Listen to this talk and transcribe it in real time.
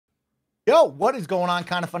Yo, what is going on,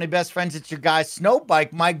 kind of funny best friends? It's your guy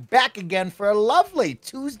Snowbike Mike back again for a lovely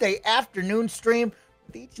Tuesday afternoon stream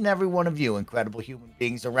with each and every one of you incredible human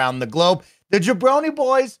beings around the globe. The Jabroni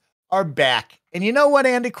Boys are back. And you know what,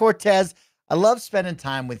 Andy Cortez? I love spending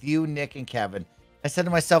time with you, Nick, and Kevin. I said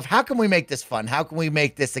to myself, how can we make this fun? How can we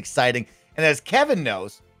make this exciting? And as Kevin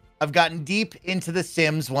knows, I've gotten deep into The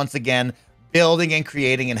Sims once again, building and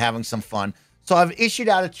creating and having some fun. So I've issued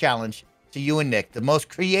out a challenge to you and Nick, the most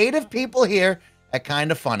creative people here at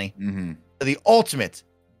Kinda Funny, for the ultimate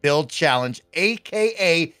build challenge,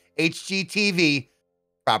 aka HGTV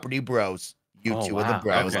Property Bros. You two are the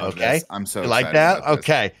bros, okay? I'm so you like that?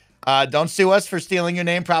 Okay. Don't sue us for stealing your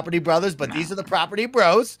name, Property Brothers, but these are the Property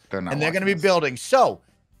Bros, and they're going to be building. So,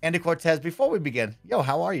 Andy Cortez, before we begin, yo,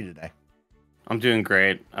 how are you today? I'm doing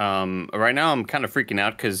great. Right now, I'm kind of freaking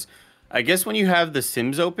out because I guess when you have the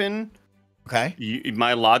Sims open, okay,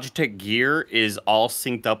 my Logitech gear is all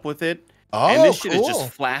synced up with it. Oh, and this shit cool. is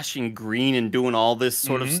just flashing green and doing all this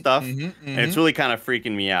sort of stuff. And it's really kind of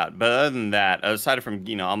freaking me out. But other than that, aside from,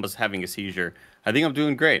 almost having a seizure, I think I'm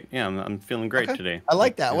doing great. Yeah, I'm feeling great today. I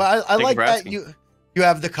like that. Well, I like that you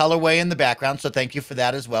have the colorway in the background, so thank you for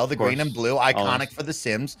that as well. The green and blue, iconic for The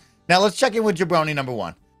Sims. Now let's check in with Jabroni number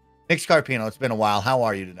one. Nick Scarpino, it's been a while. How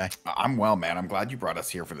are you today? I'm well, man. I'm glad you brought us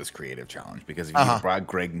here for this creative challenge because if you brought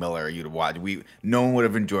Greg Miller, you'd watch. No one would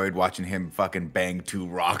have enjoyed watching him fucking bang two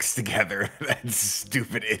rocks together. That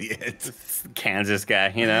stupid idiot, Kansas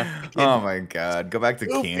guy. Oh my God, go back to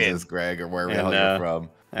Kansas, Greg, or wherever the hell you're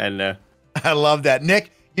from. I love that,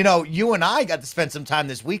 Nick. You and I got to spend some time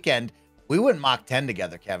this weekend. We went Mach 10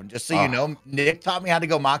 together, Kevin. Just so you know, Nick taught me how to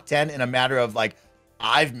go Mach 10 in a matter of like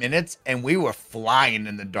 5 minutes, and we were flying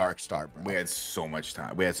in the Dark Star, bro. We had so much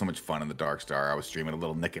time. We had so much fun in the Dark Star. I was streaming a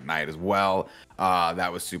little Nick at night as well.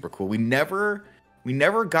 That was super cool. We never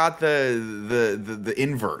got the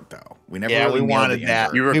invert though. We never really we wanted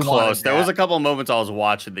that. You were close. There was a couple of moments I was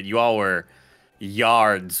watching that you all were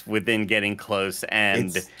yards within getting close,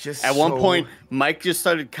 and at one point Mike just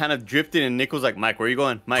started kind of drifting, and Nick was like, "Mike, where are you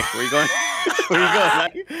going? Mike, where are you going? Where are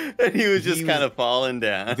you going?" And he was just kind of falling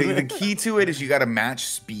down. The key to it is you got to match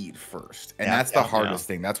speed first, and that's the hardest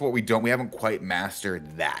thing. That's what we haven't quite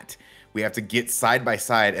mastered that. We have to get side by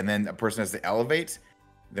side, and then a person has to elevate.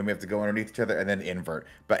 Then we have to go underneath each other and then invert.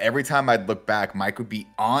 But every time I'd look back, Mike would be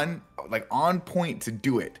on point to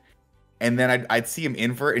do it. And then I'd see him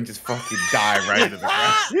invert and just fucking die right into the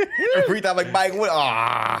ground. Every time, like, Mike, what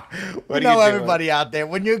everybody out there,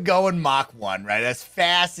 when you're going Mach 1, right, as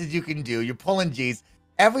fast as you can do, you're pulling G's,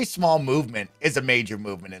 every small movement is a major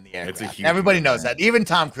movement in the air. Everybody knows that. Even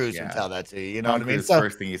Tom Cruise can tell that to you. You know what I mean? So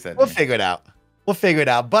first thing he said. We'll figure it out. We'll figure it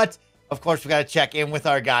out. But, of course, we got to check in with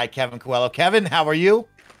our guy, Kevin Coelho. Kevin, how are you?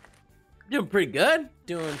 Doing pretty good.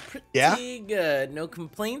 Doing pretty good. No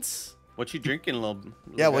complaints. What you drinking, little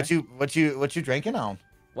yeah, guy? what you drinking on?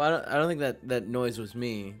 Well, I don't think that noise was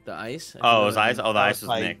me. The ice. Oh, it was ice. Oh, the ice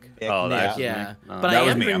was Nick. Oh, the ice was Nick. But I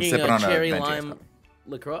am drinking a cherry lime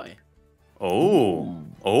LaCroix. Oh,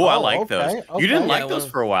 I like those. You didn't like those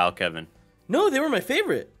for a while, Kevin. No, they were my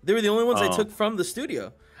favorite. They were the only ones I took from the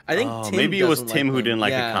studio. I think Tim maybe it was Tim who didn't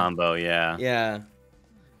like the combo. Yeah.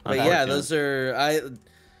 But yeah, those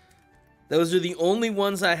are the only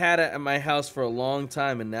ones I had at my house for a long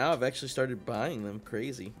time, and now I've actually started buying them.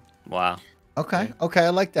 Crazy. Wow. Okay, I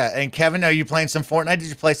like that. And Kevin, are you playing some Fortnite? Did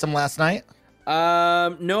you play some last night?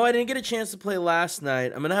 No, I didn't get a chance to play last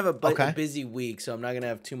night. I'm gonna have a busy week, so I'm not gonna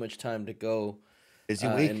have too much time to go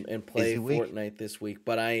and play Fortnite this week.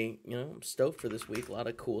 But I'm stoked for this week. A lot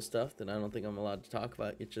of cool stuff that I don't think I'm allowed to talk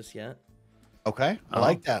about just yet. Okay, I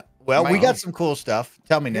like that. Well, we got some cool stuff.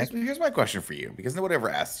 Tell me, Nick. Here's my question for you, because nobody ever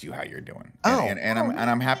asks you how you're doing.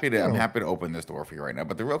 I'm happy to open this door for you right now.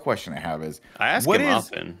 But the real question I have is, I ask him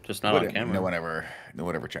often, just not on camera. No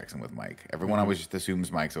one ever checks in with Mike. Everyone always just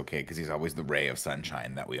assumes Mike's okay because he's always the ray of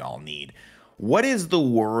sunshine that we all need. What is the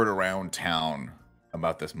word around town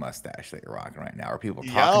about this mustache that you're rocking right now? Are people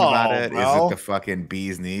talking about it? Bro. Is it the fucking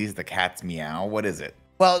bee's knees, the cat's meow? What is it?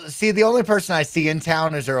 Well, see, the only person I see in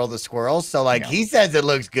town is Earl the Squirrel. So, he says it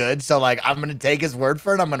looks good. So, I'm going to take his word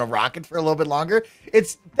for it. I'm going to rock it for a little bit longer.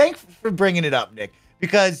 Thanks for bringing it up, Nick,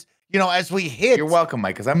 because, as we hit. You're welcome,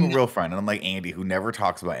 Mike, because I'm a real friend. And I'm like Andy, who never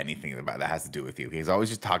talks about anything that has to do with you. He's always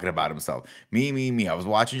just talking about himself. Me. I was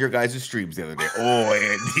watching your guys' streams the other day.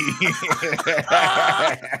 Oh,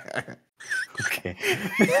 Andy. Okay.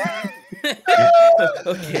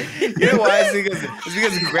 Okay. You know why? It's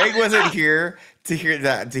because Greg wasn't here to hear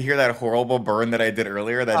that horrible burn that I did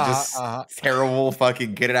earlier. That terrible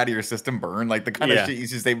fucking get it out of your system burn, like the kind of shit you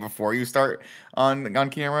should say before you start on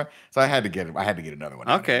camera. So I had to get another one.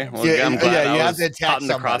 Okay. Well, I'm glad I was caught in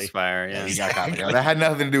the crossfire. Yeah. You got caught. That had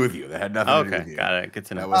nothing to do with you. That had nothing to do with you. Got it. Good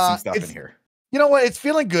to know. That was some stuff in here. You know what? It's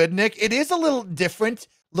feeling good, Nick. It is a little different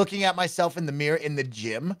looking at myself in the mirror in the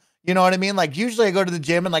gym. You know what I mean? Like usually I go to the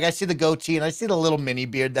gym and like I see the goatee and I see the little mini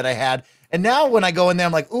beard that I had. And now when I go in there,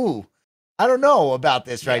 I'm like, ooh, I don't know about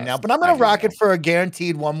this right now, but I'm going to rock it for a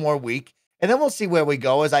guaranteed one more week. And then we'll see where we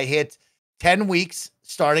go as I hit 10 weeks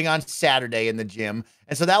starting on Saturday in the gym.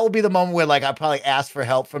 And so that will be the moment where like I'll probably ask for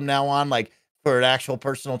help from now on, like for an actual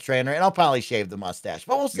personal trainer, and I'll probably shave the mustache,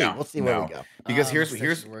 but we'll see. We'll see where we go. Because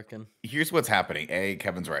here's what's happening. A,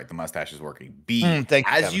 Kevin's right. The mustache is working. B,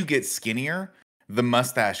 as you get skinnier, the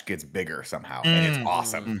mustache gets bigger somehow, and it's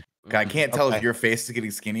awesome. I can't tell if your face is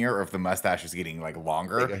getting skinnier or if the mustache is getting like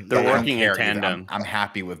longer. They're working in tandem. I'm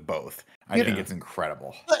happy with both. I think it's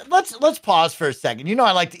incredible. Let's pause for a second. You know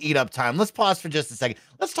I like to eat up time. Let's pause for just a second.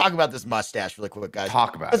 Let's talk about this mustache really quick, guys.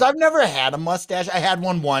 Talk about it. Because I've never had a mustache. I had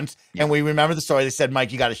one once, and we remember the story. They said,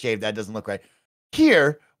 Mike, you got to shave. That doesn't look right.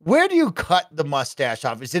 Here, where do you cut the mustache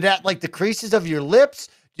off? Is it at like the creases of your lips?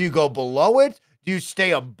 Do you go below it? Do you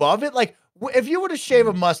stay above it? Like, if you were to shave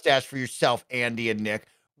a mustache for yourself, Andy and Nick,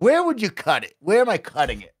 where would you cut it? Where am I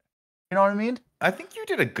cutting it? You know what I mean? I think you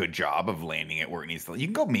did a good job of landing it where it needs to. You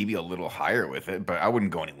can go maybe a little higher with it, but I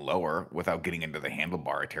wouldn't go any lower without getting into the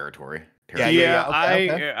handlebar territory.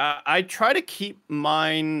 I try to keep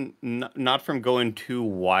mine not from going too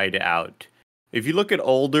wide out. If you look at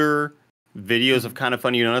older videos of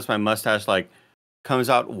KindaFunny, you notice my mustache like comes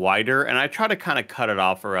out wider, and I try to kind of cut it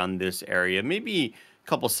off around this area, maybe a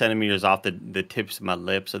couple centimeters off the tips of my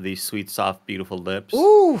lips, of these sweet, soft, beautiful lips.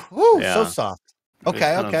 Ooh, so soft.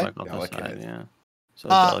 Okay. Like delicate. So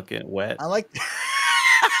delicate, wet. I like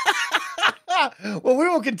Well, we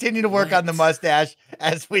will continue to work on the mustache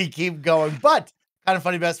as we keep going. But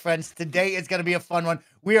KindaFunny best friends, today is going to be a fun one.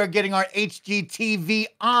 We are getting our HGTV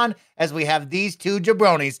on as we have these two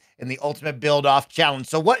jabronis in the Ultimate Build-Off Challenge.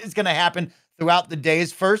 So what is going to happen throughout the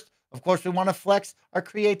days? First, of course, we want to flex our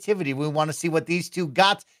creativity. We want to see what these two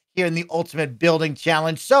got here in the Ultimate Building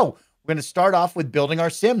Challenge. So we're going to start off with building our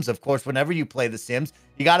Sims. Of course, whenever you play The Sims,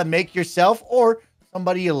 you got to make yourself or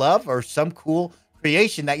somebody you love or some cool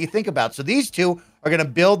creation that you think about. So these two are going to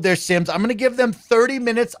build their Sims. I'm going to give them 30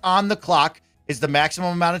 minutes on the clock is the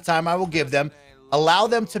maximum amount of time I will give them. Allow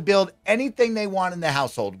them to build anything they want in the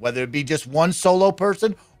household, whether it be just one solo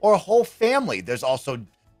person or a whole family. There's also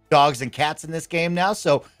dogs and cats in this game now,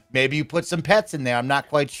 so maybe you put some pets in there. I'm not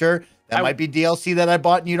quite sure. That might be DLC that I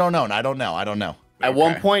bought and you don't own. I don't know. At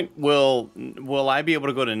one point, will I be able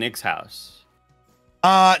to go to Nick's house?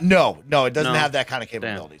 No, it doesn't have that kind of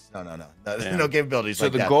capabilities. No. No capabilities. So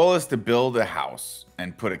the goal is to build a house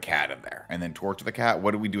and put a cat in there, and then torture the cat. What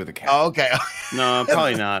do we do with the cat? Oh, okay. No,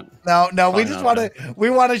 probably not. No. Probably we just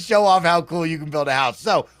want to show off how cool you can build a house.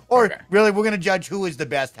 So, really, we're gonna judge who is the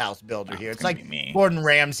best house builder here. It's like Gordon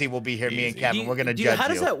Ramsay will be here. Me and Kevin, we're gonna judge. How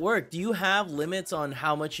does that work? Do you have limits on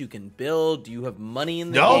how much you can build? Do you have money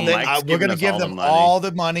in the game? No, we're gonna give them all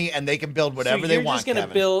the money, and they can build whatever they want. You're just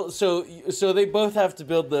gonna build. So they both have to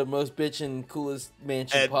build the most bitchin' coolest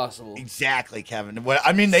mansion possible. Exactly, Kevin.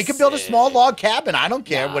 I mean, they can build a small log cabin. I don't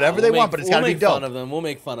care, whatever they want, but it's gotta be dope. We'll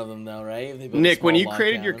make fun of them though, right? Nick, when you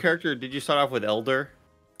created your character, did you start off with Elder?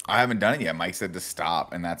 I haven't done it yet. Mike said to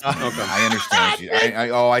stop, and that's okay. I understand you.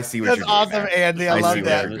 I see what you're doing. That's awesome, Andy. I love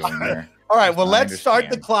that. All right, well, let's start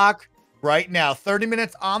the clock right now. 30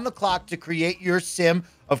 minutes on the clock to create your sim.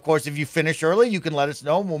 Of course, if you finish early, you can let us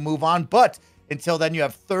know and we'll move on. But until then, you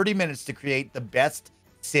have 30 minutes to create the best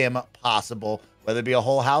sim possible, whether it be a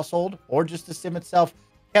whole household or just the sim itself.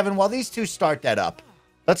 Kevin, while these two start that up,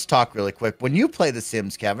 let's talk really quick. When you play The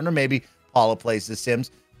Sims, Kevin, or maybe Paula plays The Sims,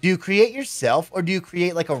 do you create yourself or do you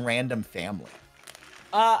create like a random family?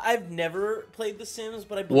 I've never played The Sims,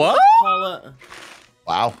 but I believe Paula.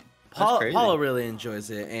 Wow. Paula really enjoys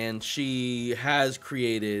it, and she has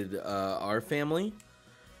created our family.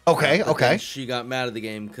 Okay. She got mad at the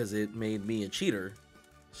game because it made me a cheater.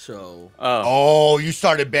 So. Oh, you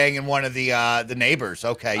started banging one of the neighbors.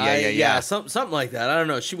 Okay, yeah. Something like that. I don't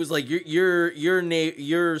know. She was like,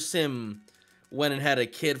 your sim went and had a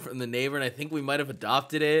kid from the neighbor, and I think we might have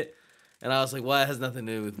adopted it. And I was like, well, it has nothing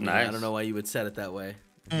to do with me. Nice. I don't know why you would set it that way.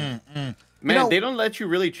 Man, they don't let you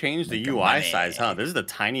really change the UI size, huh? This is the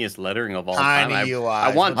tiniest lettering of all time.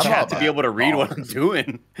 I want chat to be able to read what I'm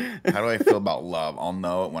doing. How do I feel about love? I'll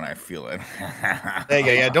know it when I feel it. There you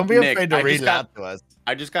go. Yeah, don't be afraid to read it out to us.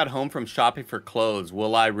 I just got home from shopping for clothes.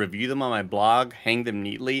 Will I review them on my blog, hang them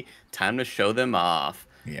neatly? Time to show them off.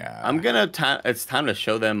 Yeah. It's time to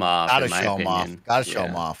show them off. Gotta show them off. Gotta show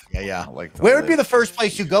them off. Yeah. Where would be the first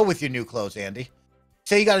place you go with your new clothes, Andy?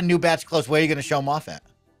 Say you got a new batch of clothes. Where are you going to show them off at?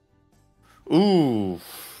 Ooh.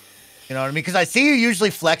 You know what I mean? Because I see you usually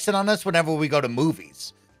flexing on us whenever we go to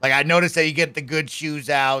movies. Like, I noticed that you get the good shoes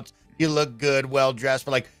out. You look good, well dressed.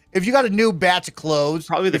 But, like, if you got a new batch of clothes,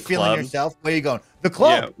 probably the feeling club. Yourself, where are you going? The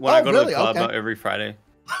club? Yeah, when I go to the club every Friday.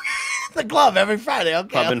 The club every Friday. Okay.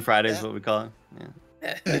 Club and Fridays is what we call it.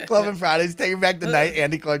 Yeah. Club and Fridays. Taking back the night,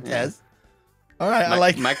 Andy Cortez. Yeah. All right, I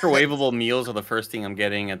like microwavable meals are the first thing I'm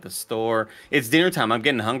getting at the store. It's dinner time. I'm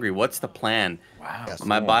getting hungry. What's the plan? Wow,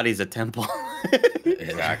 my body's a temple.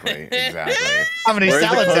 Exactly. How many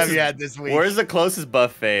salads have you had this week? Where's the closest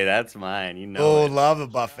buffet? That's mine. You know. Oh, love a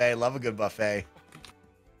buffet. Love a good buffet.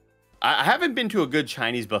 I haven't been to a good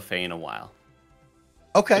Chinese buffet in a while.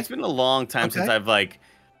 Okay. It's been a long time since I've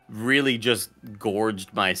really just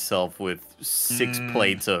gorged myself with 6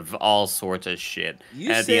 plates of all sorts of shit.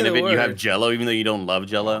 And at the end of it, you have Jello, even though you don't love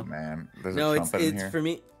Jello. Oh, man, no, it's for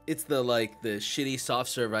me. It's the shitty soft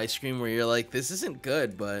serve ice cream where you're like, this isn't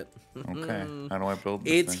good, but okay. How do I build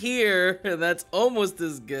this It's here, and that's almost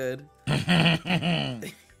as good. If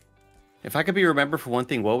I could be remembered for one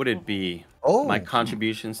thing, what would it be? Oh, my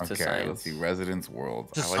contributions to science. Let's see. Residence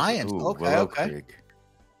World. To science. Willow Creek.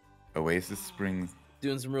 Oasis Springs.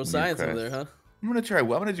 Doing some real science over there, huh? I'm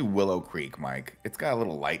gonna do Willow Creek, Mike. It's got a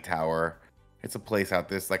little light tower. It's a place out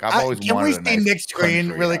this. Like I've always wanted. Can we see Nick's screen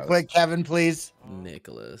really quick, Kevin, please?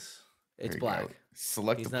 Nicholas, it's black.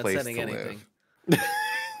 Select the place to anything. live.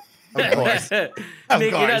 Of course. Nick,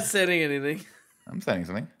 you're not setting anything. I'm setting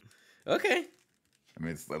something. Okay. I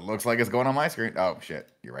mean, it looks like it's going on my screen. Oh shit,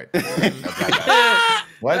 you're right.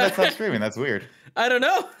 Why did that stop streaming? That's weird. I don't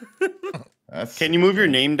know. Can you move your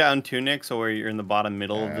name down too, Nick, so where you're in the bottom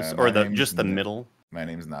middle of this, or just the middle? My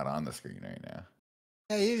name's not on the screen right now.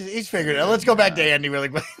 Yeah, he's figured it out. Let's go back to Andy really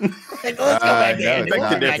quick. Let's go back to Andy.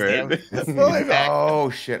 Oh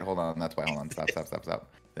shit! Hold on. That's why. Hold on. Stop.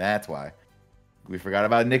 That's why. We forgot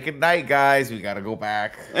about Nick at Night, guys. We gotta go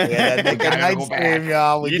back. Yeah, Nick at Night stream,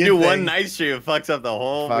 y'all. You do one night stream, it fucks up the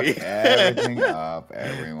whole week. Everything up,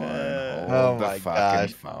 everyone. Hold the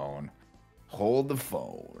fucking phone. Hold the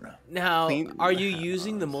phone. Now, are you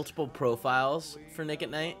using the multiple profiles for Nick at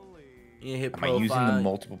Night? You hit profile. Am I using the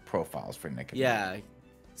multiple profiles for Nick at Night? Yeah.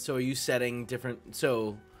 So are you setting different?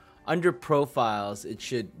 So under profiles,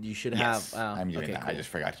 you should have. I'm doing that. Cool. I just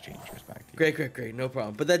forgot to change yours back to you. Great. No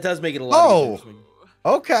problem. But that does make it a lot easier.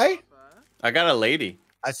 Okay. I got a lady.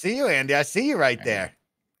 I see you, Andy. I see you right there.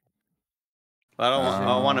 I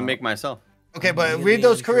don't want to make myself. Okay, but read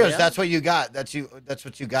those careers. That's what you got. That's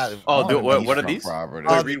what you got. Oh, what are these?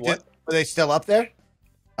 Read what? Are they still up there?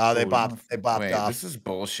 Oh, they bopped off. This is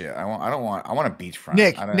bullshit. I want a beachfront.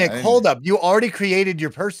 Nick, hold up. You already created your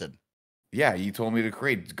person. Yeah, you told me to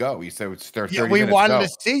create. Go. You said it's 30 minutes. We wanted to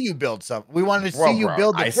see you build something. We wanted to see you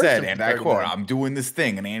build the person. I said, and I quote, I'm doing this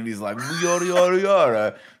thing. And Andy's like,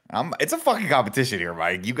 yada. It's a fucking competition here,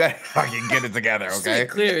 Mike. You gotta fucking get it together, okay?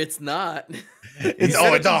 Clear, it's not. It's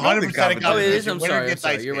 100% competition. Oh, it is. I'm sorry.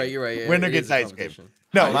 You're right. Winner gets ice cream.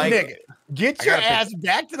 No, Mike, Nick, get your ass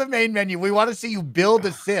back to the main menu. We want to see you build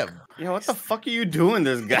a sim. Yeah, what the fuck are you doing?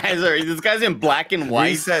 This guy's in black and white.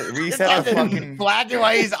 Reset the fucking black and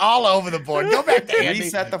white. He's all over the board. Go back to Andy.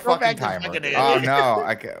 Reset the fucking timer. Oh no,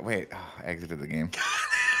 I can't wait. I exited the game.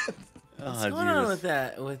 What's going on with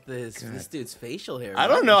that? With this dude's facial hair? I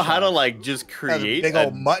don't know how to just create big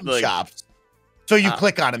old mutton chops. So you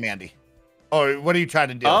click on him, Andy. Or what are you trying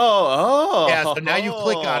to do? Oh. Yeah, so now you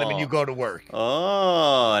click on him and you go to work.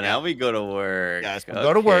 Oh, now we go to work. Yes,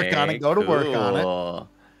 go to work on it. Go to work on it.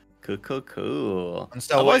 Cool.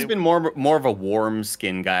 So I've always been more of a warm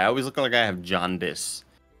skin guy. I always look like I have jaundice.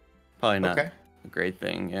 Probably not a great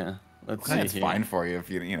thing, yeah. Let's see. It's fine for you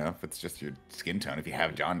if if it's just your skin tone. If you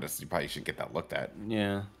have jaundice, you probably should get that looked at.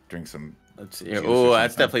 Yeah. Drink some. Let's see. Oh,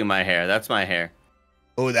 that's definitely my hair. That's my hair.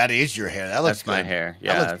 Oh, that is your hair. That looks good. That's my hair.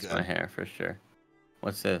 Yeah, that's my hair for sure.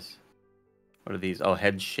 What's this? What are these? Oh,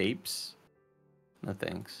 head shapes. No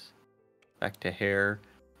thanks. Back to hair.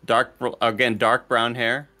 Dark brown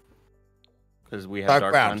hair. Because we have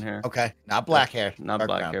dark brown hair. Okay, not black hair. Not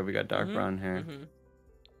black hair. We got dark brown hair.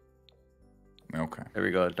 Okay. There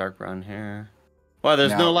we go. Dark brown hair. Well,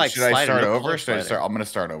 there's no Should I start over? I'm I'm gonna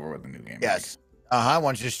start over with the new game. Yes. I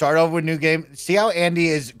want you to start over with a new game. See how Andy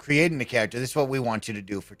is creating the character. This is what we want you to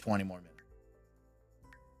do for 20 more minutes.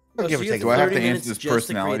 Do I have to answer this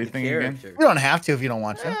personality thing again? You don't have to if you don't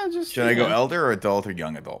want to. Yeah, should I go elder or adult or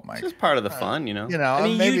young adult, Mike? It's just part of the fun, you know. I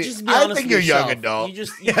mean, maybe, you just be honest I think you're yourself. young adult. You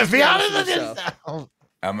just be honest with yourself.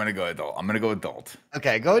 I'm gonna go adult. I'm gonna go adult.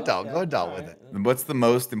 Okay, go adult. Go adult with it. What's the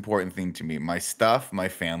most important thing to me? My stuff, my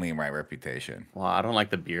family, and my reputation. Wow, I don't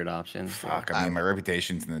like the beard option. Fuck, I mean, my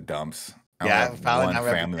reputation's in the dumps. I yeah, one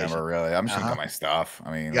family member, really. I'm just gonna go my stuff.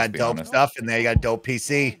 I mean, you got dope stuff in there. You got dope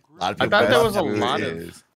PC. A lot of people I thought there was a lot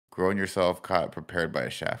of growing yourself, caught prepared by a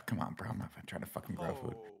chef. Come on, bro. I'm not trying to fucking grow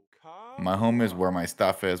food. My home is where my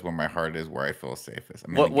stuff is, where my heart is, where I feel safest.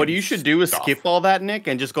 What you should do is skip all that, Nick,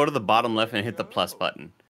 and just go to the bottom left and hit the plus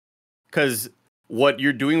button. Because what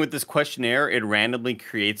you're doing with this questionnaire, it randomly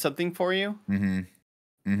creates something for you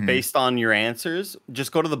based on your answers.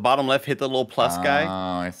 Just go to the bottom left, hit the little plus guy.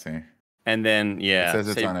 Oh, I see. And then, yeah. It says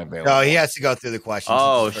it's unavailable. No, he has to go through the questions.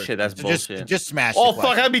 Oh, shit, that's bullshit. Just smash Oh,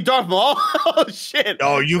 fuck, I'd be Darth Maul. Oh, shit.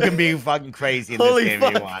 Oh, you can be fucking crazy in this game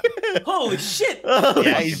if you want. Holy shit.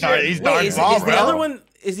 Yeah, he's Darth Maul, is the other one?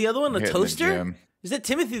 Is the other one a toaster? Is that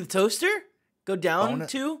Timothy the toaster? Go down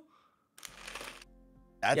to?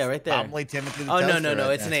 That's right there. Probably Timothy the toaster.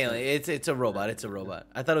 No. It's an alien. It's a robot. It's a robot.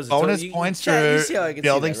 I thought it was a bonus points for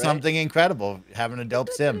building something incredible, having a dope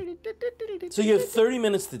sim. So you have 30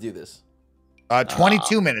 minutes to do this.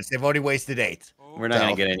 22 minutes. They've already wasted 8. We're not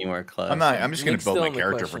gonna get anywhere close. I'm just gonna build my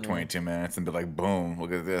character for 22 minutes and be like, boom,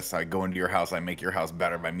 look at this. I go into your house, I make your house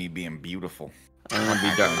better by me being beautiful. I want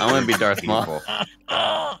to be Darth Maul.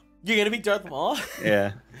 You're gonna be Darth Maul?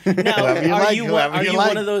 Yeah. Now, are you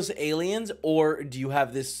one of those aliens, or do you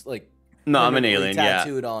have this like? No, I'm an alien.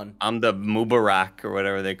 Tattooed yeah. on. I'm the Mubarak or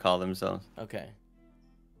whatever they call themselves. Okay.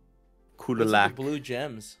 Kudalak. Blue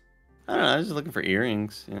gems. I don't know. I was just looking for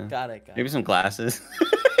earrings. Yeah. Got it. Maybe some glasses.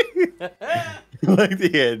 Like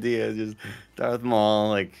the idea, just Darth Maul,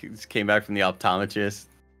 like he just came back from the optometrist.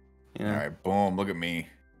 You know? All right, boom! Look at me.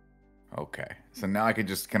 Okay, so now I could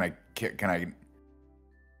just can I? You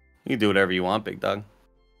can do whatever you want, big dog.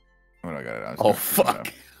 What I got it. Oh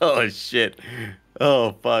fuck! Oh shit!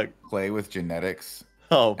 Oh fuck! Play with genetics.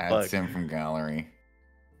 Oh add fuck! sim from gallery.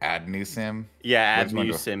 Add new sim. Yeah, add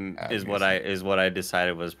new sim is what I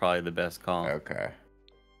decided was probably the best call. Okay.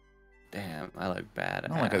 Damn, I look bad. I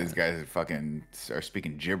don't like how these guys are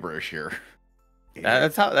speaking gibberish here.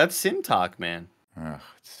 That's sim talk, man.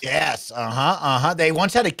 Yes, They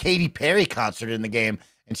once had a Katy Perry concert in the game,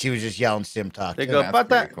 and she was just yelling sim talk. They go,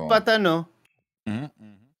 pata no.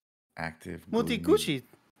 Active. Mutikuchi,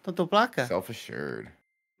 toto placa. Self-assured.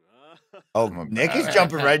 Oh, Nick is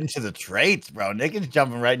jumping right into the traits, bro. Nick is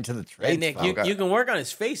jumping right into the traits. Hey, Nick, you can work on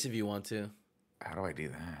his face if you want to. How do I do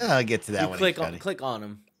that? I'll get to that one. Click on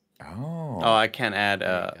him. Oh, I can't add.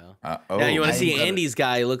 Now you want to see Andy's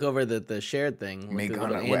guy? Look over the shared thing.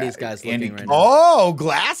 Andy's guy's looking right now. Oh,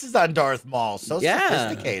 glasses on Darth Maul. So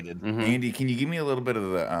sophisticated. Andy, can you give me a little bit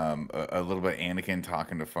of the a little bit of Anakin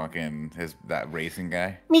talking to fucking that racing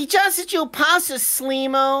guy? Me just you pasa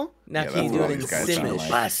Slimo. Now can you do it in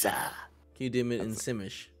Simish? Can you do it in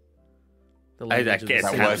Simish?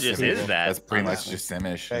 That's pretty much just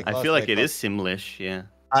Simish. I feel like it is Simlish. Yeah.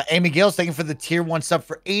 Amy Gills, thank you for the tier 1 sub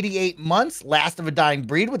for 88 months. Last of a Dying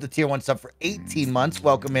Breed with the tier 1 sub for 18 months.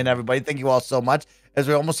 Welcome in, everybody. Thank you all so much. As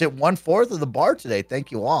we almost hit 1/4 of the bar today. Thank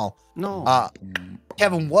you all. No.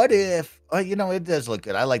 Kevin, what if, it does look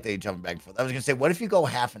good. I like that you're jumping back and forth. I was going to say, what if you go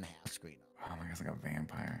half and half screen? Oh my God, it's like a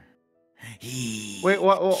vampire. Wait,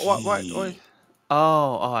 what?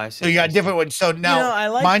 Oh, I see. So you got different ones. So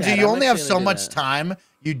now, mind you, you only have so much time.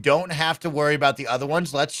 You don't have to worry about the other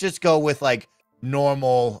ones. Let's just go with like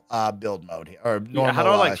normal build mode here, or normal. How do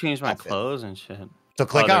I change my clothes and shit? So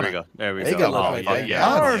click on it. There we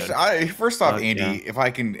go. First off, Andy, if I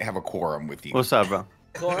can have a quorum with you. What's up, bro?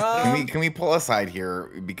 Can we pull aside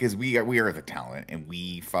here, because we are the talent and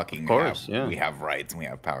we fucking we have rights and we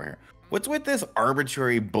have power here. What's with this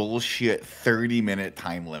arbitrary bullshit 30-minute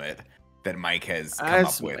time limit that Mike has come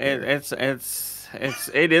up with?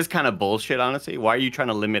 It is kind of bullshit, honestly. Why are you trying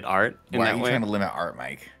to limit art in that way? Why are you trying to limit art,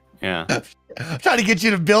 Mike? Yeah. I'm trying to get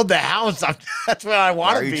you to build the house. That's what I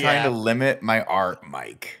want to be. Are you trying to limit my art,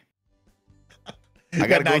 Mike? I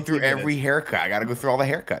gotta go through every haircut. I gotta go through all the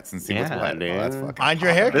haircuts and see what's what. Dude. That's fucking Find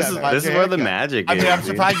your haircut. This is where the magic is. I mean, I'm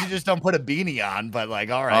surprised you just don't put a beanie on, but like,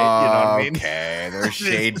 all right, you know what I mean? Okay, there's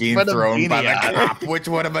shade being thrown by the cop. Which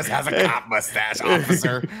one of us has a cop mustache,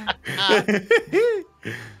 officer?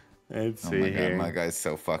 Let's see my here. God, my guy's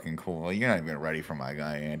so fucking cool. You're not even ready for my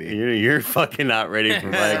guy, Andy. You're fucking not ready for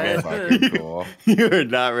my guy. Fucking cool. You're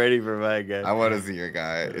not ready for my guy. I want to see your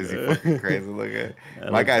guy. Is he fucking crazy looking?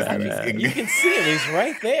 My guy's you can see him. He's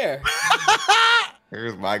right there.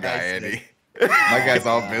 Here's my guy, Andy. My guy's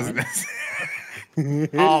all business.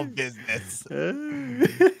 All business.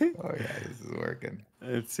 Oh yeah, this is working.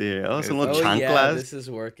 Let's see. Oh, some little chanclas. This is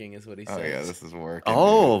working, is what he says. Oh yeah, this is working.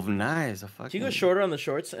 Oh, dude. Nice. Can you go shorter on the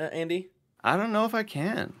shorts, Andy? I don't know if I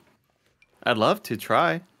can. I'd love to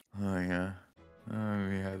try. Oh yeah. Oh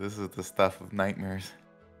yeah. This is the stuff of nightmares.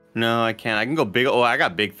 No, I can't. I can go big. Oh, I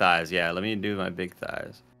got big thighs. Yeah, let me do my big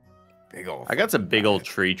thighs. Big old. I got some big old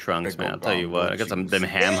tree trunks, man. I'll tell you what. I got them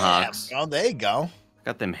ham hocks. Oh, there you go. I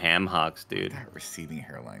got them ham hocks, dude. That receding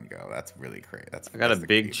hairline go. That's really great. I got a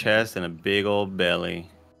big chest and a big old belly.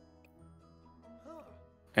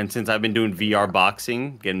 And since I've been doing VR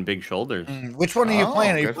boxing, getting big shoulders. Which one are you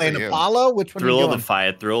playing? Are you playing Apollo? Which one? Thrill of the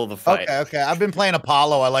Fight. Thrill of the Fight. Okay. I've been playing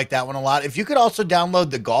Apollo. I like that one a lot. If you could also download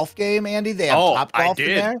the golf game, Andy, they have Top Golf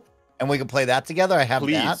in there, and we can play that together. I have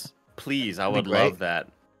that. Please, I would love that.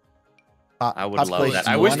 I would love that.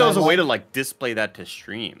 I wish there was a way to like display that to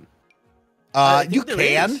stream. You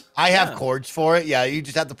can. I have cords for it. Yeah, you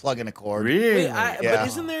just have to plug in a cord. Really? But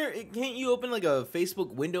isn't there? Can't you open like a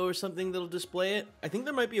Facebook window or something that'll display it? I think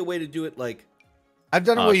there might be a way to do it. Like I've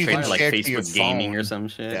done it where you can like share Facebook to your gaming phone. or some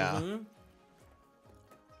shit. Yeah.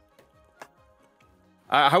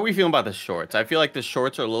 How are we feeling about the shorts? I feel like the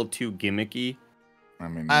shorts are a little too gimmicky. I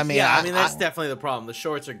mean, that's definitely the problem. The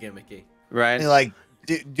shorts are gimmicky, right? Like,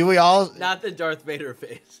 do we all? Not the Darth Vader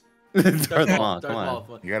face. Darth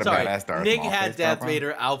Maul. You got a badass Darth Nick Maul had face, Darth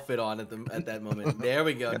Vader outfit on at that moment. There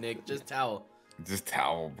we go, Nick. Just towel. Just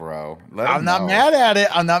towel, bro. I'm not mad at it.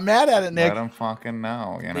 I'm not mad at it, Nick. Let him fucking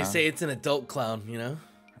know. You know. They say it's an adult clown. You know.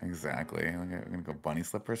 Exactly. We're gonna go bunny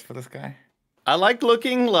slippers for this guy. I like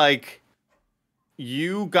looking like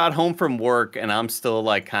you got home from work and I'm still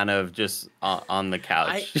like kind of just on the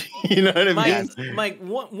couch. You know what I mean? Mike,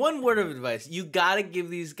 one word of advice. You got to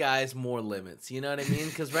give these guys more limits. You know what I mean?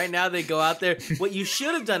 Because right now they go out there. What you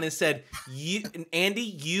should have done is said, Andy,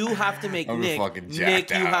 you have to make Nick.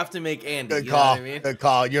 Nick, you have to make Andy. Good you call. Know what I mean? Good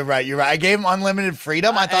call. You're right. I gave him unlimited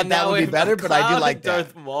freedom. I thought that would be better, but I do like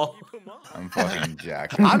that. Darth Maul. I'm fucking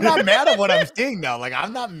jacked. I'm not mad at what I'm seeing, though. Like,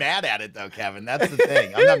 I'm not mad at it, though, Kevin. That's the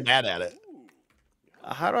thing. I'm not mad at it.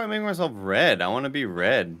 How do I make myself red? I want to be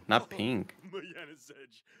red, not pink.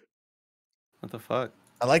 What the fuck?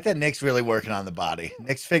 I like that Nick's really working on the body.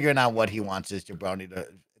 Nick's figuring out what he wants his jabroni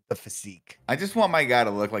the physique. I just want my guy to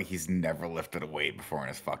look like he's never lifted a weight before in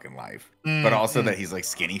his fucking life. But also that he's like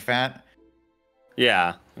skinny fat.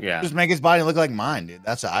 Yeah. Just make his body look like mine, dude.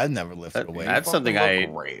 I've never lifted a weight. That's something I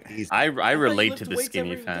relate to the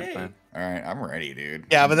skinny fat, man. All right, I'm ready, dude.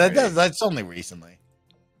 Yeah, but that's only recently.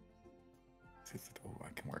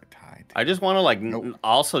 I can wear a tie. I just want to like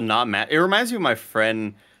also not match. It reminds me of my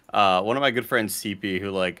friend, one of my good friends, CP,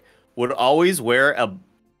 who like would always wear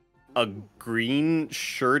a green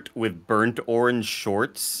shirt with burnt orange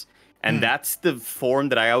shorts. And that's the form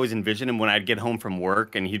that I always envisioned him when I'd get home from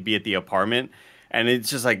work and he'd be at the apartment. And it's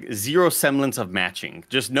just like zero semblance of matching.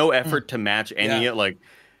 Just no effort to match any like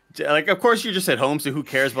of course you're just at home, so who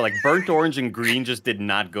cares? But like burnt orange and green just did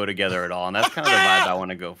not go together at all. And that's kind of the vibe I want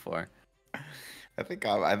to go for. I think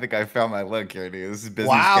I found my look here, dude. This is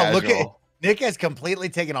business casual. Look at Nick has completely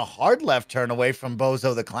taken a hard left turn away from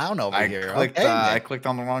Bozo the Clown over here. I clicked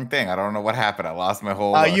on the wrong thing. I don't know what happened. I lost my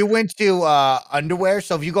whole. You went to underwear.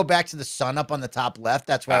 So if you go back to the sun up on the top left,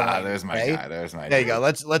 that's where I there's my guy. There's my. There you go.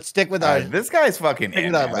 Let's stick with our. This guy's fucking.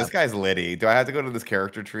 This guy's litty. Do I have to go to this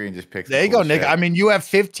character tree and just pick? There you go, Nick. I mean, you have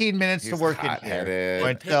 15 minutes to work in here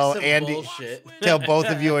until Andy, till both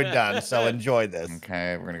of you are done. So enjoy this.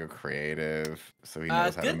 Okay, we're gonna go creative. So he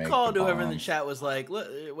knows how to make. Good call to whoever in the chat was like,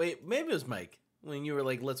 wait, maybe it was Mike. When you were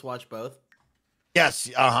like, let's watch both. Yes.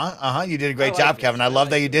 You did a great job, Kevin. I love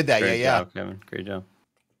that you did that. Great job, Kevin. Great job.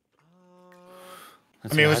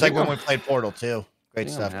 I mean, it was like when we played Portal too. Great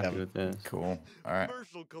stuff, Kevin. Cool. All right.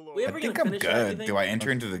 I think I'm good. Do I enter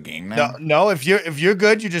into the game now? No. If you're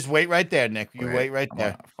good, you just wait right there, Nick. You wait right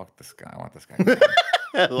there. Fuck this guy. I want this guy.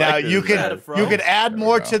 Now you could add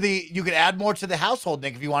more to the household,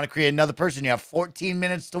 Nick. If you want to create another person, you have 14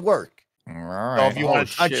 minutes to work. All right. So if you want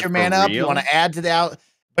to touch your man up, you want to add to the out.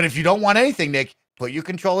 But if you don't want anything, Nick, put your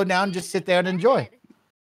controller down and just sit there and enjoy.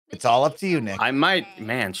 It's all up to you, Nick. I might,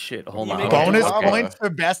 man, shit. Hold on. Bonus points for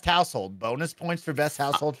best household. Bonus points for best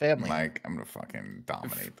household family. Mike, I'm gonna fucking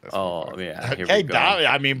dominate this. Oh yeah. Okay,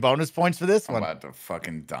 I mean, bonus points for this one. I'm about to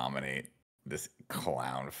fucking dominate this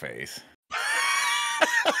clown face.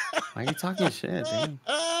 Why are you talking shit, dude?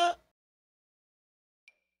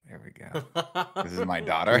 There we go. This is my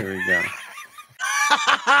daughter. Here we go.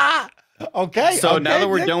 Okay. So now that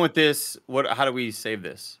we're done with this, how do we save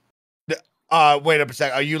this? Wait up a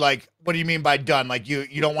sec. Are you like, what do you mean by done? Like you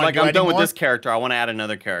don't want to do I'm done anymore? with this character. I want to add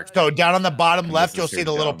another character. So down on the bottom left, you'll see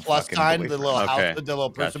the little plus sign, the little house, the little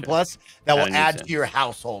person plus that will add to your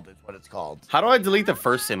household is what it's called. How do I delete the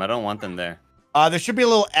first sim? I don't want them there. There should be a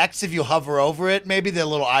little X if you hover over it, maybe the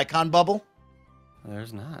little icon bubble.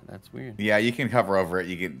 There's not. That's weird. Yeah, you can hover over it.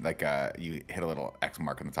 You get like you hit a little X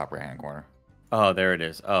mark in the top right hand corner. Oh, there it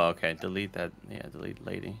is. Oh, okay. Delete that. Yeah, delete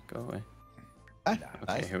lady. Go away. Okay,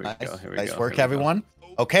 nice, here we go. Here we nice go. work, everyone.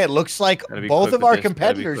 Okay, it looks like both of our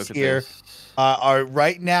competitors here are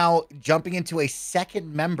right now jumping into a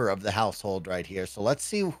second member of the household right here. So let's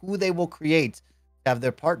see who they will create to have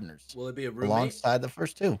their partners. Will it be a roommate? Alongside the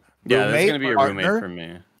first two. Yeah, that's going to be a roommate for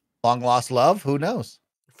me. Long lost love, who knows?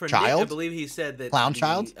 For child? Nick, I believe he said that clown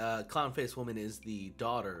child? Clown face woman is the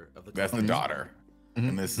daughter of the That's the daughter.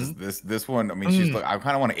 And this is this one. I mean, she's like, I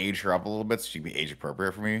kind of want to age her up a little bit so she'd be age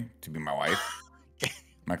appropriate for me to be my wife.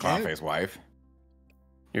 My clown face wife.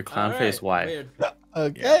 Your clown face wife. Weird.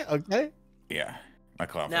 Okay, okay. Yeah, my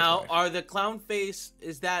clown face Now, wife. are the clown face,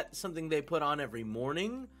 is that something they put on every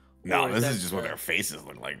morning? No, this is just what their faces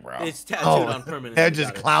look like, bro. It's tattooed on permanently. They're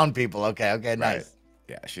just clown people. Okay, okay, nice.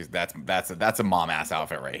 Right. Yeah, that's a mom ass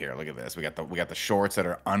outfit right here. Look at this. We got the shorts that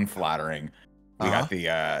are unflattering. We got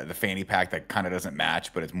the fanny pack that kind of doesn't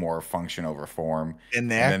match, but it's more function over form. In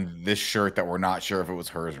there. And then this shirt that we're not sure if it was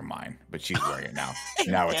hers or mine, but she's wearing it now.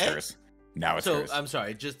 Now it's hers. Now it's hers. So I'm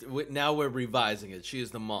sorry. Now we're revising it. She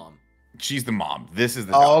is the mom. She's the mom. This is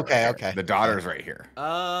the daughter. Okay, right okay. The daughter's right here.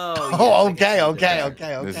 Oh. Okay.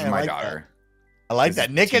 This is my daughter. I like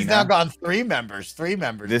that. Nick has now gone three members.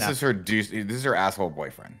 This is her. This is her asshole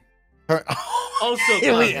boyfriend.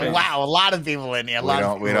 Wow, a lot of people in here.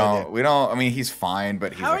 We don't. I mean, he's fine,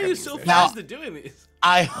 but he's how like are you so fast at doing this?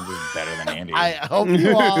 I'm just better than Andy. I hope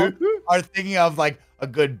you all are thinking of like a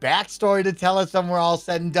good backstory to tell us when we're all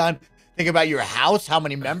said and done. Think about your house, how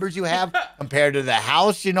many members you have compared to the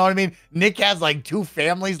house. You know what I mean? Nick has like 2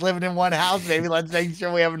 families living in one house. Maybe let's make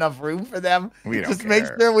sure we have enough room for them. Just make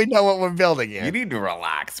sure we know what we're building here. You need to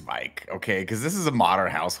relax, Mike. Okay, because this is a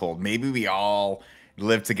modern household. Maybe we all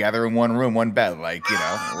live together in one room, one bed. Like, you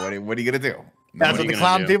know, what are you gonna do? That's what the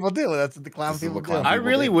clown people do. That's what the clown people do. I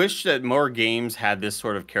really wish that more games had this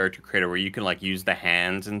sort of character creator where you can like use the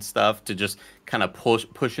hands and stuff to just kind of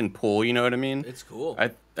push and pull. You know what I mean? It's cool.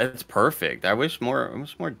 That's perfect. I wish more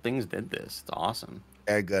things did this. It's awesome.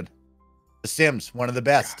 Very good. The Sims, one of the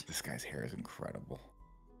best. God, this guy's hair is incredible.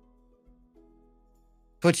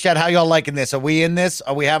 Twitch chat, how y'all liking this? Are we in this?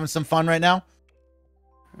 Are we having some fun right now?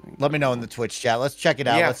 Let me know in the Twitch chat. Let's check it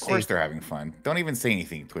out. Yeah, Let's of course see. they're having fun. Don't even say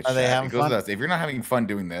anything, Twitch chat. Are they having fun? If you're not having fun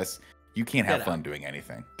doing this, you can't have fun doing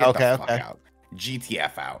anything. Get the fuck out.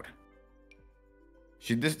 GTF out.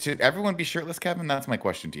 Should everyone be shirtless, Kevin? That's my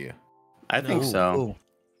question to you. I think so. Ooh.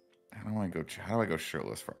 How do I go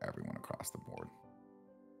shirtless for everyone across the board?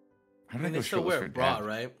 How do I mean, go shirtless for bra, Dad?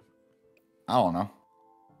 right? I don't know.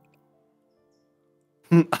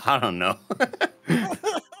 I don't know.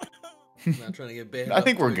 Not trying to get banned. I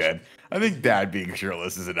think we're good. I think Dad being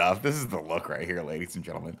shirtless is enough. This is the look right here, ladies and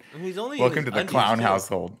gentlemen. He's only Welcome to the clown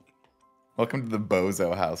household. Welcome to the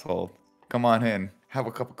bozo household. Come on in. Have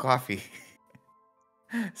a cup of coffee.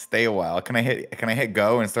 Stay a while. Can I hit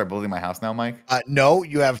go and start building my house now, Mike? No,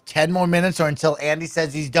 you have 10 more minutes or until Andy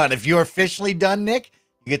says he's done. If you're officially done, Nick,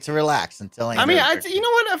 you get to relax until Andy. I mean, you know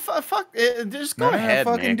what? Fuck, just go ahead,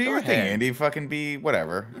 fucking Nick. do your thing, Andy. Fucking be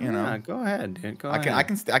whatever, you know. Yeah, go ahead, dude. Go ahead. I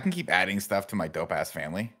can keep adding stuff to my dope ass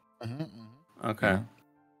family. Okay. Yeah.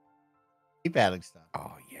 Keep adding stuff.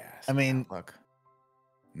 Oh yes. I mean, look.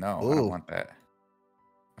 No, I don't want that.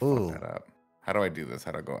 Ooh. Fuck that up. How do I do this?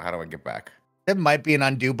 How do I get back? There might be an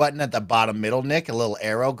undo button at the bottom middle, Nick. A little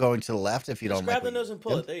arrow going to the left if you don't grab like the nose and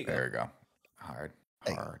pull it. There you go. There you go. Hard.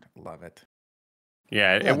 Love it.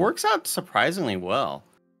 Yeah, it works out surprisingly well.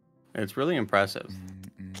 It's really impressive.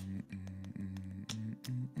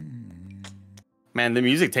 Man, the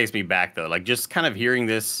music takes me back though. Like just kind of hearing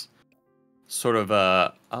this sort of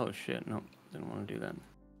oh shit, no, didn't want to do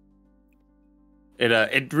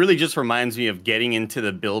that. It really just reminds me of getting into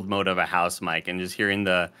the build mode of a house, Mike, and just hearing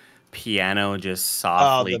the piano just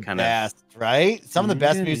softly kind of right? Some of the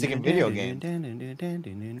best music in video games.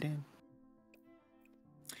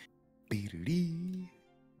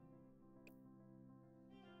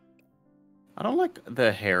 I don't like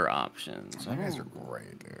the hair options. You guys are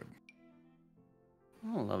great, dude.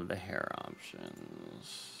 I don't love the hair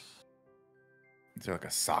options. Is there like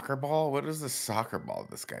a soccer ball? What is the soccer ball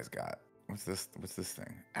this guy's got? What's this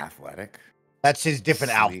thing? Athletic? That's his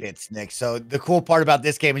different outfits, Nick. So the cool part about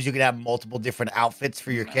this game is you can have multiple different outfits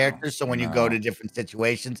for your characters. So when you go to different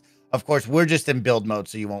situations, of course, we're just in build mode,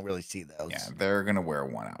 so you won't really see those. Yeah, they're gonna wear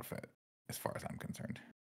one outfit, as far as I'm concerned.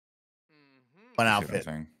 One outfit.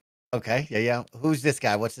 Okay, yeah. Who's this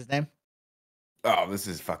guy? What's his name? Oh, this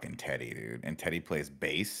is fucking Teddy, dude. And Teddy plays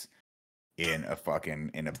bass in a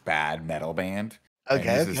bad metal band.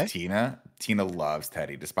 Okay. And this is Tina. Tina loves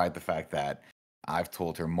Teddy, despite the fact that I've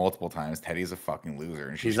told her multiple times Teddy's a fucking loser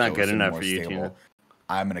and she's not good enough for you, Tina.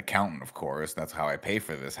 I'm an accountant, of course. That's how I pay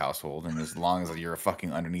for this household. And as long as you're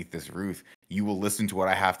fucking underneath this roof, you will listen to what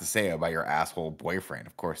I have to say about your asshole boyfriend.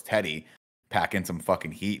 Of course, Teddy packing some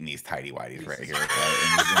fucking heat in these tidy whities right here.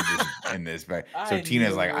 Right? in this bag. So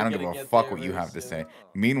Tina's like, I don't give a fuck what you have to say.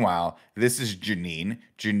 Meanwhile, this is Janine.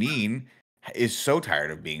 Janine is so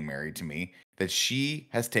tired of being married to me that she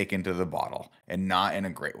has taken to the bottle, and not in a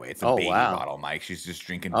great way. It's a baby bottle, Mike. She's just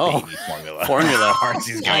drinking baby formula.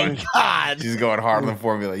 She's going, she's going hard on the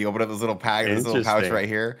formula. You open up this little pack, this little pouch right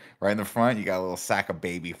here, right in the front. You got a little sack of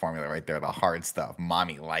baby formula right there, the hard stuff.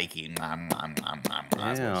 Mommy likey.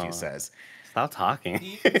 That's what she says. Stop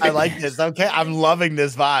talking. I like this. Okay, I'm loving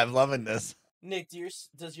this vibe. Loving this. Nick,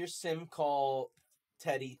 does your sim call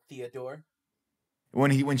Teddy Theodore?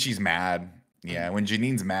 When she's mad. Yeah, when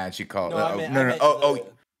Janine's mad, she calls. The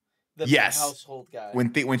yes. household guy.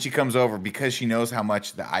 When she comes over, because she knows how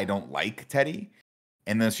much that I don't like Teddy,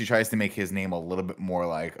 and then she tries to make his name a little bit more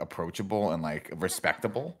like approachable and like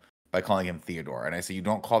respectable by calling him Theodore. And I say, you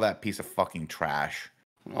don't call that piece of fucking trash.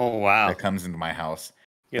 Oh wow! That comes into my house.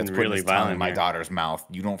 That's really violent in my daughter's mouth.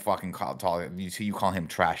 You don't fucking call him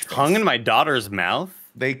trash. Tongue in my daughter's mouth.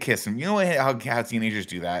 They kiss him. You know how teenagers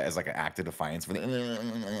do that as like an act of defiance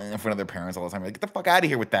in front of their parents all the time. Like, get the fuck out of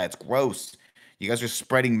here with that. It's gross. You guys are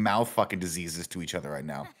spreading mouth fucking diseases to each other right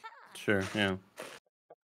now. Sure, yeah.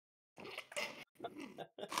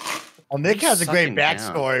 Well, Nick has a great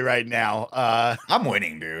backstory right now. I'm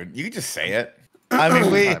winning, dude. You can just say it. I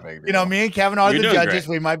mean, me and Kevin are the judges.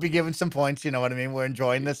 Great. We might be giving some points. You know what I mean? We're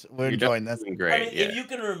enjoying this. We're enjoying this. Great. I mean, if you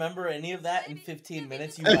can remember any of that in 15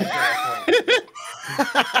 minutes, you might get a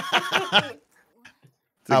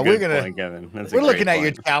point. We're looking at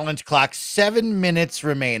your challenge clock. 7 minutes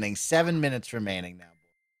remaining. 7 minutes remaining now.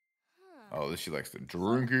 Oh, she likes the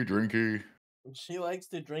drinky. She likes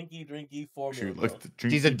the drinky formula.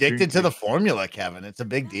 She's addicted to the formula, Kevin. It's a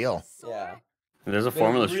big deal. Yeah. There's a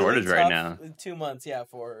formula shortage right now. 2 months,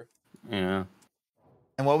 for her. Yeah.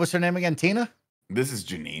 And what was her name again? Tina? This is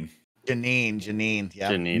Janine. Janine.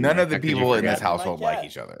 Yeah. None of the people in this household like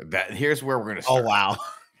each other. Here's where we're gonna start. Oh wow.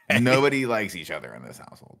 Nobody likes each other in this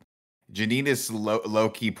household. Janine is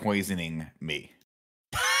low-key poisoning me.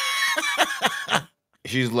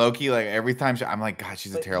 She's low-key, like, every time I'm like, God,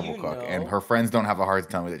 she's a terrible cook. And her friends don't have a heart to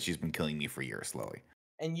tell me that she's been killing me for years slowly.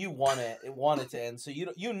 And you want it to end, so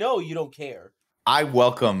you don't care. I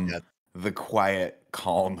welcome the quiet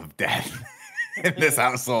calm of death in this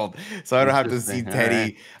household, so I don't have to see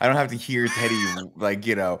Teddy. I don't have to hear Teddy, like,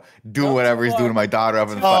 doing whatever he's doing to my daughter up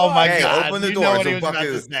in the front. Oh my God! Open the door.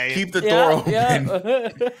 Keep the door open.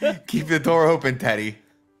 Yeah. Keep the door open, Teddy.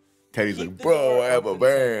 Teddy's like, bro, I have a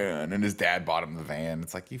van, and his dad bought him the van.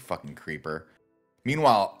 It's like, you fucking creeper.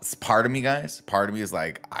 Meanwhile, part of me is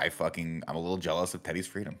like, I'm a little jealous of Teddy's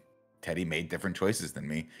freedom. Teddy made different choices than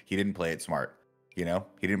me. He didn't play it smart. He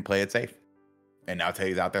didn't play it safe. And now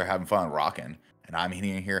Teddy's out there having fun, rocking. And I'm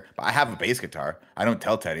here. But I have a bass guitar. I don't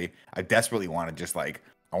tell Teddy. I desperately want to just I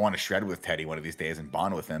want to shred with Teddy one of these days and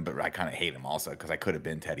bond with him. But I kind of hate him also because I could have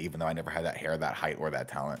been Teddy, even though I never had that hair, that height, or that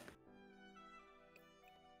talent.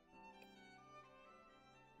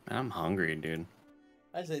 I'm hungry, dude.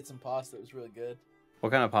 I just ate some pasta. It was really good.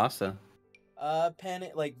 What kind of pasta?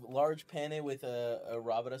 Penne, like large penne with a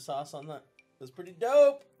rabata sauce on that. It was pretty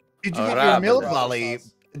dope. Did you get your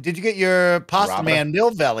Milvelli? Did you get your Pasta Man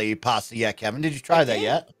Milvelli pasta yet, Kevin? Did you try that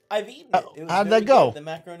yet? I've eaten it. How'd that go? Good. The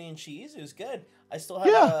macaroni and cheese, it was good. I still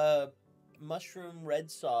have a mushroom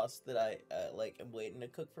red sauce that I I'm waiting to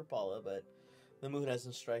cook for Paula, but the mood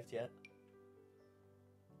hasn't struck yet.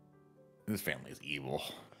 This family is evil.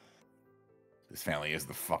 This family is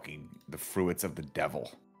the fruits of the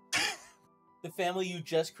devil. The family you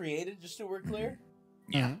just created, just so we're clear?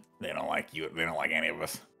 Yeah. They don't like you. They don't like any of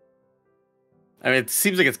us. I mean, it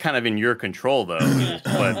seems like it's kind of in your control, though.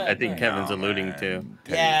 But I think Kevin's alluding to.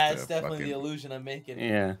 Yeah, it's definitely the illusion I'm making.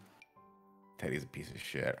 Yeah. Teddy's a piece of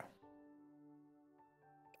shit.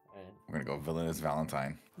 We're going to go villainous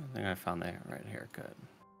Valentine. I think I found the right haircut.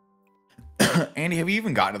 Andy, have you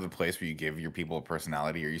even gotten to the place where you give your people a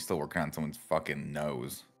personality, or are you still working on someone's fucking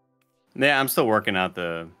nose? Yeah, I'm still working out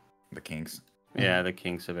the kinks. Yeah, the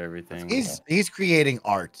kinks of everything. He's creating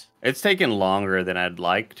art. It's taken longer than I'd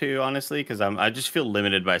like to, honestly, because I just feel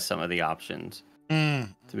limited by some of the options. To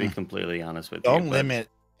be completely honest with you. Don't limit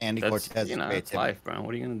Andy Cortez's creativity. It's life, bro.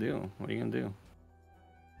 What are you gonna do? What are you gonna do?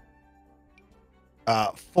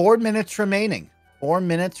 4 minutes remaining. 4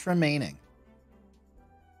 minutes remaining.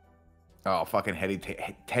 Oh, fucking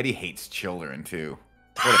Teddy hates children too.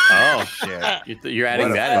 What a shit. You're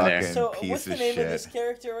adding that in there. So what's the name of this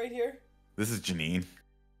character right here? This is Janine.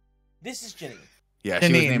 This is Janine. Yeah,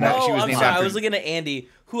 she was named after. I was looking at Andy,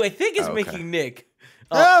 who I think is making Nick.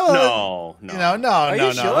 No. Sure?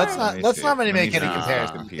 Let's not make any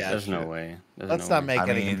comparisons. There's no way. Let's not make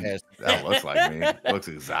any comparisons. That looks like me. Looks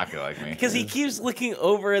exactly like me. Because he keeps looking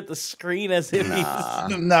over at the screen as if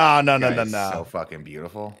he's... No. So fucking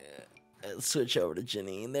beautiful. Switch over to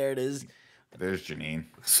Janine. There it is. There's Janine.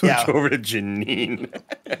 Switch over to Janine.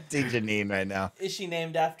 See Janine right now. Is she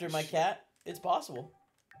named after my cat? It's possible.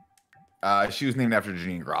 She was named after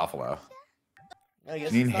Janine Garofalo.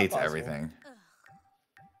 Janine hates everything.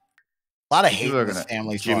 A lot of hate in this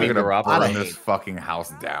family. Jimmy Garoppolo burn this fucking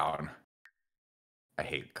house down. I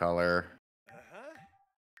hate color.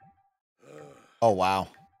 Oh wow.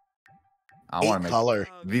 I want to make color.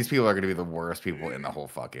 These people are going to be the worst people in the whole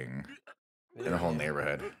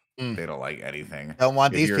neighborhood. They don't like anything. Don't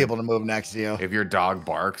want these people to move next to you. If your dog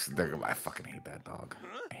barks, they're going to I fucking hate that dog.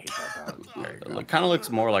 I hate that dog. It kind of looks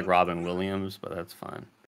more like Robin Williams, but that's fine.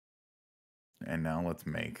 And now let's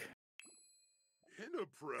make.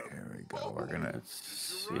 There we go. We're gonna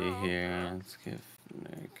see here. Let's give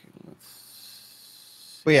Nick.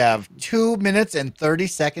 We have 2 minutes and 30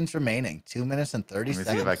 seconds remaining. 2 minutes and 30 seconds.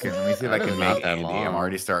 Let me see if I can make Andy. I'm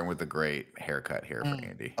already starting with a great haircut here for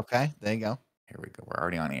Andy. Okay, there you go. Here we go. We're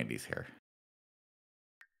already on Andy's hair.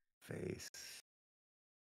 Face.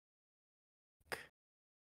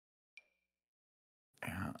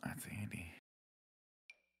 Yeah, that's Andy.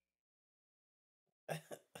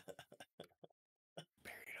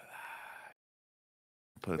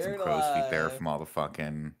 Put some crow's feet there from all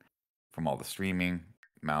the streaming.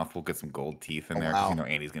 Mouth, we'll get some gold teeth in there because you know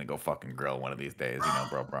Andy's gonna go fucking grill one of these days. You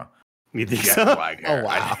know, bro. You think so? Like oh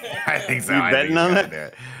wow, I think so. You betting on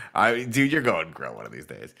that? Dude, you're going grill one of these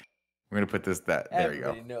days. We're gonna put this. There you go.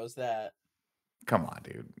 Everybody knows that. Come on,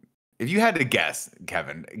 dude. If you had to guess,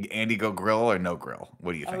 Kevin, Andy go grill or no grill?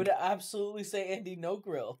 What do you think? I would absolutely say Andy no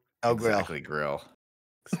grill. No grill. Exactly grill.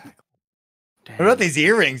 Exactly. What about these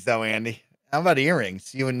earrings though, Andy? How about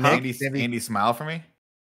earrings? You and Nick? Andy, smile for me.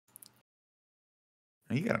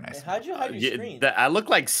 You got a nice. How'd you hide your screen? I look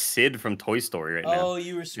like Sid from Toy Story right now. Oh,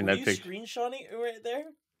 you were screenshotting right there?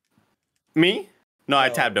 Me? No, I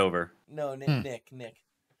tabbed over. No, Nick.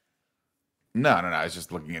 No. I was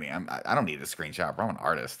just looking at him. I don't need a screenshot, bro. I'm an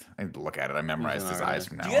artist. I need to look at it. I memorized his eyes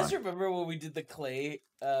from now on. Do you guys remember when we did the clay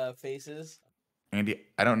faces? Andy,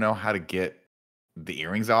 I don't know how to get the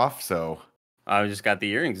earrings off, so... I just got the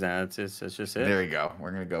earrings now. That's just it. There you go.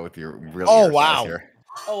 We're gonna go with your real. Oh wow! Here.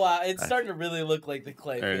 Oh wow! It's starting to really look like the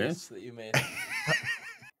clay face that you made.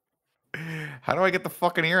 How do I get the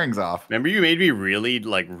fucking earrings off? Remember, you made me really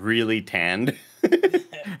tanned. You're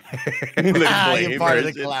part of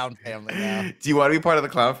the clown family now. Do you want to be part of the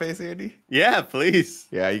clown face, Andy? Yeah, please.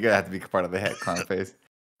 Yeah, you're gonna have to be part of the clown face.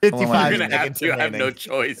 55. You're gonna have to. I have no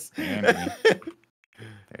choice. There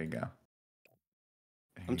you go.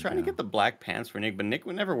 I'm trying to get the black pants for Nick, but Nick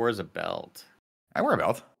never wears a belt. I wear a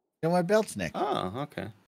belt. You don't wear belts, Nick. Oh, okay.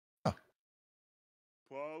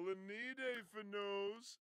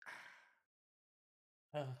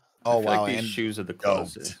 Oh wow! Like these shoes are the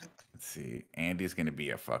closest. Let's see. Andy's gonna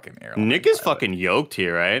be a fucking airline. Nick is fucking yoked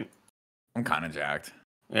here, right? I'm kind of jacked.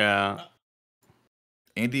 Yeah.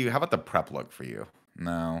 Andy, how about the prep look for you?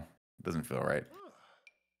 No, doesn't feel right.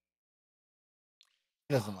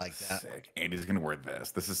 He doesn't like that. Sick. Andy's gonna wear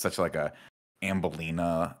this. This is such like a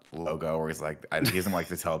Ambulina logo where he's like, he doesn't like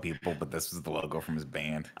to tell people, but this is the logo from his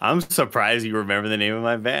band. I'm surprised you remember the name of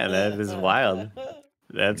my band. That is wild.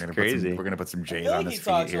 That's crazy. We're gonna put some J's on his feet. He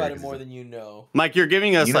talks about it more than you know. Mike, you're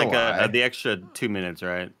giving us the extra 2 minutes,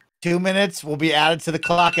 right? 2 minutes will be added to the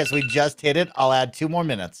clock as we just hit it. I'll add 2 more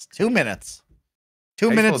minutes. 2 minutes.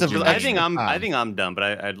 2 minutes of. I think I'm done, but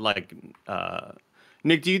I'd like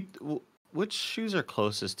Nick. Which shoes are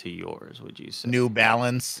closest to yours? Would you say New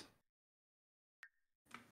Balance?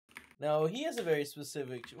 No, he has a very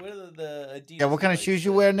specific. What are the Adidas? Yeah, what kind of shoes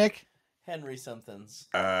you wear, Nick? Henry somethings.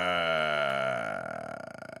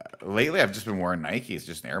 Lately I've just been wearing Nikes,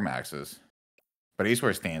 just Air Maxes. But I used to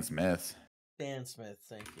wear Stan Smiths. Stan Smith,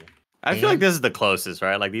 thank you. I feel like this is the closest,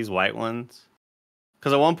 right? Like these white ones.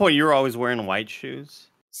 Because at one point you were always wearing white shoes.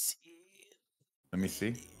 Let me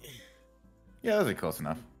see. Yeah, those are close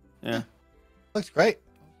enough. Yeah. Looks great.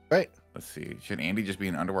 Great. Let's see. Should Andy just be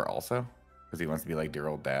in underwear also? Because he wants to be like dear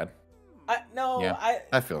old dad?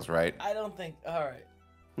 That feels right. I don't think. All right.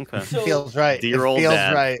 Okay. So, feels right. Dear it old feels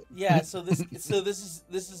dad. right. Yeah. So this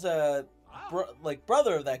is a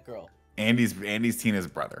brother of that girl. Andy's Tina's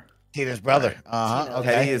brother. Tina's brother.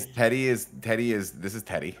 Okay. Teddy is. This is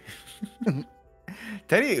Teddy.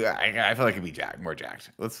 Teddy, I feel like it'd be more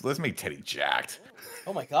jacked. Let's make Teddy jacked.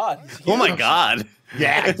 Oh my god. Oh my god.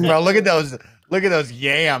 Yeah, bro. Look at those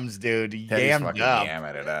yams, dude. Teddy's Yammed fucking up.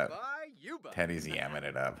 yamming it up. Teddy's yamming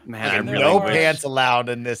it up. Man, I really No wish. pants allowed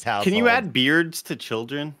in this house. Can you add beards to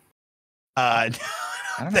children? I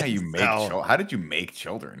don't know how you make children. How did you make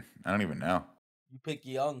children? I don't even know. You pick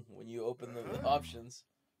young when you open the options.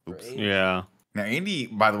 Oops. Yeah. Now Andy,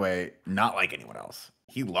 by the way, not like anyone else.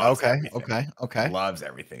 He loves everything. Okay. Loves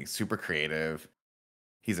everything. Super creative.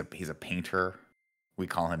 He's a painter. We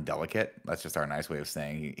call him delicate. That's just our nice way of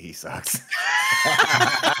saying he sucks.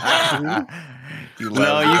 No, you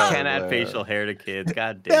can't add facial hair to kids.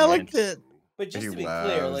 God damn Delicate. But just to be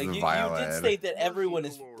clear, like you did state that everyone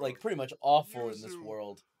is like pretty much awful in this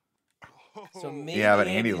world. So maybe yeah, but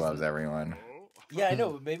Andy loves everyone. Yeah, I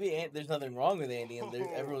know, but maybe there's nothing wrong with Andy, and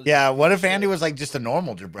everyone's. Yeah, what if Andy was like just a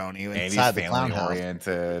normal jabroni inside the clown house?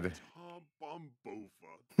 Oriented.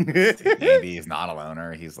 Andy is not a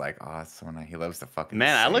loner. He's like, oh, it's so nice. He loves to fucking.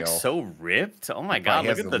 Man, I look sail. so ripped. Oh my god,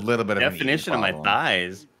 look at the little bit definition of my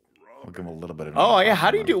thighs. We'll give him a little bit of. Oh yeah,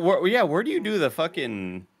 how do you do? Where do you do the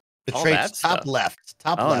fucking? The traits top left.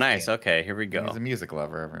 Top left. Oh, nice. Okay, here we go. He's a music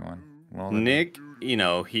lover, everyone. Well, Nick,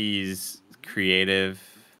 he's creative.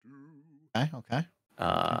 Okay.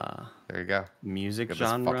 There you go. Music Look at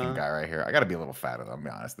genre. this fucking guy right here. I gotta be a little fatter though. I'll be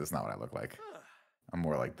honest. This is not what I look like. I'm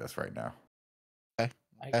more like this right now. Okay.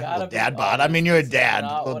 I gotta dad bod. I mean, you're a dad.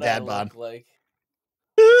 Little dad bod. Like.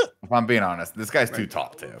 If I'm being honest, this guy's too tall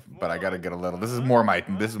too. But I gotta get a little. This is more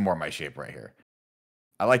my shape right here.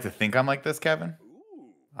 I like to think I'm like this, Kevin.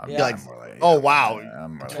 Oh wow.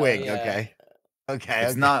 Twig. Yeah. Okay.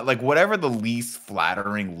 It's not like whatever the least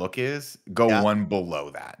flattering look is. Go one below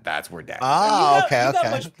that. That's where dad. Oh, okay. You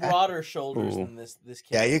got much broader shoulders than this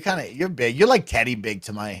kid. Yeah, you're big. You're like Teddy big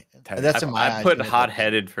to my. That's in my eyes. I put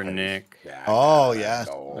hot-headed for Nick. Yeah, oh yeah.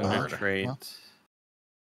 Trait.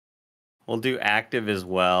 We'll do active as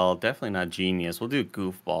well. Definitely not genius. We'll do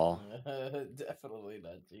goofball. Definitely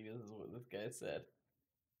not genius is what this guy said.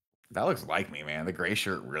 That looks like me, man. The gray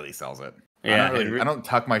shirt really sells it. Yeah, I don't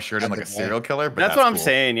tuck my shirt in like a serial killer, but that's what I'm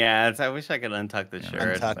saying. Yeah, I wish I could untuck the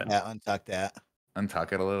shirt. Untuck that.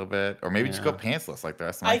 Untuck it a little bit, or maybe just go pantsless like the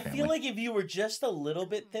rest of my family. I feel like if you were just a little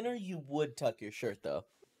bit thinner, you would tuck your shirt though.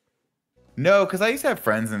 No, because I used to have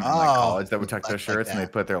friends in like college that would tuck their shirts and they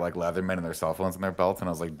put their like Leatherman and their cell phones in their belts, and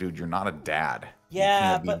I was like, dude, you're not a dad.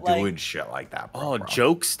 Yeah, you can't be doing shit like that. Bro,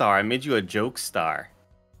 joke star! I made you a joke star.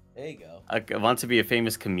 There you go. I want to be a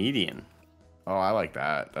famous comedian. Oh, I like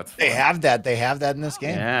that. That's fun. They have that in this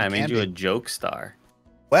game. Yeah, I made you a joke star.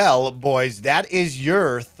 Well, boys, that is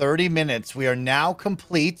your 30 minutes. We are now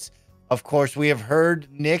complete. Of course, we have heard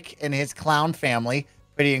Nick and his clown family.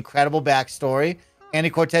 Pretty incredible backstory.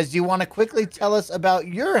 Andy Cortez, do you want to quickly tell us about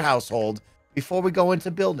your household before we go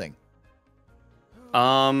into building?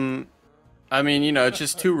 I mean, it's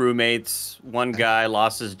just two roommates. One guy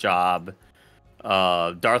lost his job.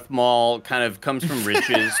 Darth Maul kind of comes from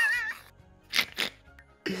riches.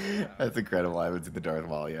 That's incredible. I haven't seen the Darth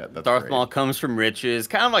Maul yet. Darth Maul comes from riches,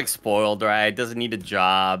 kind of like spoiled, right? Doesn't need a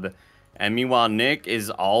job. And meanwhile, Nick is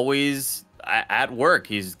always at work.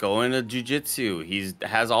 He's going to jujitsu. He's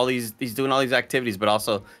doing all these activities, but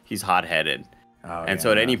also he's hot-headed.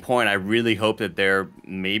 So at any point, I really hope that there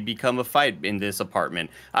may become a fight in this apartment.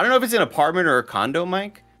 I don't know if it's an apartment or a condo,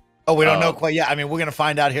 Mike. Oh, we don't know quite yet. I mean, we're going to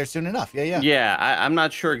find out here soon enough. Yeah, I'm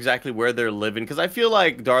not sure exactly where they're living, because I feel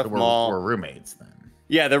like Darth Maul... We're roommates, then.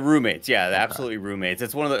 Yeah, they're roommates. Yeah, they're absolutely roommates.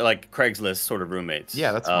 It's one of the like Craigslist sort of roommates.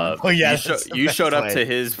 Yeah, that's fine. You showed up to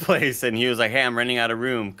his place and he was like, "Hey, I'm renting out a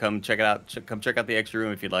room. Come check it out. Come check out the extra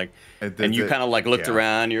room if you'd like." And you kind of like looked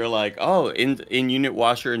around. You're like, "Oh, in unit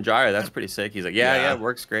washer and dryer. That's pretty sick." He's like, "Yeah, it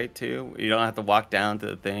works great too. You don't have to walk down to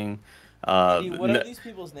the thing." What are these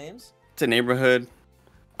people's names? It's a neighborhood.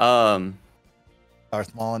 Darth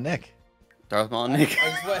Maul and Nick. Darth Maul and Nick.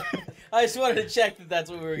 I just wanted to check that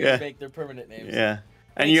that's what we were gonna make their permanent names. Yeah.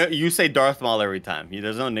 And you say Darth Maul every time.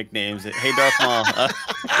 There's no nicknames. Hey, Darth Maul.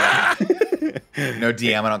 No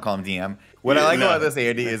DM. I don't call him DM. What I like about this,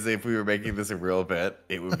 Andy, is if we were making this a real bit,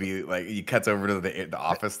 it would be like he cuts over to the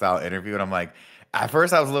office style interview, and I'm like, at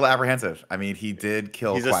first I was a little apprehensive. I mean, he did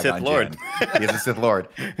kill Qui-Gon Jinn. He's a Sith Lord,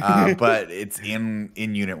 but it's in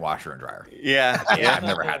unit washer and dryer. Yeah, I've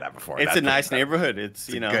never had that before. It's a nice neighborhood. It's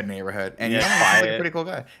a good neighborhood, and he's like a pretty cool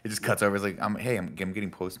guy. It just cuts over. It's like, hey, I'm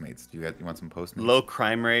getting Postmates. You want some Postmates? Low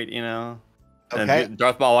crime rate, you know. Okay. And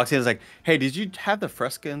Darth Maul walks in and is like, hey, did you have the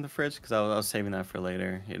Fresca in the fridge? Because I was saving that for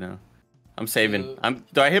later, you know. I'm saving.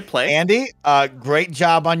 Do I hit play? Andy, great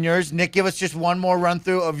job on yours. Nick, give us just one more run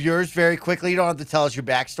through of yours very quickly. You don't have to tell us your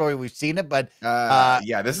backstory. We've seen it, but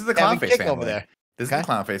yeah, this is the Clownface family over there. This is the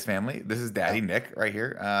Clownface family. This is Daddy Nick right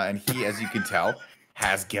here, and he, as you can tell,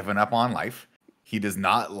 has given up on life. He does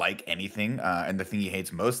not like anything, and the thing he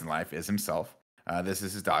hates most in life is himself. This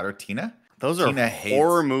is his daughter Tina. Those are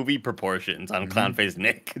horror movie proportions on Clownface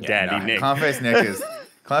Nick, Daddy Nick. Clownface Nick is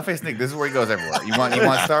Clownface Nick. This is where he goes everywhere. You want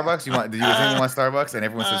Starbucks? Do you think you want Starbucks? And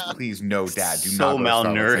everyone says, please, no, Dad, do not. So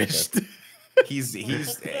malnourished. He's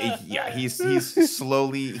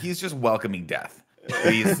slowly. He's just welcoming death.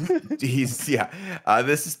 This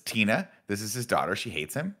is Tina. This is his daughter. She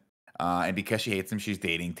hates him, and because she hates him, she's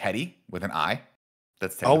dating Teddy with an I.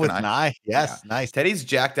 That's Teddy with an I. Yes, nice. Teddy's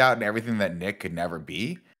jacked out and everything that Nick could never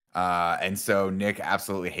be. And so Nick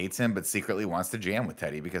absolutely hates him, but secretly wants to jam with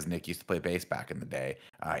Teddy because Nick used to play bass back in the day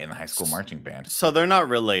in the high school marching band. So they're not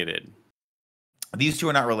related. These two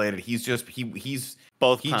are not related. He's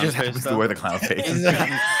both. He just happens to wear the clown face.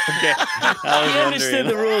 Okay. He understood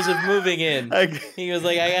the rules of moving in. He was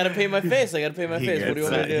like, I gotta pay my face. What do you want me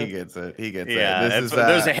to do? He gets it.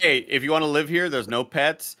 Yeah. Hey, if you want to live here, there's no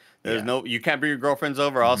pets. There's you can't bring your girlfriends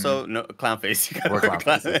over. Also, no clown face. We're clown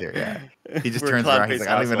faces here. Yeah. He just turns around. He's like,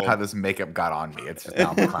 I don't even know how this makeup got on me. It's just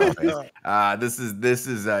now clown face. This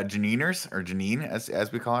is Janiners, or Janine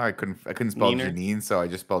as we call her. I couldn't spell Janine, so I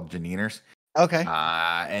just spelled Janiners. Okay.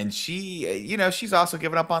 And she, she's also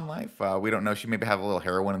given up on life. We don't know. She maybe have a little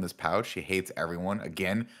heroin in this pouch. She hates everyone.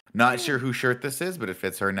 Again, not sure whose shirt this is, but it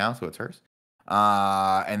fits her now, so it's hers.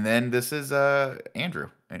 And then this is Andrew,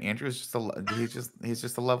 and Andrew is he's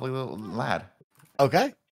just a lovely little lad.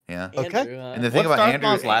 Okay. Yeah. Okay. Andrew, And the thing about Andrew,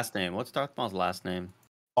 Maul's last name? What's Darth Maul's last name?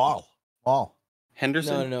 Maul.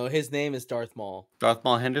 Henderson? No. His name is Darth Maul. Darth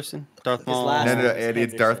Maul Henderson? Darth Maul. No, Eddie,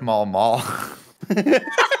 it's Darth Maul Maul.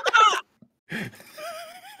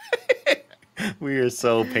 We are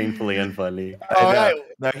so painfully unfunny. All right.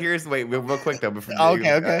 Now here's real quick though. Before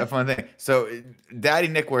okay. A fun thing. So Daddy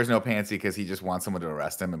Nick wears no pants because he just wants someone to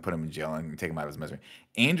arrest him and put him in jail and take him out of his misery.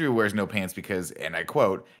 Andrew wears no pants because, and I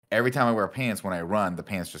quote, every time I wear pants when I run, the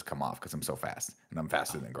pants just come off because I'm so fast and I'm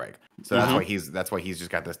faster than Greg. So that's why he's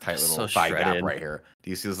just got this tight little thigh gap right here.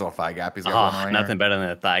 Do you see this little thigh gap he's got going on right nothing here? better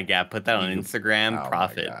than a thigh gap. Put that on Instagram.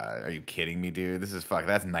 Profit. My God. Are you kidding me, dude? This is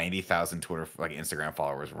That's 90,000 Twitter Instagram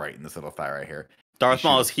followers right in this little thigh right here. Darth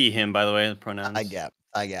Maul is he, him, by the way, the pronouns. Thigh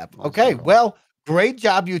gap. Okay, well, great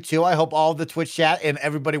job, you two. I hope all of the Twitch chat and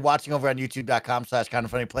everybody watching over on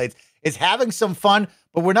youtube.com/KindaFunnyPlays is having some fun,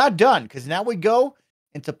 but we're not done because now we go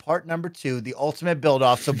into part number 2, the ultimate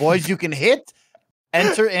build-off. So, boys, you can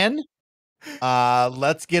enter in.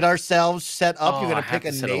 Let's get ourselves set up. You're going to pick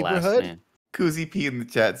a neighborhood. Koozie P in the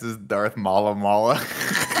chat says Darth Mala Mala.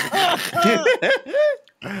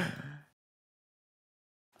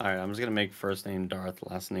 All right, I'm just gonna make first name Darth,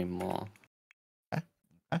 last name Maul. Okay.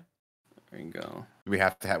 There you go. We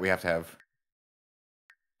have to have.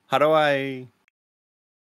 How do I?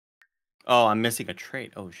 Oh, I'm missing a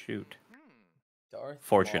trait. Oh shoot. Darth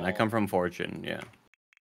Fortune. Maul. I come from Fortune. Yeah.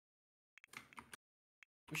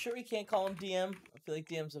 You sure we can't call him DM? I feel like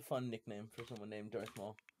DM's a fun nickname for someone named Darth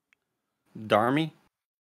Maul. Darmy,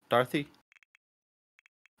 Darthy.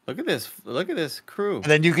 Look at this crew. And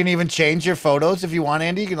then you can even change your photos if you want,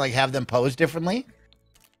 Andy. You can have them pose differently.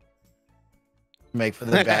 Make for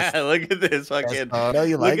the best. Look at this fucking.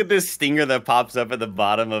 Look at this stinger that pops up at the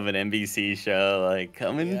bottom of an NBC show,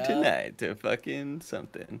 coming tonight to fucking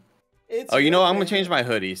something. I'm gonna change my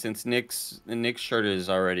hoodie since Nick's shirt is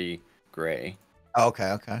already gray.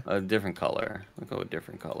 Okay. A different color. I'll go with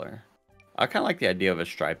different color. I kind of like the idea of a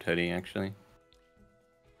striped hoodie, actually.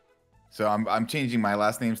 So I'm changing my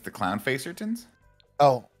last names to Clown Facertons.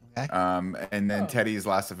 Oh, okay. And then Teddy's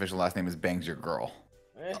official last name is Bangs Your Girl.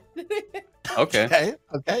 Okay.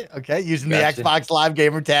 Using the Xbox Live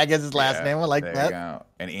gamer tag as his last name. I like that. There you go.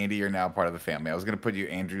 And Andy, you're now part of the family. I was gonna put you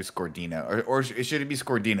Andrew Scordino, or should it be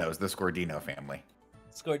Scordinos? The Scordino family.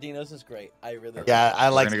 Scordinos is great. I really. Yeah, I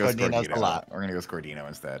like Scordinos a lot. We're gonna go Scordino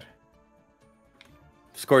instead.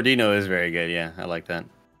 Scordino is very good. Yeah, I like that.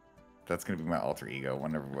 That's gonna be my alter ego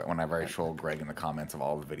whenever I troll Greg in the comments of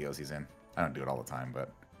all the videos he's in. I don't do it all the time,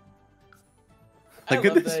 but. Look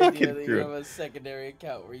at this fucking crew. You have a secondary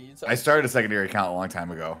account where you. I started a secondary account a long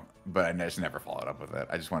time ago, but I just never followed up with it.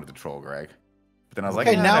 I just wanted to troll Greg. But then I was like,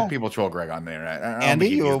 now people troll Greg on the internet. Andy,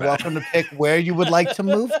 you are welcome to pick where you would like to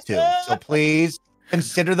move to. So please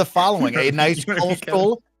consider the following: a nice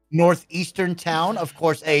coastal northeastern town, of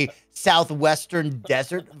course, a southwestern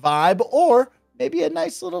desert vibe, or maybe a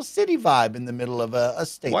nice little city vibe in the middle of a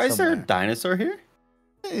state. Why is there a dinosaur here?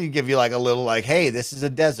 You give you like a little like, hey, this is a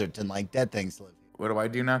desert and like dead things live. What do I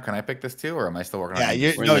do now? Can I pick this too, or am I still working on it?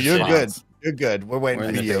 Yeah, you're good. You're good. We're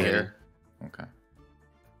waiting for you. Here. Okay.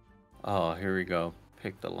 Oh, here we go.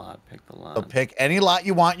 Pick the lot. Pick the lot. So pick any lot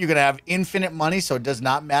you want. You're gonna have infinite money, so it does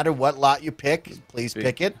not matter what lot you pick. Please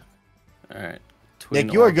pick it. All right.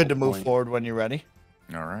 Nick, you are good to move forward when you're ready.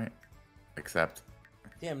 All right. Accept.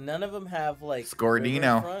 Damn, none of them have like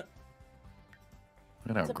Scordino. Look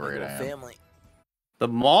at how great I am. Family. The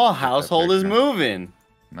mall household is moving.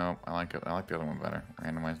 No, I like it. I like the other one better.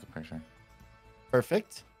 Randomize the picture.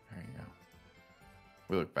 Perfect. There you go.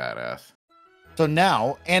 We look badass. So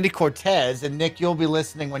now, Andy Cortez and Nick, you'll be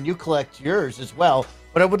listening when you collect yours as well.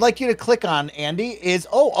 What I would like you to click on, Andy, is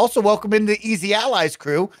also welcome in the Easy Allies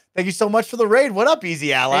crew. Thank you so much for the raid. What up,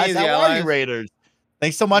 Easy Allies? Hey, Easy How Allies. are you, Raiders?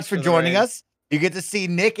 Thanks so much for joining us. You get to see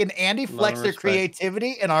Nick and Andy flex their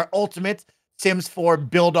creativity in our ultimate Sims 4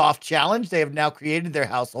 build-off challenge. They have now created their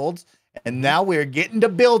households, and now we're getting to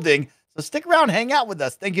building. So stick around, hang out with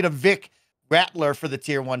us. Thank you to Vic Rattler for the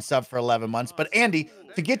tier 1 sub for 11 months. But Andy,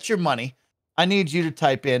 to get your money, I need you to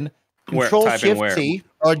type in Control-Shift-C,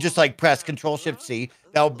 or just like press Control-Shift-C.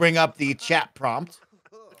 That will bring up the chat prompt.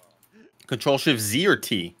 Control-Shift-Z or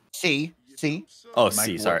T? C. Oh,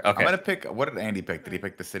 C, sorry. Okay. I'm going to pick, what did Andy pick? Did he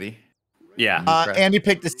pick the city? Yeah. Andy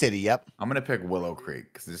picked the city, yep. I'm going to pick Willow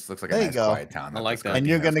Creek, because this looks like a nice quiet town. I like that. And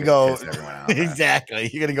you're going to go, exactly,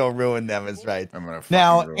 you're going to go ruin them, is right.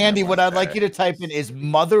 Now, Andy, what I'd like you to type in is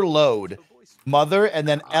Mother Load. Mother, and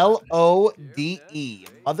then L-O-D-E.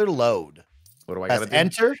 Mother Load. What do I got to do?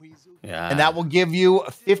 Enter. Yeah. And that will give you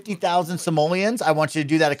 50,000 simoleons. I want you to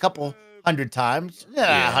do that a couple hundred times.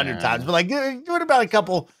 Yeah, 100 times. But like, do it about a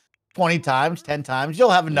couple, 20 times, 10 times. You'll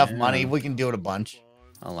have enough money. We can do it a bunch.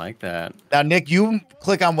 I like that. Now, Nick, you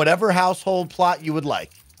click on whatever household plot you would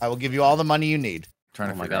like. I will give you all the money you need.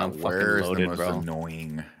 Trying to figure out where is the most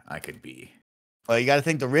annoying I could be. Well, you got to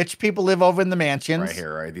think the rich people live over in the mansions. Right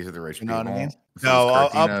here, right? These are the rich people. You know what I mean? No,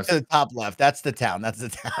 up to the top left. That's the town. That's the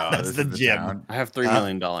town. Oh, that's the gym. Town. I have $3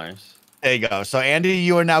 million. There you go. So, Andy,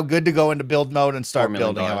 you are now good to go into build mode and start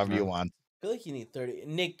building however you want. I feel like you need 30.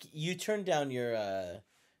 Nick, you turned down your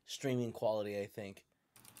streaming quality, I think,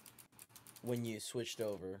 when you switched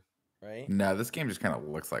over, right? No, this game just kind of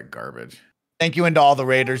looks like garbage. Thank you, and to all the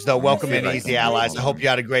Raiders, though. Welcome in, Easy Allies. I hope you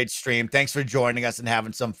had a great stream. Thanks for joining us and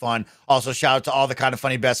having some fun. Also, shout out to all the kind of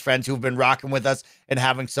funny best friends who've been rocking with us and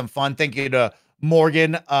having some fun. Thank you to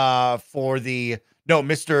Morgan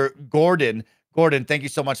Mr. Gordon. Gordon, thank you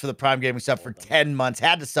so much for the Prime Gaming sub for 10 months.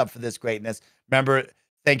 Had to sub for this greatness. Remember,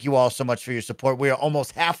 thank you all so much for your support. We are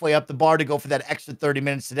almost halfway up the bar to go for that extra 30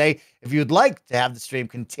 minutes today. If you'd like to have the stream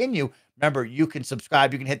continue, remember, you can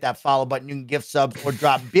subscribe. You can hit that follow button. You can give subs or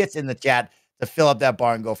drop bits in the chat to fill up that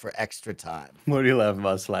bar and go for extra time. What are you laughing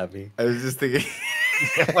about, Slappy? I was just thinking.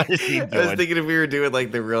 What is he doing? I was thinking if we were doing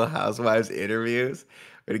like the Real Housewives interviews,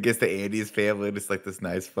 when it gets to Andy's family, and it's like this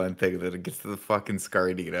nice fun thing. Then it gets to the fucking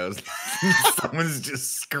Scardinos. Someone's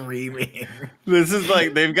just screaming. This is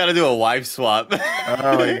like they've got to do a wife swap.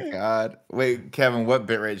 Oh my god! Wait, Kevin, what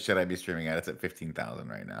bitrate should I be streaming at? It's at 15,000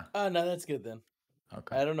 right now. Oh no, that's good then.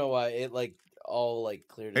 Okay. I don't know why it like all like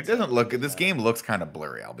cleared. It doesn't look. This game looks kind of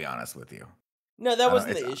blurry. I'll be honest with you. No, that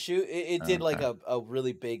wasn't the issue. It did like a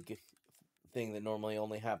really big thing that normally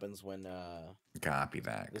only happens when copy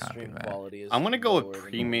that. The stream quality is. I'm gonna go with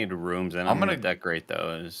pre-made rooms, and I'm gonna decorate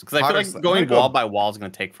those because I feel like going wall by wall is gonna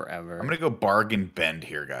take forever. I'm gonna go bargain bend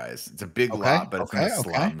here, guys. It's a big lot, but it's in the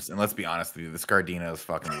slums. And let's be honest with you, the Scardinos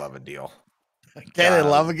fucking love a deal. Okay, they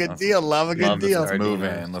love a good deal. Love a good deal. Let's move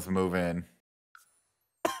in. Let's move in.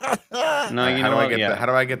 No, you know what? How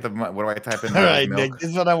do I get the? What do I type in? All right, Nick. This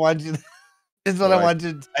is what I want you. This is what I want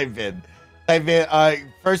you to type in. Type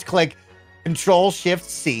in. First, click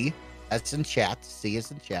Control-Shift-C. That's in chat. C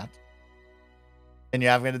is in chat. And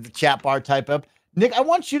you're having the chat bar type up. Nick, I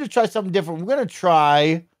want you to try something different. We're gonna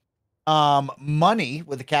try money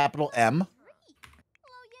with a capital M.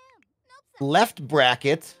 Left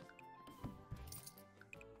bracket.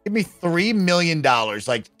 Give me $3 million.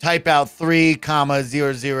 Like type out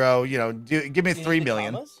 3,00. You know, give me 3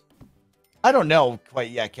 million. Commas? I don't know quite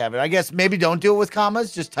yet, Kevin. I guess maybe don't do it with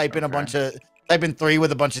commas. Just type in a bunch of Type in 3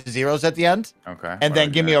 with a bunch of zeros at the end. Okay. And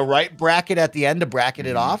then give me a right bracket at the end to bracket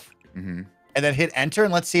it off. Mm-hmm. And then hit enter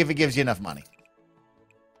and let's see if it gives you enough money.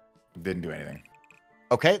 Didn't do anything.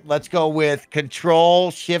 Okay, let's go with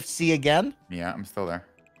Control Shift C again. Yeah, I'm still there.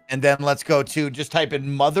 And then let's go to just type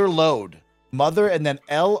in mother load. Mother and then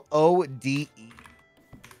LODE. And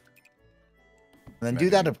then do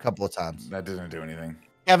that a couple of times. That doesn't do anything.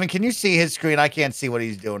 Kevin, can you see his screen? I can't see what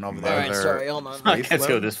he's doing over there. All right, sorry, hold on. I can't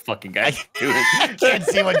see what this fucking guy's doing. I can't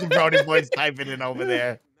see what the Brody boy's typing in over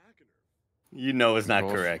there. You know it's not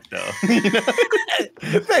correct, though.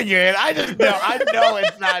 Thank you, Ed. I know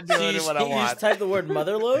it's not doing what I want. You just type the word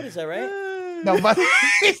motherload, is that right? No, but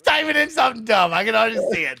he's typing in something dumb. I can already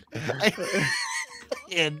see it.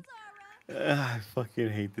 I fucking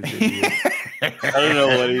hate this idiot. I don't know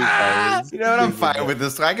what he's typing. You know what? I'm fine with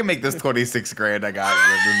this. I can make this 26 grand I got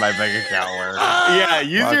in my bank account work. Yeah,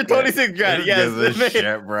 use your 26 grand. Yes, this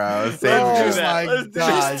shit, bro. Just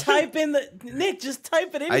type in the Nick. Just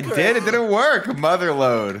type it in. I did. It didn't work.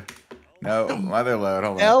 Motherload. No, motherload.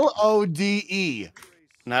 Hold on. LODE.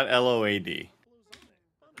 Not LOAD.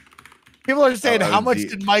 People are saying, how much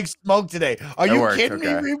did Mike smoke today? Are you kidding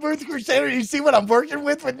me, Rebirth Crusader? You see what I'm working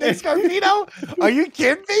with Nick Scarpino? Are you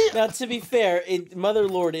kidding me? Now, to be fair,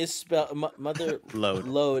 Motherlord is spelled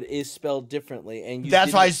Motherload is spelled differently, and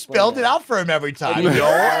that's why I spelled it out for him every time.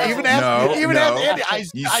 Even ask Andy. I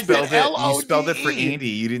spelled it for Andy.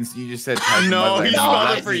 You didn't. You just said no. He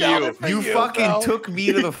spelled it for you. You fucking took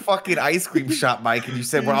me to the fucking ice cream shop, Mike, and you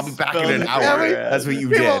said, "Well, I'll be back in an hour." That's what you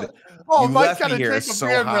did. Oh, Mike's got to drink a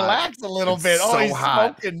beer and relax a little bit. Oh, he's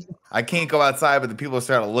hot. Smoking. I can't go outside, but the people are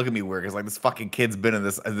starting to look at me weird because like this fucking kid's been in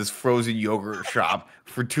this frozen yogurt shop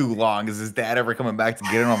for too long. Is his dad ever coming back to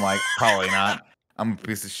get him? I'm like, probably not. I'm a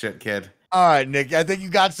piece of shit, kid. All right, Nick. I think you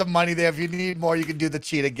got some money there. If you need more, you can do the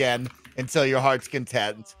cheat again until your heart's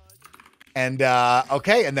content. And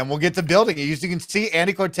okay, and then we'll get to building. As you can see,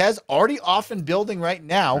 Andy Cortez already off in building right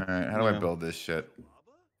now. All right, how do I build this shit?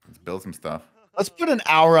 Let's build some stuff. Let's put an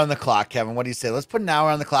hour on the clock, Kevin. What do you say? Let's put an hour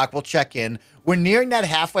on the clock. We'll check in. We're nearing that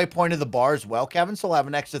halfway point of the bar as well, Kevin. So we'll have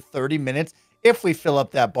an extra 30 minutes. If we fill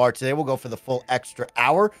up that bar today, we'll go for the full extra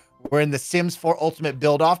hour. We're in the Sims 4 Ultimate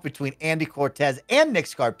Build-Off between Andy Cortez and Nick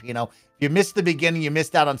Scarpino. If you missed the beginning, you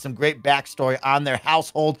missed out on some great backstory on their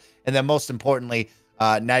household. And then most importantly,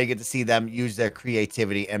 now you get to see them use their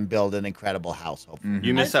creativity and build an incredible house. Hopefully.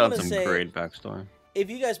 You missed out on some great backstory. If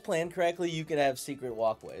you guys plan correctly, you can have secret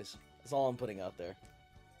walkways. That's all I'm putting out there.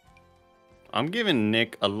 I'm giving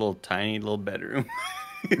Nick a little tiny little bedroom.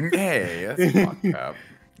 Hey, that's fucked up.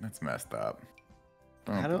 That's messed up.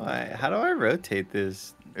 How do I rotate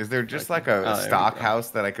this? Is there just like a stock house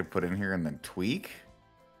that I could put in here and then tweak?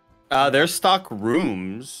 There's stock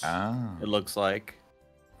rooms. Oh. It looks like.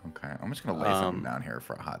 Okay, I'm just gonna lay something down here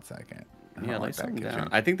for a hot second. Yeah, lay something down.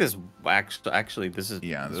 I think this actually this is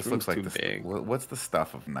this looks like too big. What's the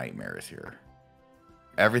stuff of nightmares here?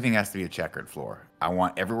 Everything has to be a checkered floor. I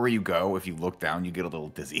want everywhere you go, if you look down, you get a little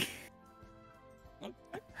dizzy.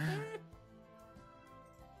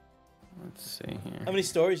 Let's see here. How many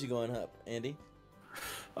stories you going up, Andy?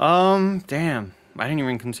 Damn. I didn't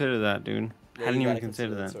even consider that, dude. Yeah, I didn't even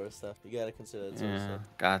consider that sort of stuff. You gotta consider that sort of stuff.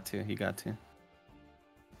 Got to. You got to.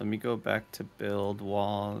 Let me go back to build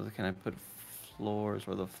walls. Can I put floors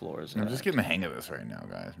where the floors are? I'm just getting the hang of this right now,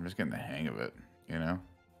 guys. I'm just getting the hang of it, you know?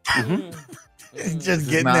 Just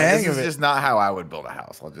getting the hang of it. This is just not how I would build a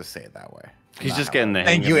house. I'll just say it that way. He's just getting the hang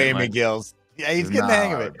of it. Thank you, Amy Gills. Yeah, he's getting the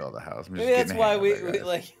hang of it. Build a house. Maybe that's why we don't use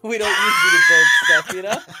you to build stuff, you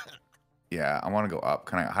know? Yeah, I want to go up.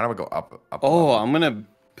 How do I go up? Oh, I'm gonna.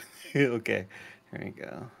 Okay, here we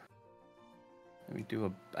go. Let me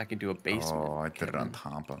do I can do a basement. Oh, I did it on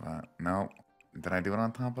top of it. No, did I do it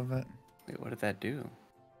on top of it? Wait, what did that do?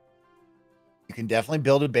 You can definitely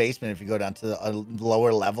build a basement if you go down to a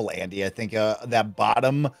lower level, Andy. I think that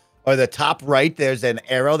bottom or the top right, there's an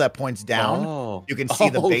arrow that points down. Oh. You can see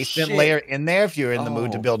the basement layer in there if you're in the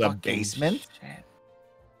mood to build a basement. Shit.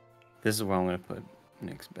 This is where I'm going to put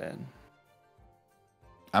Nick's bed.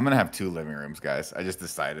 I'm going to have 2 living rooms, guys. I just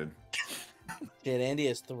decided. Shit, Andy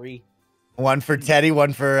has 3. One for Teddy,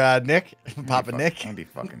 one for Nick. Papa Nick. Andy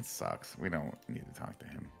fucking sucks. We don't need to talk to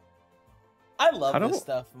him. I love this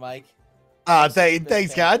stuff, Mike.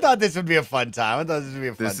 Thanks, guys. I thought this would be a fun time.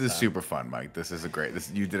 This is super fun, Mike. This is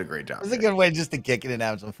you did a great job. This is a good way just to kick it and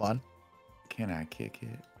have some fun. Can I kick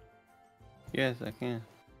it? Yes, I can.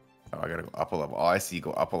 Oh, I gotta go up a level. Oh, I see you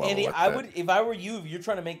go up a level. Andy, if I were you, if you're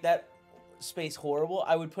trying to make that space horrible,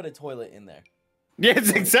 I would put a toilet in there. Yeah, it's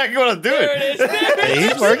exactly what I'm doing. There it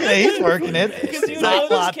is. He's working it. He's working it.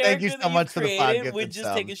 Thank you so much for the 5 gifted would just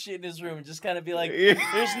subs. take a shit in his room and just kind of be like,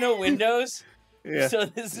 there's no windows. Yeah. So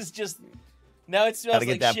this is just now it smells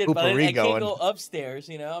like shit, but I can't go upstairs.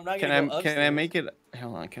 You know, I'm not gonna go upstairs. Can I make it?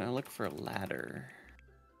 Hold on. Can I look for a ladder?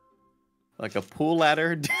 Like a pool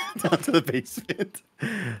ladder down to the basement.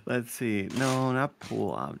 Let's see. No, not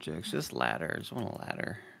pool objects. Just ladder. Just want a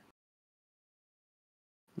ladder.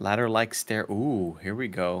 Ladder-like stair. Ooh, here we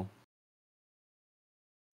go.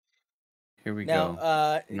 Here we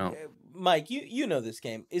go. No. Mike, you know this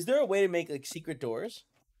game. Is there a way to make like secret doors?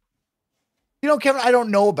 You know, Kevin, I don't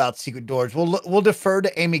know about secret doors. We'll defer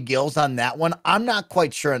to Amy Gills on that one. I'm not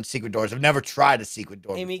quite sure on secret doors. I've never tried a secret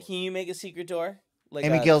door. Amy, can you make a secret door? Like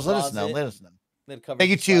Amy Gills, let us know. Let us know.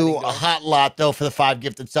 Thank you to a Hot Lot though for the 5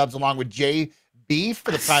 gifted subs, along with JB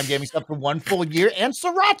for the Prime Gaming sub for 1 full year, and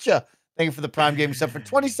Sriracha. Thank you for the Prime Gaming sub for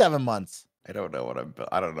 27 months. I don't know what I'm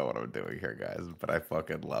doing here, guys, but I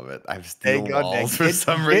fucking love it. I'm stealing walls for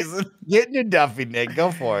some reason. Get in your Duffy, Nick.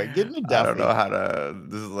 Go for it. Get in your Duffy. I don't know how to.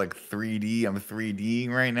 This is like 3D. I'm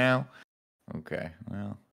 3Ding right now. Okay,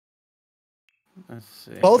 well. Let's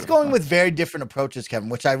see. Both going with very different approaches, Kevin,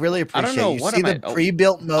 which I really appreciate. I don't know. You see the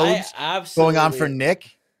pre-built modes going on for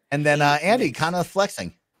Nick, and then Andy kind of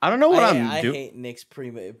flexing. I don't know what I'm doing. I hate Nick's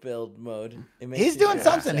pre-build mode. He's doing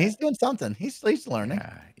something. He's doing something. He's learning.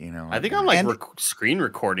 Yeah, you know. I think I'm like screen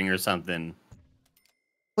recording or something.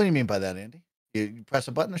 What do you mean by that, Andy? You press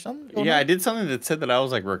a button or something? Yeah, I did something that said that I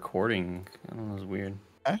was like recording. I don't know, it was weird.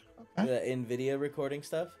 Okay. The NVIDIA recording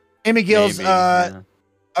stuff? Amy Gills,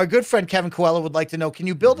 our good friend Kevin Coelho would like to know, can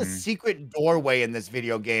you build a secret doorway in this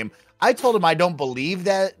video game? I told him I don't believe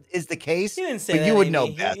that is the case. He didn't say but that, you would Amy. know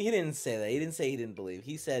best. He didn't say that. He didn't say he didn't believe.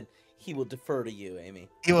 He said he will defer to you, Amy.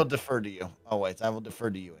 He will defer to you. Always. I will defer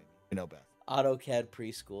to you, Amy. You know best. AutoCAD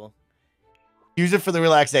preschool. Use it for the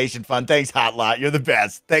relaxation fun. Thanks, Hot Lot. You're the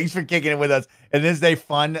best. Thanks for kicking it with us. And this is a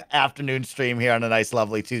fun afternoon stream here on a nice,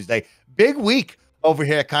 lovely Tuesday. Big week over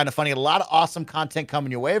here at KindaFunny. A lot of awesome content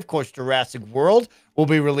coming your way. Of course, Jurassic World will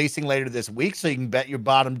be releasing later this week, so you can bet your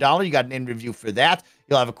bottom dollar. You got an in-review for that.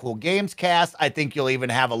 You'll have a cool games cast. I think you'll even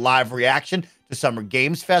have a live reaction to Summer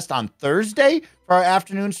Games Fest on Thursday for our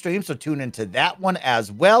afternoon stream, so tune into that one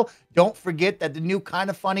as well. Don't forget that the new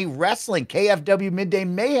KindaFunny Wrestling KFW Midday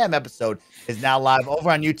Mayhem episode is now live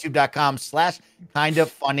over on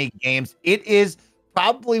youtube.com/KindaFunnyGames. It is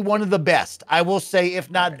probably one of the best. I will say, if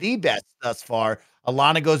not the best thus far.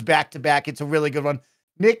 Alana goes back to back. It's a really good one.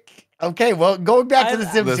 Nick, okay, well, going back to the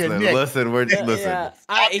Sims here, Nick. Listen. Yeah.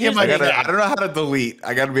 I don't know how to delete.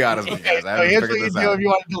 I gotta be honest with you guys. So here's what you do if you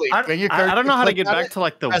want to delete. I don't know how to get back to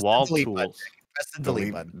like the wall tools. Press the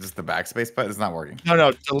delete button. Just the backspace button. It's not working.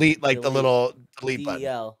 No, delete like the little delete button.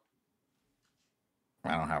 DL.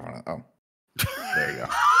 I don't have one. Oh, there you go.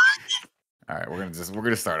 All right, we're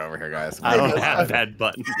gonna start over here, guys. I don't have that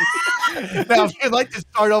button. Now, if you'd like to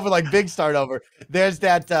start over, like big start over, there's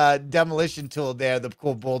that demolition tool there, the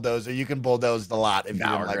cool bulldozer. You can bulldoze the lot. If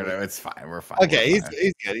it's fine. We're fine. Okay, we're he's fine.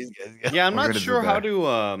 good. He's good. Yeah, I'm not sure how to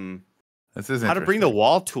how to bring the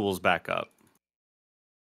wall tools back up.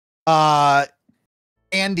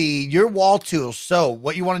 Andy, your wall tools. So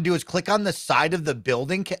what you want to do is click on the side of the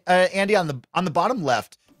building, Andy, on the bottom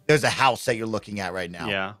left. There's a house that you're looking at right now.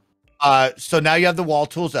 Yeah. So now you have the wall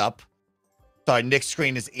tools up. Sorry, Nick's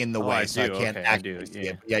screen is in the way, so I can't actually see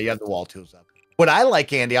it. Yeah, you have the wall tools up. What I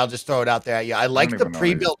like, Andy, I'll just throw it out there at you. I like the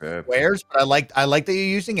pre-built squares, but I like that you're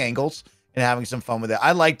using angles and having some fun with it.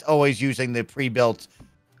 I liked always using the pre-built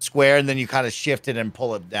square, and then you kind of shift it and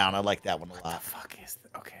pull it down. I like that one a lot. What the fuck is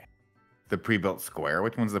okay? The pre-built square.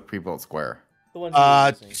 Which one's the pre-built square? The one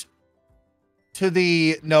over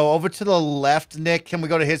to the left, Nick. Can we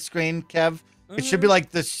go to his screen, Kev? It should be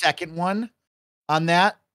like the second one on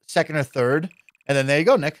that, second or third. And then there you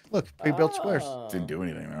go, Nick. Look, pre-built squares. Didn't do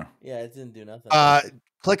anything, though. Yeah, it didn't do nothing.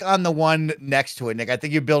 Click on the one next to it, Nick. I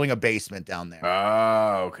think you're building a basement down there.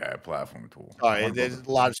 Oh, okay. Platform tool. All right, there's a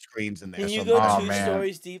lot of screens in there. Can you go 2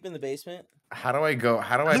 stories deep in the basement? How do I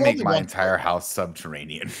make my entire house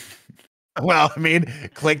subterranean? Well, I mean,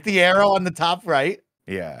 click the arrow on the top right.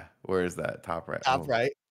 Yeah. Where is that? Top right.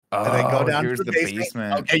 Right. Oh, and then go down to the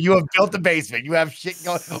basement. Okay, you have built the basement. You have shit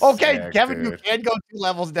going. Okay, sick, Kevin, dude. You can go 2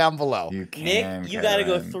 levels down below. You can, Nick, you got to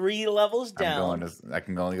go 3 levels down. I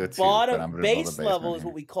can only go 2. Bottom base level is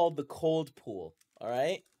what we call the cold pool. All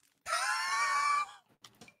right.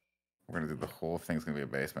 We're gonna do the whole thing's gonna be a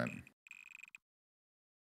basement.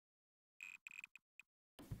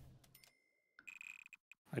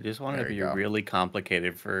 I just want it to be really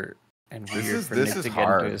complicated for this is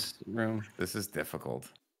hard. This room. This is difficult.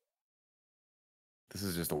 This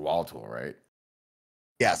is just a wall tool, right?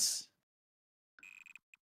 Yes.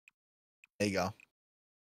 There you go.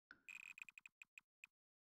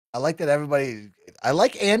 I like that everybody. I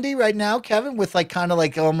like Andy right now, Kevin, with like kind of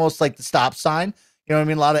like almost like the stop sign. You know what I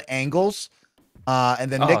mean? A lot of angles.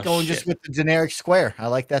 And then Nick going just with the generic square. I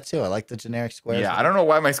like that too. I like the generic square. Yeah, I don't know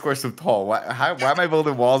why my square's so tall. Why am I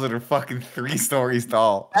building walls that are fucking 3 stories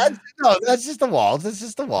tall? That's just the walls. It's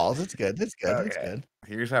just the walls. It's good. It's good. Okay. It's good.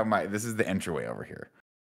 Here's how this is the entryway over here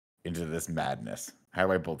into this madness. How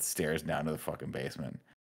do I build stairs down to the fucking basement?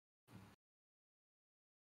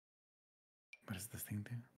 What does this thing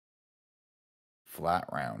do? Flat,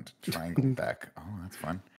 round, triangle deck. Oh, that's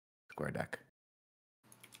fun. Square deck.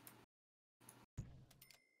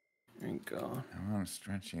 There you go. I want to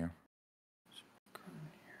stretch you.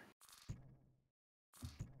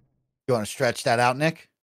 You want to stretch that out, Nick?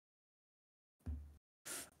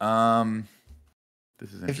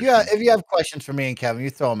 This is if you have questions for me and Kevin, you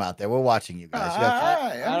throw them out there. We're watching you guys.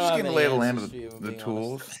 I'm just getting to lay the land of the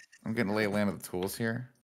tools. I'm getting to lay the land of the tools here.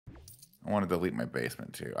 I want to delete my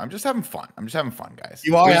basement too. I'm just having fun. I'm just having fun, guys.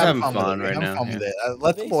 You are having fun right now.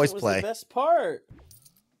 Let the boys play. The best part.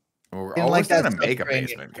 We're still gonna make a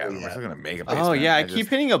basement, Kevin. We're still gonna make a basement. Oh yeah, I keep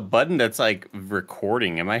hitting a button that's like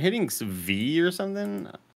recording. Am I hitting V or something?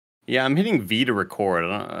 Yeah, I'm hitting V to record.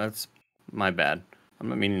 That's my bad. I'm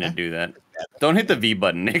not meaning to do that. Don't hit the V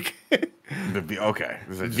button, Nick. The V, okay.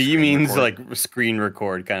 V means record? Like screen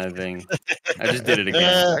record kind of thing. I just did it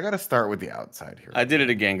again. I gotta start with the outside here. I did it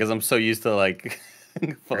again because I'm so used to like.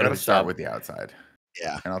 I gotta start with the outside.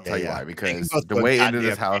 Yeah, and I'll tell you why. Because the way into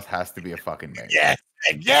this house has to be a fucking maze. Yes.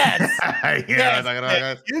 Yes. You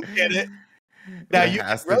get it. Now it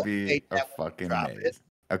has to be a fucking maze.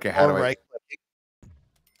 Okay, how do I?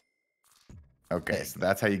 Okay, so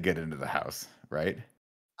that's how you get into the house, right?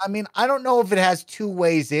 I mean, I don't know if it has 2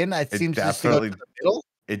 ways in. It seems just to go to the middle.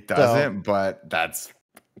 It doesn't, but that's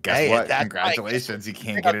guess what? Congratulations, you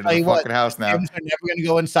can't get into the fucking house now. We're never gonna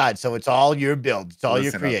go inside, so it's all your build. It's all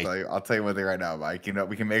your creation. I'll tell you one thing right now, Mike. You know,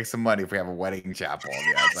 we can make some money if we have a wedding chapel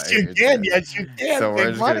on the outside. Yes, you can. So we're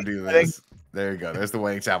just gonna do this. There you go. There's the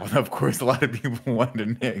wedding chapel. And of course, a lot of people wonder,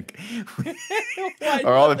 Nick,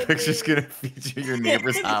 are all the pictures going to feature your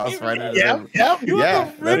neighbor's house right in yeah,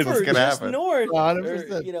 that's what's going to happen. North,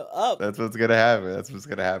 up. That's what's going to happen. That's what's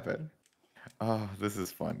going to happen. Oh, this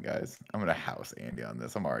is fun, guys. I'm going to house Andy on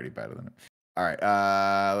this. I'm already better than it. All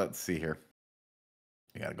right. Let's see here.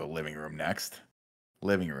 We got to go living room next.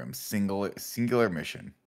 Living room. Singular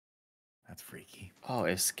mission. That's freaky. Oh,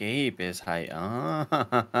 escape is high.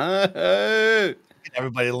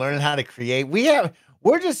 Everybody learning how to create.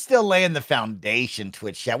 We're just still laying the foundation,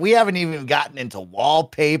 Twitch chat. We haven't even gotten into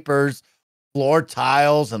wallpapers, floor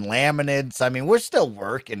tiles, and laminates. I mean, we're still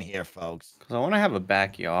working here, folks. Because I want to have a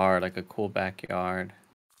backyard, like a cool backyard.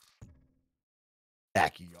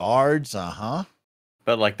 Backyards, uh-huh.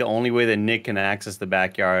 But like the only way that Nick can access the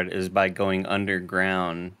backyard is by going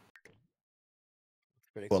underground.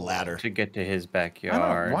 A ladder to get to his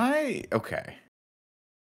backyard. Why? Okay.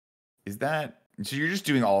 Is that so? You're just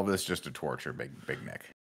doing all of this just to torture Big Nick?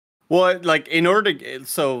 Well, like in order to,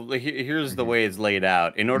 so here's the way it's laid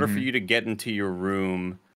out. In order for you to get into your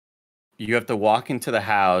room, you have to walk into the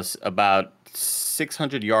house about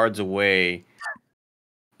 600 yards away.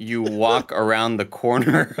 You walk around the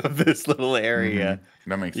corner of this little area.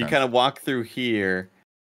 That makes sense. You kind of walk through here,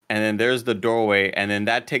 and then there's the doorway, and then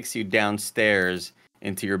that takes you downstairs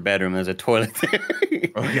into your bedroom. There's a toilet there.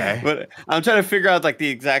 Okay. But I'm trying to figure out like the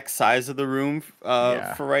exact size of the room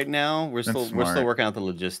for right now. We're still working out the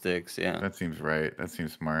logistics. Yeah. That seems right. That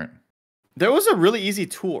seems smart. There was a really easy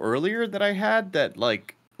tool earlier that I had that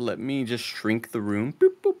like let me just shrink the room.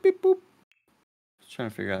 Boop boop beep boop. Just trying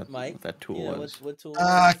to figure out what that tool was. What tool?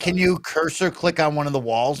 Can you cursor click on one of the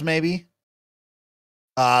walls maybe?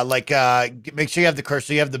 Make sure you have the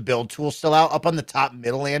cursor. You have the build tool still out up on the top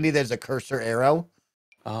middle, Andy. There's a cursor arrow.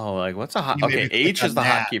 Oh, like what's a hot? Okay, H is the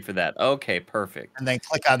hotkey for that. Okay, perfect. And then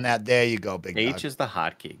click on that. There you go, big H is the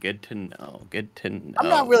hotkey. Good to know. Good to know. I'm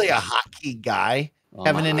not really a hotkey guy,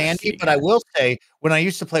 Kevin and Andy, but I will say when I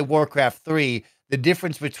used to play Warcraft 3, the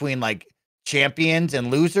difference between like champions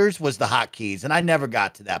and losers was the hotkeys, and I never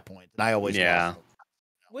got to that point. And I always lost.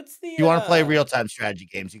 What's the? You want to play real-time strategy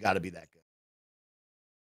games? You got to be that good.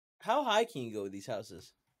 How high can you go with these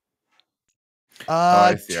houses? 2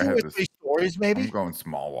 or 3 stories, maybe. I'm going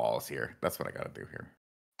small walls here. That's what I got to do here.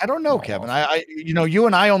 I don't know, Kevin. I you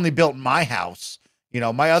and I only built my house.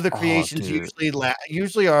 My other creations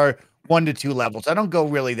usually are 1 to 2 levels. I don't go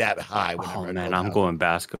really that high. I'm going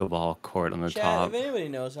basketball court on the top. If anybody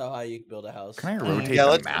knows how high you can build a house, can I rotate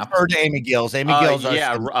the map? Let's Amy Gills. Amy Gills.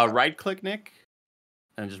 Right click, Nick,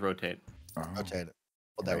 and just rotate. Rotate it.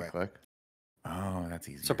 Hold that right click. Oh, that's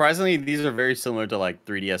easy. Surprisingly, these are very similar to like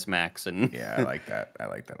 3DS Max, and yeah, I like that. I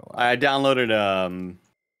like that a lot. I downloaded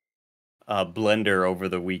a Blender over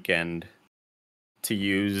the weekend to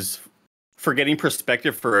use for getting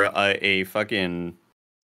perspective for a fucking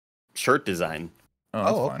shirt design.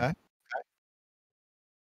 Oh, okay.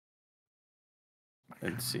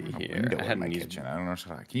 Let's see here. I had my kitchen. I don't know.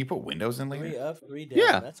 Can you put windows in later? 3 up, 3 down.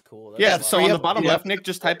 Yeah, that's cool. Yeah. So on the bottom left, Nick,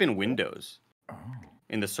 just type in Windows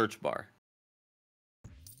in the search bar.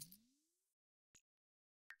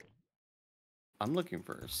 I'm looking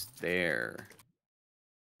for a stair.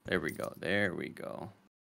 There we go. There we go.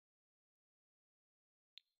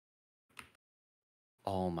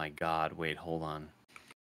 Oh my God! Wait, hold on.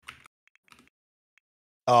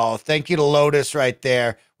 Oh, thank you to Lotus right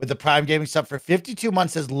there with the Prime Gaming sub for 52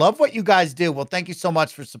 months. Says, love what you guys do. Well, thank you so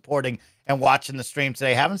much for supporting and watching the stream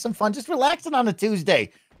today. Having some fun, just relaxing on a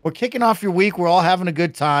Tuesday. We're kicking off your week. We're all having a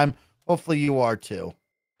good time. Hopefully you are too.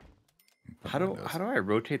 How do I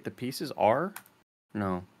rotate the pieces? R?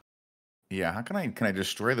 No. Yeah, how can I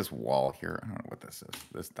destroy this wall here? I don't know what this is.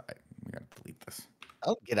 This died. We gotta delete this.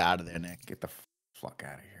 Oh, get out of there, Nick. Get the fuck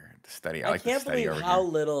out of here. Study. I can't believe how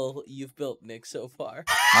little you've built, Nick, so far.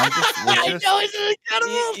 I know, it's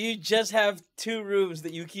incredible. You just have 2 rooms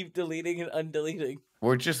that you keep deleting and undeleting.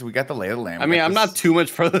 We got the lay of the land. I mean, I'm not too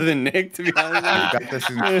much further than Nick, to be honest. We got this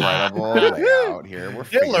incredible layout here.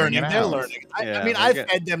 They're learning. They're learning. I mean, I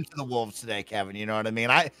fed them to the wolves today, Kevin. You know what I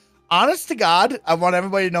mean? Honest to God, I want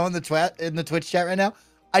everybody to know in the Twitch chat right now,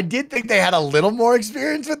 I did think they had a little more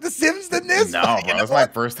experience with The Sims than this. No, that was my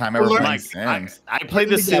first time ever playing Sims. I played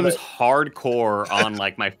The Sims hardcore on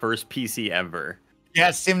like my first PC ever.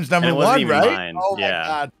 Yeah, Sims number 1, right? Mine. Oh my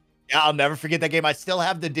God. Yeah, I'll never forget that game. I still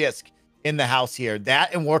have the disc in the house here.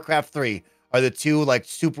 That and Warcraft 3 are the 2 like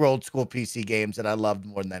super old school PC games that I loved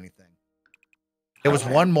more than anything. There was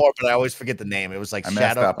one more, but I always forget the name. It was like I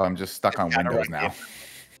messed up. I'm just stuck on Windows now.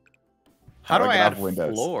 How do I add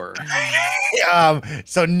Windows? Floor?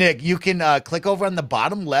 So Nick, you can click over on the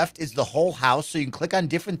bottom left is the whole house. So you can click on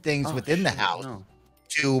different things within the house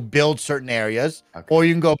to build certain areas. Okay. Or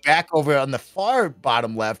you can go back over on the far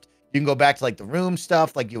bottom left. You can go back to like the room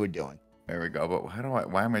stuff like you were doing. There we go.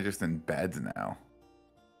 But why am I just in beds now?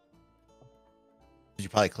 Did you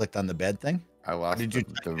probably clicked on the bed thing? I lost the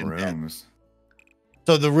rooms.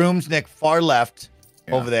 So the rooms, Nick, far left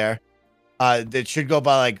over there. That should go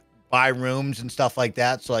by rooms and stuff like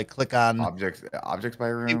that. So click on objects by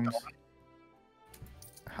rooms,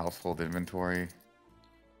 household inventory.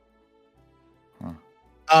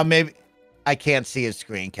 Maybe I can't see his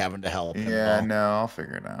screen, Kevin, to help. Yeah, no, I'll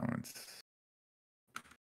figure it out. It's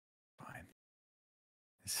fine.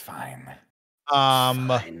 It's fine.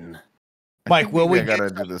 Fine. Mike, will we gotta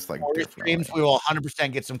do this like streams? We will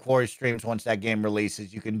 100% get some Quarry streams once that game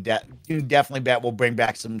releases. You can definitely bet we'll bring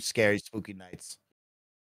back some scary, spooky nights.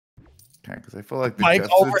 Okay, because I feel like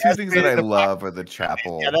the 2 things that I love are the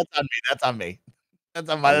chapel. Yeah, that's on me. That's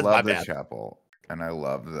on me. I love the chapel, and I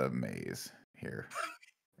love the maze here.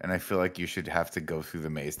 And I feel like you should have to go through the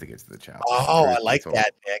maze to get to the chapel. Oh, I like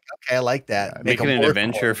that, Nick. Okay, I like that. Yeah, make it an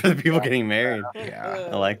adventure for the people getting married. Yeah,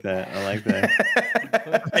 I like that. I like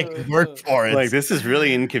that. Make work for it. Like, this is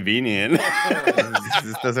really inconvenient.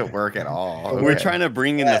 This doesn't work at all. Okay. We're trying to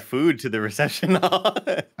bring in the food to the reception hall.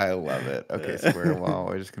 I love it. Okay, square wall.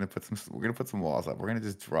 We're just gonna put some walls up. We're gonna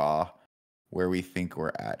just draw where we think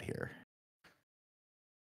we're at here.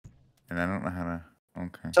 And I don't know how to.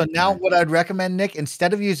 Okay. So now what I'd recommend, Nick,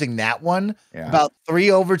 instead of using that one, about 3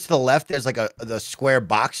 over to the left, there's like the square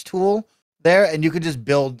box tool there, and you could just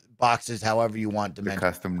build boxes however you want. The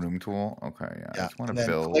custom room tool. Okay, yeah. I just want to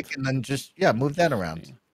build. Click and then just move that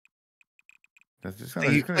around. I'm just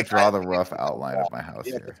gonna draw the rough outline of my house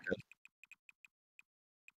here.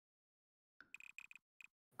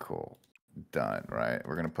 Cool. Done. Right.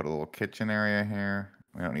 We're gonna put a little kitchen area here.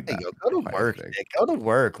 We don't need that. Go to work, Nick. Go to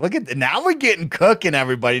work. Look at now we're getting cooking,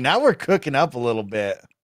 everybody. Now we're cooking up a little bit.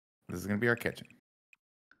 This is gonna be our kitchen.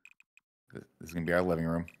 This is gonna be our living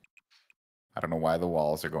room. I don't know why the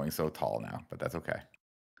walls are going so tall now, but that's okay.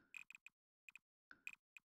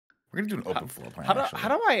 We're gonna do an open floor plan. How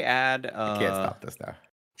do I add? I can't stop this now.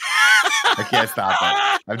 I can't stop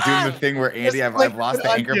it. I'm doing the thing where Andy, I've lost the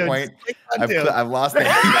anchor point. I've lost the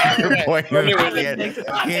anchor point.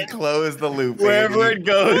 I can't close the loop. Wherever it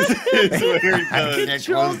goes, is where it goes. I can't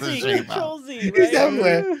close the shape out. He's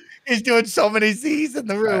everywhere. He's doing so many Z's in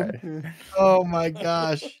the room. Right. Oh my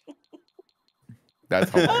gosh. That's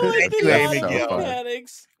hilarious. Thank you, Amy.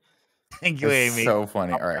 Thank you, Amy. So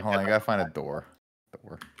funny. All right, hold on. I gotta find a door.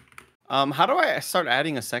 How do I start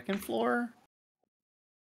adding a second floor?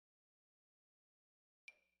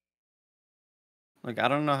 Like, I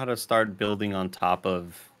don't know how to start building on top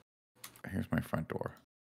of... Here's my front door.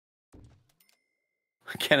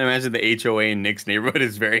 I can't imagine the HOA in Nick's neighborhood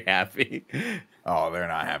is very happy. Oh, they're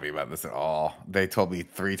not happy about this at all. They told me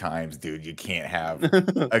 3 times, dude, you can't have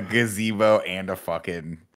a gazebo and a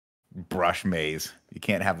fucking brush maze. You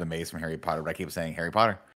can't have the maze from Harry Potter. But I keep saying Harry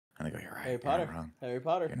Potter. And they go, you're right. Harry Potter. You're wrong. Harry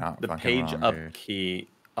Potter. You're not the fucking page wrong, up dude. key.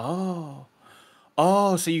 Oh.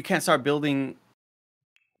 Oh, so you can't start building...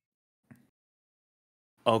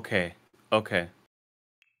 Okay. Okay.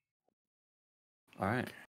 All right.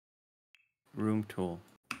 Room tool.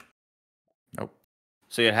 Nope.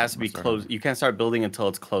 So it has to be closed. You can't start building until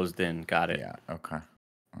it's closed in. Got it. Yeah, okay.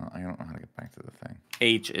 Well, I don't know how to get back to the thing.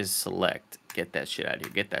 H is select. Get that shit out of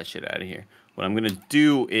here. Get that shit out of here. What I'm going to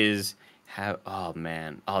do is have... Oh,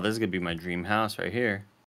 man. Oh, this is going to be my dream house right here.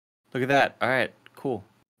 Look at that. All right. Cool.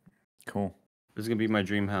 Cool. This is going to be my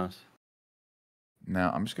dream house.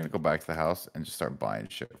 Now, I'm just going to go back to the house and just start buying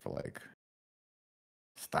shit for, like,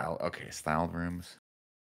 styled rooms.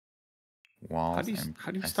 Walls.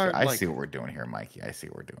 How do you start? I see what we're doing here, Mikey. I see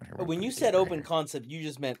what we're doing here. But when you said open concept, you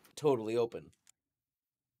just meant totally open.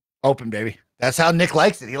 Open, baby. That's how Nick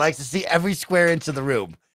likes it. He likes to see every square inch of the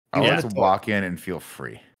room. I want to walk in and feel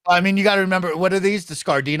free. I mean, you got to remember, what are these? The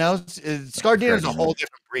Scardinos? Scardinos a whole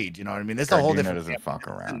different breed. You know what I mean? This is a whole different. Doesn't fuck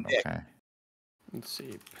around. Okay. Let's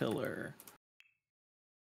see. Pillar.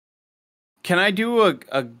 Can I do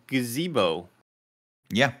a gazebo?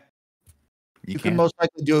 Yeah. You can most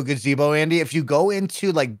likely do a gazebo, Andy. If you go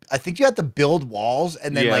into, like, I think you have to build walls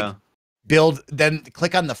and then like then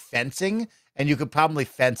click on the fencing, and you could probably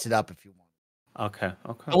fence it up if you want. Okay.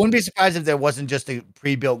 Okay. I wouldn't be surprised if there wasn't just a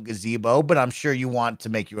pre-built gazebo, but I'm sure you want to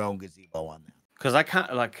make your own gazebo on there. Because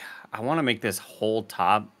I want to make this whole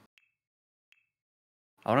top.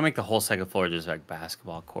 I want to make the whole second floor just like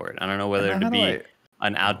basketball court. I don't know whether to be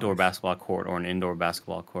an outdoor basketball court or an indoor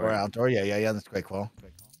basketball court. Or outdoor, yeah. That's a great call.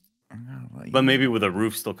 But maybe with a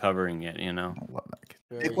roof still covering it, you know. I love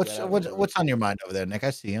that. Nick, what's on your mind over there, Nick?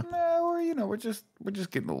 I see you. No, we're just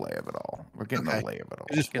getting the lay of it all. We're getting the lay of it all.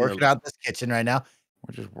 We're just working out this kitchen right now.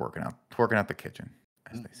 We're just working out the kitchen,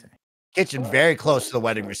 as they say. Kitchen very close to the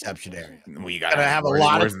wedding reception area. We gotta have a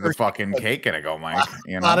lot. Where's the fucking cake gonna go, Mike?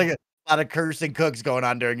 You know? A lot of cursing cooks going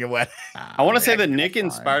on during your wedding. I want to say that Nick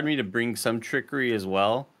inspired me to bring some trickery as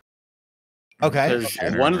well. Okay.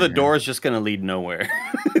 Because one of the doors just gonna lead nowhere.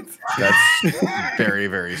 That's very,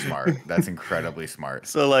 very smart. That's incredibly smart.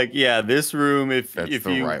 So, like, yeah, this room, if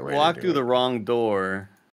you walk through the wrong door,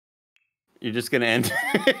 you're just gonna end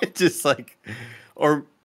just like, or,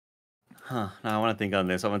 no, I want to think on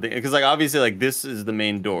this. I want to think because, like, obviously, like, this is the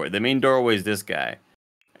main door. The main doorway is this guy,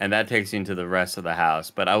 and that takes you into the rest of the house.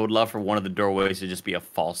 But I would love for one of the doorways to just be a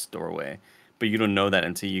false doorway, but you don't know that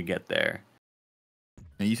until you get there.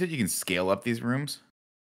 And you said you can scale up these rooms.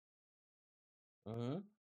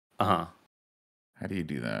 Uh-huh. How do you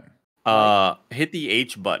do that? Hit the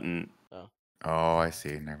H button. Oh, I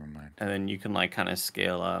see. Never mind. And then you can, like, kind of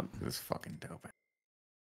scale up. This is fucking dope.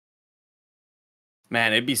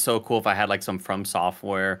 Man, it'd be so cool if I had, like, some From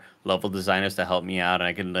Software level designers to help me out, and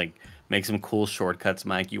I could, like, make some cool shortcuts,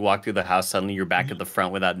 Mike. You walk through the house, suddenly you're back at the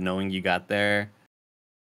front without knowing you got there.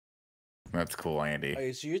 That's cool, Andy.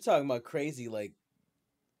 Okay, so you're talking about crazy, like,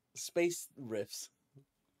 space riffs.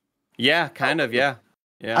 Yeah, kind of, yeah.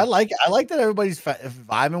 Yeah. I like that everybody's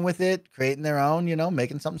vibing with it, creating their own, you know,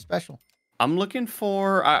 making something special. I'm looking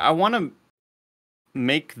for, I want to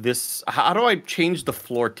make this, how do I change the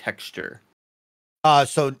floor texture?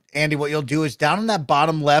 So Andy, what you'll do is down in that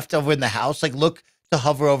bottom left over in the house, like look to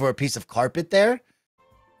hover over a piece of carpet there.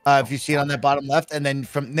 If you see it on that bottom left, and then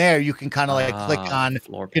from there you can kind of like click on,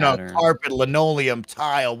 you know, carpet, linoleum,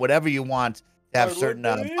 tile, whatever you want to have certain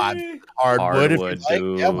hardwood if you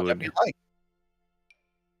like. Yeah, whatever you like.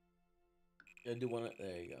 Yeah, do one.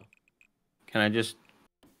 There you go. Can I just?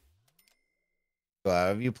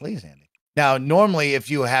 You please, Andy. Now, normally,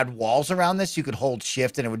 if you had walls around this, you could hold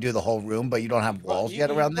shift and it would do the whole room, but you don't have walls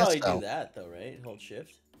yet around this. You do that though, right? Hold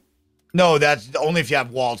shift. No, that's only if you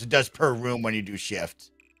have walls. It does per room when you do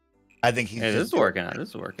shift. I think he's. Hey, this is working out. This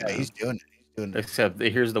is working out. He's doing it. He's doing it. Except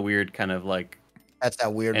here's the weird kind of like. That's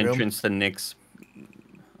that weird entrance to Nick's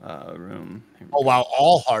room. Oh wow!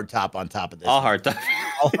 All hard top on top of this. All hard top.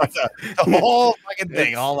 The whole fucking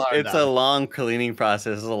thing. It's a long cleaning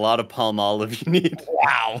process. There's a lot of palm olive you need.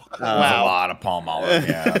 Wow. Wow. A lot of palm olive.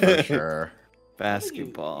 Yeah, for sure.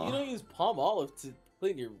 Basketball. You don't use palm olive to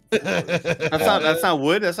clean your. That's not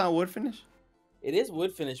wood. That's not wood finish. It is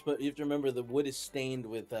wood finish, but you have to remember the wood is stained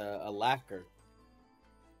with a lacquer.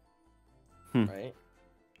 Right?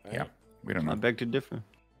 Yeah, we don't know. I beg to differ.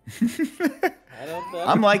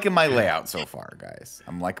 I'm liking my layout so far, guys.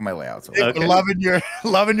 I'm liking my layout so far. Okay.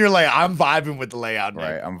 Loving your layout. I'm vibing with the layout, Nick.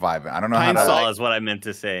 Right, I'm vibing. I don't know how to. Saw is what I meant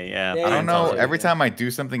to say. Yeah, I don't know. Every time I do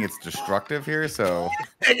something, it's destructive here. So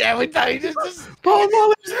every time you just Palm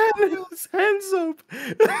Mall is hand soap.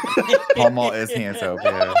 Palm Mall is hand soap.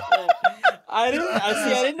 Yeah. I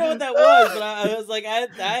didn't know what that was, but I was like,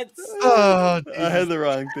 that's. Oh, I had the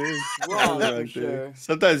wrong thing. Wrong for sure.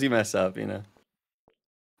 Sometimes you mess up, you know.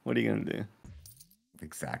 What are you gonna do?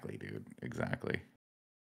 Exactly, dude. Exactly.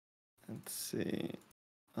 Let's see.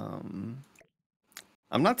 I'm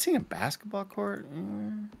not seeing a basketball court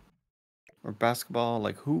anywhere. Or basketball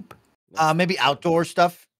like hoop. Maybe outdoor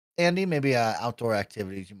stuff, Andy. Maybe outdoor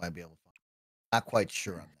activities you might be able to find. Not quite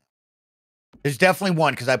sure on that. There's definitely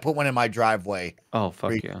one because I put one in my driveway. Oh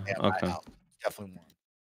fuck yeah! Okay. Definitely one.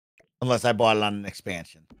 Unless I bought it on an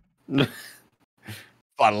expansion.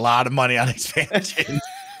 Bought a lot of money on expansion.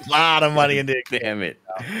 A lot of money into it. Damn it.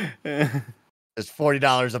 There's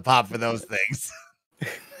 $40 a pop for those things.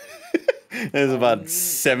 There's about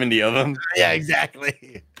 70 of them. Yeah,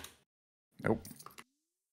 exactly. Nope.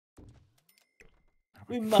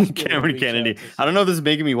 We must Cameron Kennedy. I don't know if this is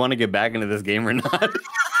making me want to get back into this game or not.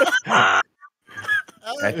 I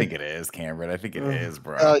think it is, Cameron. I think it is,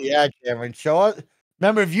 bro. Oh, yeah, Cameron. Show us.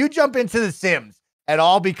 Remember, if you jump into The Sims at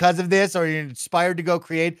all because of this or you're inspired to go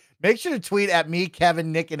create, make sure to tweet at me,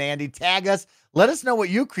 Kevin, Nick, and Andy. Tag us. Let us know what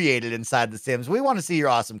you created inside The Sims. We want to see your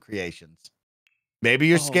awesome creations. Maybe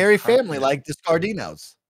your scary family like the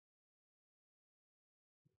Scardinos.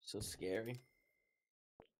 So scary.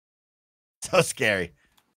 So scary.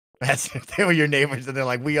 That's if they were your neighbors and they're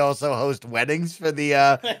like, we also host weddings for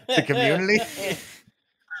the community.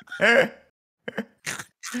 All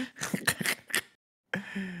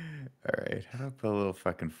right. How do I put a little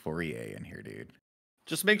fucking Fourier in here, dude?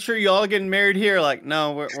 Just make sure you all getting married here. Like,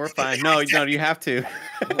 no, we're fine. No, you have to.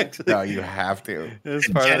 No, you have to. It's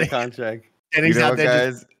part of the contract. You know what,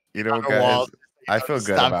 guys? I feel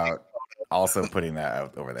good about also putting that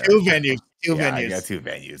out over there. Two venues. I got two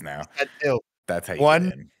venues now. That's how you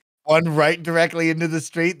one right directly into the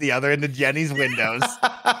street, the other into Jenny's windows.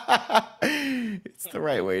 It's the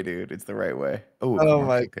right way, dude. It's the right way. Oh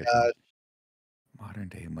my god. Modern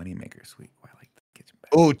day moneymaker suite. I like the kitchen.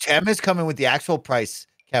 Oh, Tem is coming with the actual price,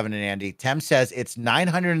 Kevin and Andy. Tem says it's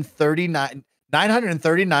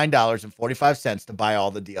 $939.45 to buy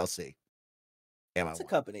all the DLC. Damn, it's a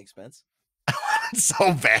company expense.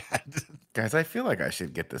 So bad. Guys, I feel like I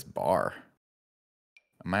should get this bar.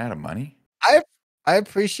 Am I out of money? I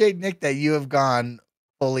appreciate, Nick, that you have gone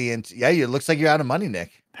fully into. Yeah, it looks like you're out of money,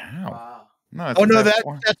 Nick. How? Wow. No, that's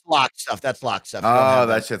locked stuff. That's locked stuff. Oh,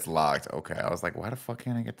 that shit's locked. Okay, I was like, why the fuck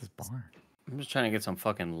can't I get this bar? I'm just trying to get some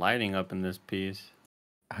fucking lighting up in this piece.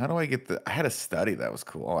 How do I get I had a study that was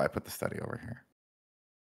cool. Oh, I put the study over here.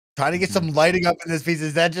 Trying to get some lighting up in this piece.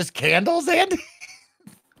 Is that just candles, Andy?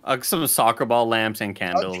 Some soccer ball lamps and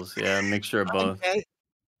candles. Okay. Yeah, mixture of both. Okay.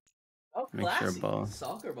 Oh, classy.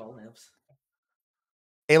 Soccer ball lamps.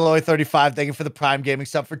 Aloy35, thank you for the Prime Gaming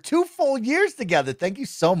sub for 2 full years together. Thank you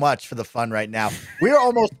so much for the fun right now. We're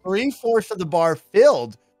almost 3/4 of the bar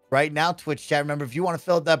filled right now. Twitch chat. Remember, if you want to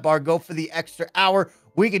fill up that bar, go for the extra hour.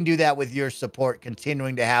 We can do that with your support,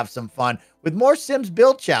 continuing to have some fun with more Sims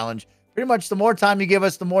Build Challenge. Pretty much the more time you give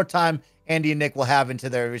us, the more time Andy and Nick will have into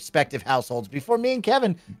their respective households before me and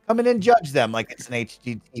Kevin come in and judge them like it's an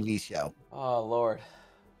HGTV show. Oh, Lord.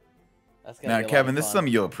 That's gonna be Kevin, this is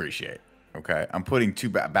something you'll appreciate. Okay, I'm putting two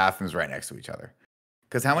bathrooms right next to each other.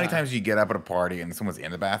 Because how many times do you get up at a party and someone's in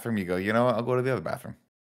the bathroom, you go, you know what, I'll go to the other bathroom.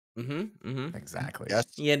 Exactly. Yes.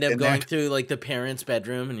 You end up going through like the parents'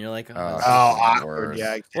 bedroom, and you're like, awkward.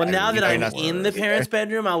 Yeah. Well, now that I'm in the parents'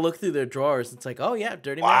 bedroom, I'll look through their drawers. It's like, oh yeah,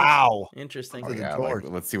 dirty. Wow. Marriage. Interesting. Oh, yeah, like,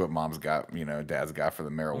 let's see what mom's got. Dad's got for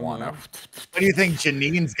the marijuana. What do you think?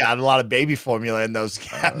 Janine's got a lot of baby formula in those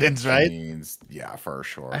cabinets, right? Yeah, for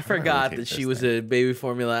sure. I forgot that she was a baby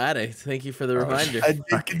formula addict. Thank you for the reminder.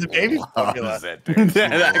 The baby formula.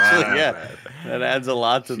 That adds a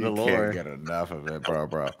lot to the lore. Can't get enough of it,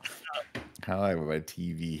 bro. How do I have my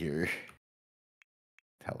TV here?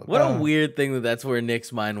 What a weird thing that's where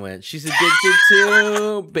Nick's mind went. She's addicted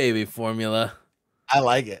to baby formula. I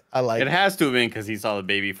like it. It has to have been because he saw the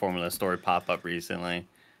baby formula story pop up recently.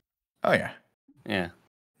 Oh yeah. Yeah.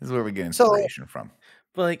 This is where we get inspiration from.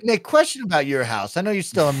 But like, Nick, question about your house. I know you're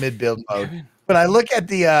still in mid-build mode, but I look at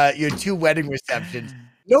the your 2 wedding receptions.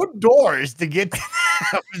 No doors to get to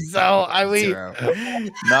them. So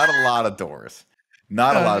not a lot of doors.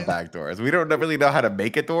 Not a lot of back doors. We don't really know how to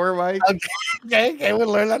make a door, Mike. Okay. We'll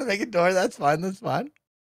learn how to make a door. That's fine.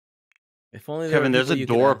 If only Kevin, there's a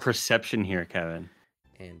door perception here, Kevin.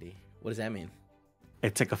 handy. What does that mean?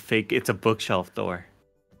 It's like a fake. It's a bookshelf door.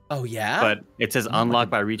 Oh yeah. But it says unlock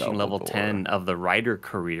by reaching level 10 of the writer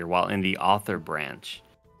career while in the author branch.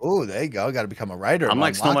 Oh, there you go. Got to become a writer. I'm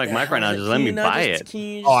like Snow Mike right now. Just let me buy it.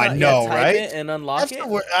 Oh, I know, right? It and unlock it.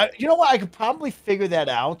 You know what? I could probably figure that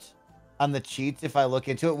out on the cheats if I look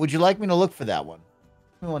into it. Would you like me to look for that one?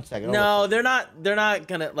 Give me 1 second. No, they're not. They're not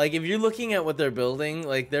gonna like. If you're looking at what they're building,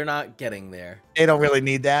 like they're not getting there. They don't really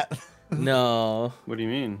need that. No. What do you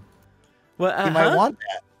mean? Well, you might want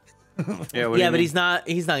that. Yeah, but he's not.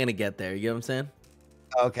 He's not gonna get there. You know what I'm saying?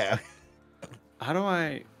 Okay. How do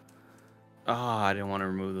I? Oh, I didn't want to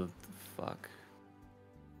remove the fuck.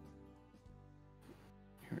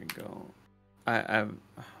 Here we go. I've.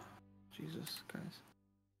 Jesus, guys.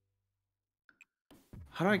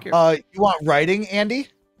 How do I get? You want writing, Andy?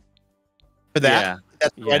 For that? Yeah.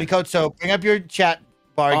 That's the writing code. So bring up your chat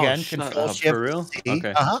bar again. Control Shift for real? C.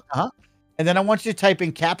 Okay. And then I want you to type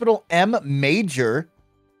in capital M major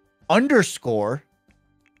underscore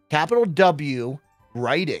capital W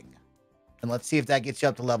writing. And let's see if that gets you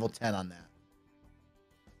up to level 10 on that.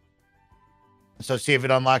 So see if it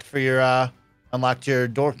unlocked for your unlocked your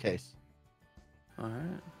door case. All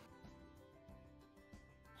right.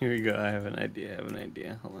 Here we go. I have an idea.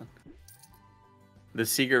 Hold on. The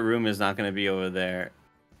secret room is not going to be over there.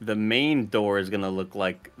 The main door is going to look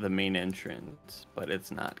like the main entrance, but it's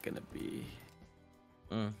not going to be.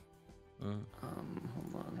 Hold on.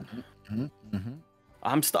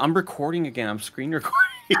 I'm recording again. I'm screen recording.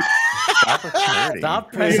 Stop recording.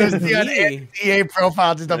 Stop pressing the EA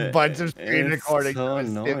profile, just a bunch of screen recording. So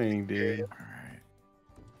annoying, dude. All right.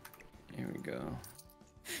 Here we go.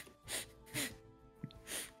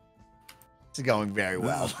 It's going very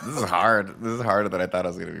well. This is hard. This is harder than I thought it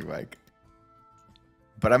was going to be, Mike.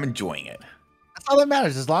 But I'm enjoying it. That's all that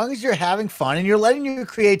matters. As long as you're having fun and you're letting your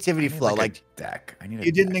creativity flow. Like deck.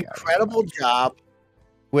 You did an incredible job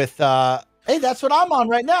with hey, that's what I'm on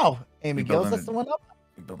right now. Amy Gills, that's the one up.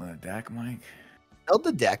 You building a deck, Mike? Build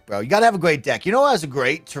the deck, bro. You gotta have a great deck. You know what has a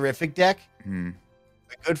great, terrific deck? My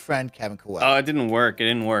good friend Kevin Coelho. Oh, it didn't work. It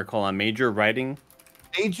didn't work. Hold on. Major writing.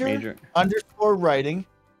 Major underscore writing.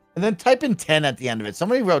 And then type in 10 at the end of it.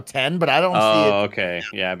 Somebody wrote 10, but I don't see it. Oh, okay.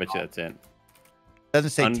 Yeah, I bet you that's it. Doesn't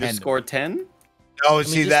say underscore 10? No,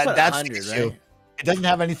 see that's the issue. Right? It doesn't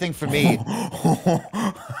have anything for me.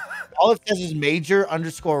 All it says is major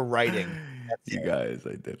underscore writing. You guys,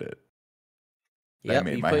 I did it. Yep, I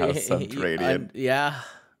made my house subterranean. Yeah.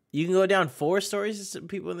 You can go down 4 stories,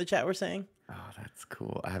 people in the chat were saying. Oh, that's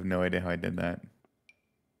cool. I have no idea how I did that.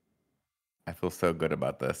 I feel so good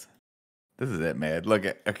about this. This is it, man. Look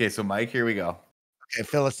at okay, so Mike, here we go. Okay,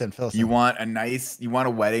 fill us in. You want a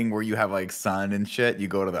wedding where you have like sun and shit, you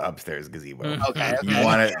go to the upstairs gazebo. Okay. You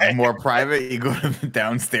want it more private, you go to the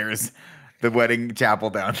downstairs, the wedding chapel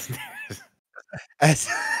downstairs. As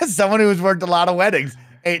someone who's worked a lot of weddings,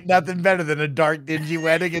 ain't nothing better than a dark, dingy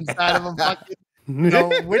wedding inside of a fucking window.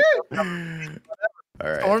 All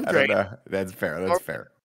right. I don't know. That's fair. That's fair.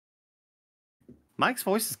 Mike's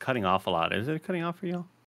voice is cutting off a lot. Is it cutting off for you?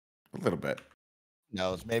 A little bit.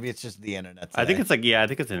 No, maybe it's just the internet. I think it's like, I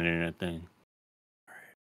think it's an internet thing. All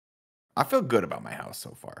right. I feel good about my house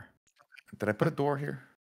so far. Did I put a door here?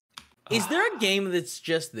 Is there a game that's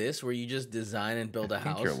just this, where you just design and build a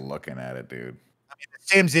house? You're looking at it, dude. I mean, The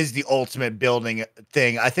Sims is the ultimate building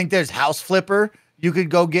thing. I think there's House Flipper. You could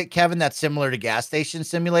go get, Kevin, that's similar to Gas Station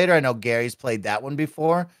Simulator. I know Gary's played that one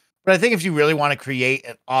before. But I think if you really want to create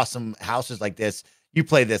an awesome houses like this, you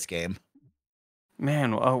play this game.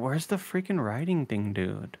 Man, where's the freaking writing thing,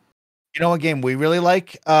 dude? You know what game we really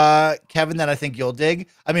like, Kevin, that I think you'll dig?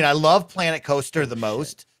 I mean, I love Planet Coaster the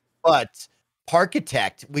most, but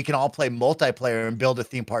Parkitect, we can all play multiplayer and build a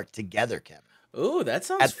theme park together, Kevin. Ooh, that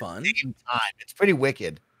sounds At fun. the same time. It's pretty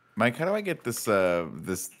wicked. Mike, how do I get this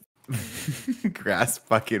this grass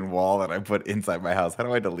fucking wall that I put inside my house? How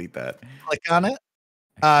do I delete that? Click on it.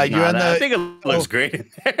 You're on the. I think it looks great in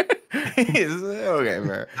there. Okay,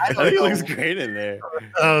 man. I think it looks great in there.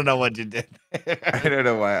 I don't know what you did. I don't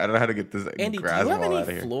know why. I don't know how to get this Andy, grass do you have wall any out of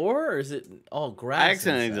here. floor, or is it all grass? I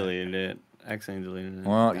accidentally deleted it.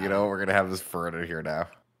 Well, you know, we're gonna have this furniture here now.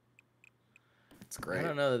 It's great. I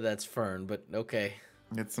don't know that that's fern, but okay.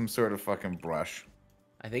 It's some sort of fucking brush.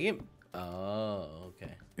 I think it. Oh,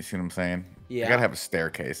 okay. You see what I'm saying? Yeah. I gotta have a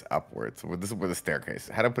staircase upwards. This is with a staircase.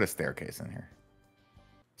 How do I put a staircase in here?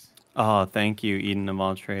 Oh, thank you, Eden of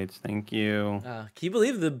all trades. Thank you. Can you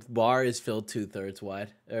believe the bar is filled 2/3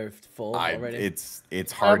 wide or full already? It's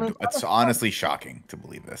hard. It's honestly shocking to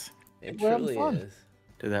believe this. It truly is.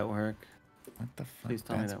 Did that work? What the fuck? Please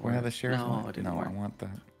tell me that where worked. the shares No, went? it didn't No, work. I want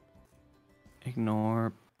that.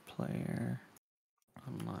 Ignore player.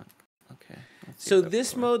 Unlock. Okay. So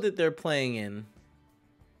this mode that they're playing in,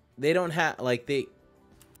 they don't have like they.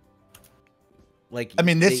 Like I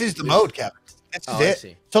mean, this is the mode, Kevin. This is it. I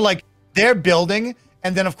see. So like they're building,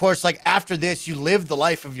 and then of course, like after this, you live the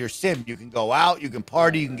life of your sim. You can go out, you can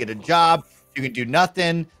party, you can get a job, you can do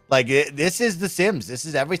nothing. Like this is the Sims. This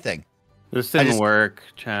is everything. This didn't work,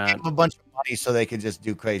 chat. Give them a bunch of money so they can just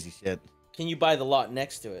do crazy shit. Can you buy the lot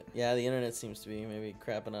next to it? Yeah, the internet seems to be maybe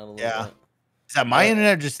crapping out a little bit. Is that my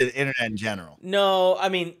internet or just the internet in general? No, I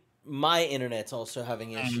mean my internet's also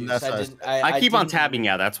having issues. I keep on tabbing.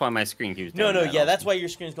 Yeah, that's why my screen keeps. No, that's why your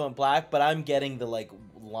screen's going black. But I'm getting the like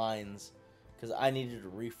lines because I needed to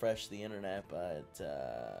refresh the internet, but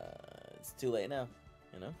it's too late now.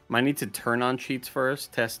 You know. Might need to turn on cheats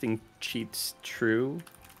first. Testing cheats true.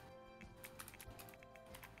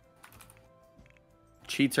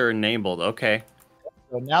 Cheats are enabled. Okay.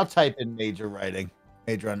 So now type in major writing,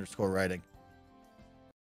 major_writing.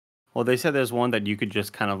 Well, they said there's one that you could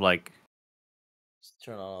just kind of like just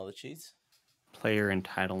turn on all the cheats. Player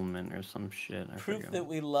entitlement or some shit. Proof that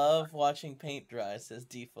we love watching paint dry, says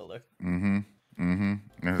D Fuller.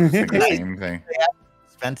 It's the same thing.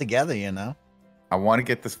 Spent together, you know. I want to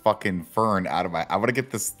get this fucking fern out of my. I want to get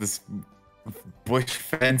this bush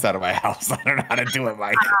fence out of my house. I don't know how to do it,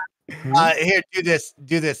 Mike. Here, do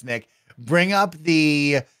this, Nick. Bring up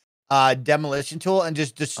the demolition tool and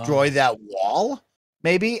just destroy that wall,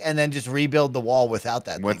 maybe, and then just rebuild the wall without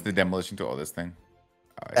that. What's the demolition tool? This thing?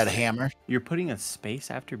 That hammer. You're putting a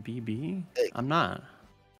space after BB? I'm not.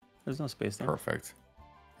 There's no space there. Perfect.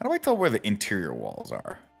 How do I tell where the interior walls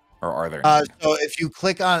are? Or are there? So if you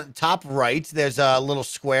click on top right, there's a little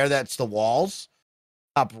square that's the walls.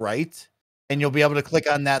 Top right. And you'll be able to click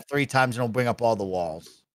on that 3 times and it'll bring up all the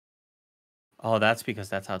walls. Oh, that's because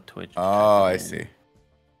that's how Twitch. Oh, I see.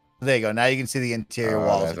 There you go. Now you can see the interior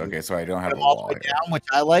walls. Okay, so I don't have a wall here. Down, which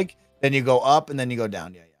I like. Then you go up and then you go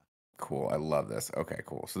down. Yeah. Cool. I love this. Okay,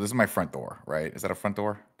 cool. So this is my front door, right? Is that a front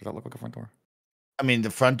door? Does that look like a front door? I mean,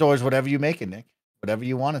 the front door is whatever you make it, Nick. Whatever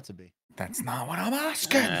you want it to be. That's not what I'm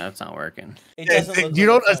asking. Yeah, that's not working. You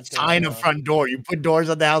don't assign a front door. You put doors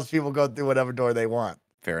on the house. People go through whatever door they want.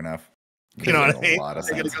 Fair enough. You know what I mean? A lot of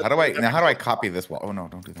sense. How do I copy this wall? Oh no,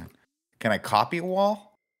 don't do that. Can I copy a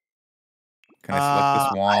wall? Can I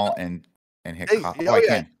select this wall and hit copy? Oh, I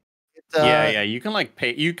can. Yeah. You can like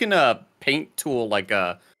paint. You can paint tool like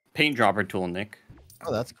a paint dropper tool, Nick.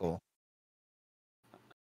 Oh, that's cool.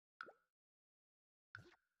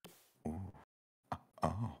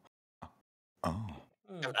 Oh.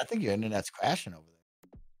 I think your internet's crashing over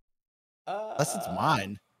there. Unless it's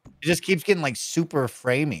mine. It just keeps getting like super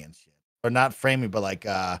framey and shit. Or not framey, but like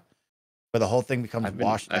where the whole thing becomes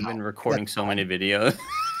washed out. I've been recording so many videos.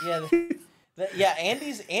 Yeah,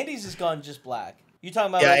 Andy's has gone just black. You talking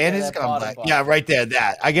about? Yeah, Andy's gone black. Yeah, right there.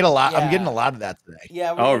 That I get a lot. Yeah. I'm getting a lot of that today.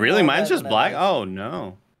 Yeah. Oh, really? Mine's just black. Oh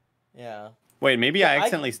no. Yeah. Wait, maybe I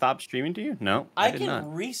accidentally stopped streaming to you? No, I can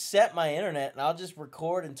not. Reset my internet and I'll just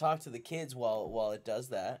record and talk to the kids while it does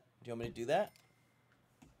that. Do you want me to do that?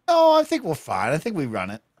 No, I think we're fine. I think we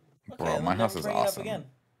run it. Okay, bro, my house is awesome.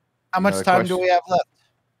 How much time do we have left?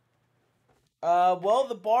 Well,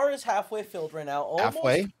 the bar is halfway filled right now. Almost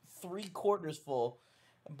halfway? 3/4 full.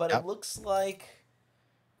 But it looks like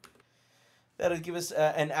that'll give us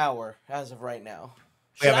an hour as of right now.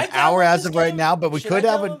 We have an hour as of right now, but we could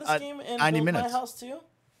have a 90 minutes. My house too?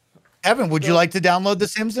 Evan, would you like to download The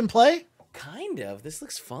Sims and play? Kind of. This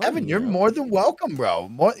looks fun. Evan, you're more than welcome,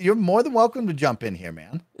 bro. You're more than welcome to jump in here,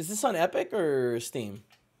 man. Is this on Epic or Steam?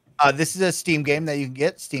 This is a Steam game that you can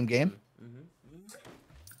get. Steam game.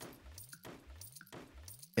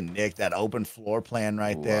 And Nick, that open floor plan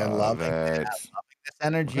right there. Love it. Loving this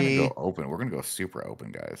energy. We're gonna go open. We're gonna go super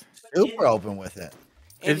open, guys. Super open with it.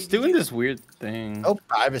 It's doing this weird thing. No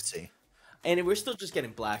privacy. And we're still just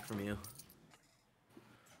getting black from you.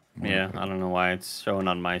 Yeah, I don't know why it's showing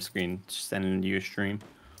on my screen, sending you a stream.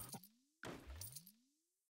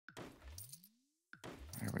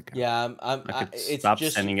 There we go. Yeah, I could stop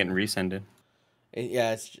sending it and resend it.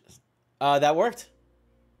 Yeah, it's just that worked.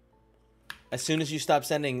 As soon as you stop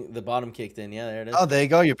sending, the bottom kicked in. Yeah, there it is. Oh, there you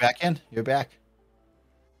go. You're back in. You're back.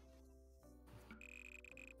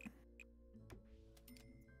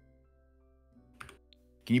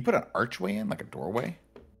 Can you put an archway in, like a doorway?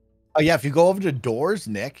 Oh yeah, if you go over to doors,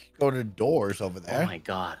 Nick, go to doors over there. Oh my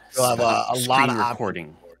god, you'll have a lot of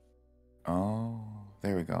recording. Oh,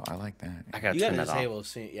 there we go. I like that. I gotta turn that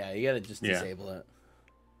off. Yeah, you gotta just disable it.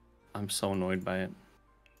 I'm so annoyed by it.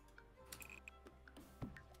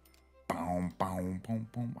 Boom, boom, boom,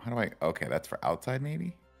 boom. How do I? Okay, that's for outside,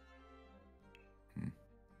 maybe.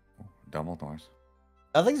 Double doors.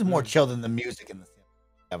 Nothing's more chill than the music in the Sims.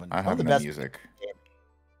 Kevin. I have the music.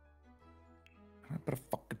 I put a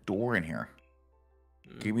fucking door in here.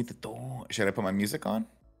 Give me the door. Should I put my music on?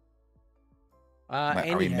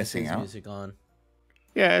 Are we missing out? Music on.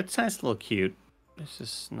 Yeah, it's nice, little cute. It's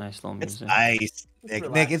just nice little music. It's nice,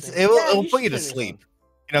 Nick. It'll put you to sleep.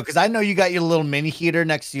 You know, because I know you got your little mini heater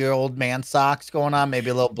next to your old man socks going on, maybe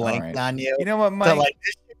a little blanket on you. You know what, Mike? So, like,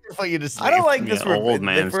 this shit put you to sleep. I don't like this. Old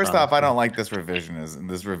man first off, I don't like this revisionism.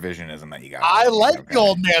 This revisionism that you got. I like the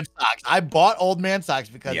old man socks. I bought old man socks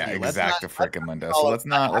because exacta freaking mundo. So let's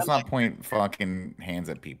not point fucking hands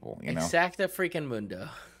at people. You know, exacta freaking mundo.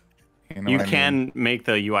 You can make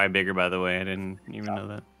the UI bigger, by the way. I didn't even know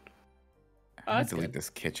that. I delete this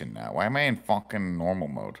kitchen now. Why am I in fucking normal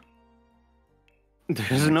mode?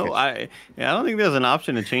 There's no, I don't think there's an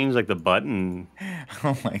option to change like the button.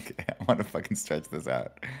 Oh my god, I want to fucking stretch this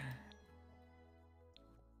out.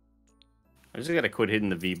 I just gotta quit hitting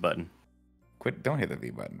the V button. Don't hit the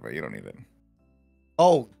V button, bro. You don't need it.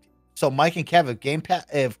 Oh, so Mike and Kevin,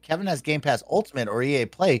 if Kevin has Game Pass Ultimate or EA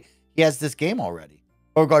Play, he has this game already.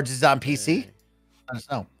 Regards is on PC. I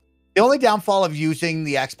don't know. The only downfall of using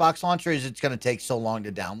the Xbox launcher is it's going to take so long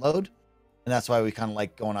to download, and that's why we kind of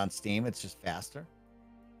like going on Steam. It's just faster.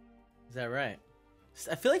 Is that right?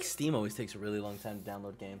 I feel like Steam always takes a really long time to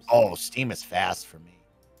download games. Oh, Steam is fast for me.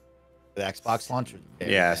 The Xbox launcher.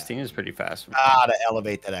 Yeah, Steam is pretty fast. Gotta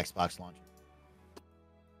elevate that Xbox launcher.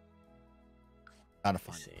 Gotta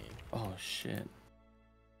find it. Oh shit.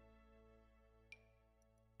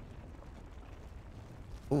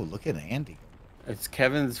 Oh, look at Andy. It's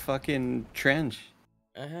Kevin's fucking trench.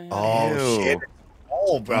 Oh shit!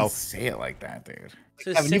 Oh, bro, don't say it like that, dude.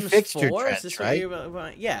 So Kevin, you fixed your trench,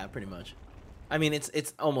 right? Yeah, pretty much. I mean,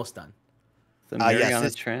 it's almost done. The Mariana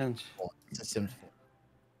trench. It's a Sims 4.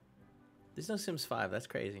 There's no Sims 5. That's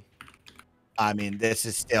crazy. I mean, this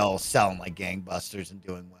is still selling like gangbusters and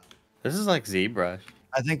doing well. This is like ZBrush.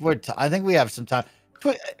 I think I think we have some time.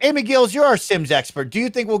 Amy Gills, you're our Sims expert. Do you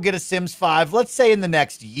think we'll get a Sims 5? Let's say in the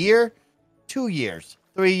next year, 2 years,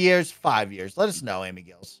 3 years, 5 years. Let us know, Amy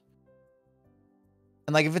Gills.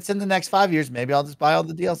 And like, if it's in the next 5 years, maybe I'll just buy all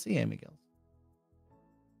the DLC, Amy Gills.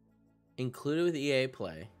 Included with EA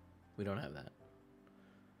Play. We don't have that.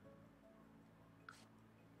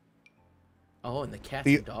 Oh, and the Cats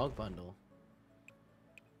and Dog bundle.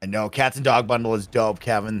 I know. Cats and Dog bundle is dope,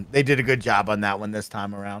 Kevin. They did a good job on that one this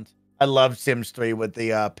time around. I love Sims 3 with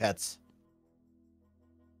the pets.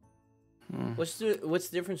 What's the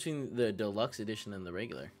difference between the deluxe edition and the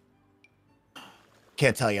regular?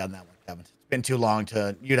 Can't tell you on that one, Kevin. It's been too long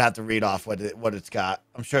you'd have to read off what it's got.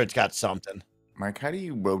 I'm sure it's got something. Mike, how do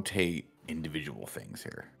you rotate individual things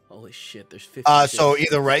here? Holy shit, there's 50. So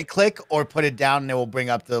either right click or put it down and it will bring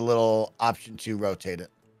up the little option to rotate it.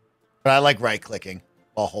 But I like right clicking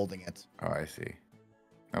while holding it. Oh, I see.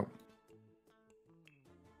 Nope.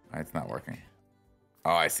 It's not working.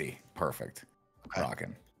 Oh, I see. Perfect. Okay.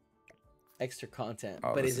 Rocking. Extra content.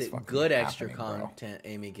 Oh, but is it good extra content,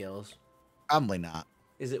 bro? Amy Gills? Probably not.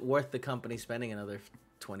 Is it worth the company spending another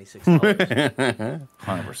 $26?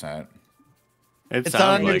 100%. It's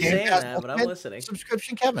not on your Game Pass Ultimate, but I'm listening.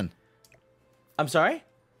 Subscription, Kevin. I'm sorry?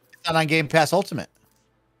 It's not on Game Pass Ultimate.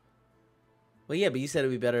 Well, yeah, but you said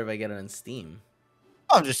it'd be better if I get it on Steam.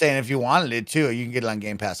 I'm just saying if you wanted it too, you can get it on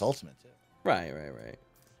Game Pass Ultimate too. Right.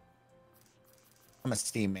 I'm a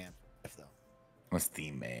Steam man, though. I'm a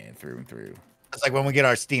Steam man through and through. It's like when we get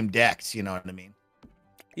our Steam decks, you know what I mean?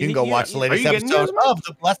 You can go watch the latest episode of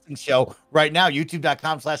The Blessing Show right now,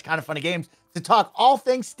 youtube.com/KindaFunnyGames, to talk all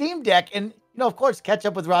things Steam Deck and, of course, catch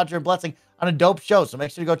up with Roger and Blessing on a dope show. So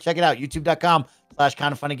make sure to go check it out,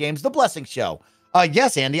 youtube.com/KindaFunnyGames, The Blessing Show.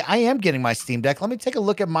 Yes, Andy, I am getting my Steam Deck. Let me take a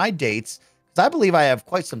look at my dates, because I believe I have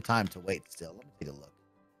quite some time to wait still. Let me take a look.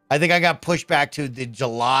 I think I got pushed back to the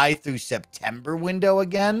July through September window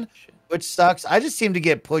again, which sucks. I just seem to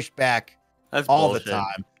get pushed back all the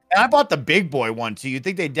time. And I bought the big boy one, too. You'd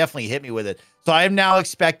think they'd definitely hit me with it. So I have now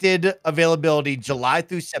expected availability July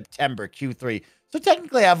through September, Q3. So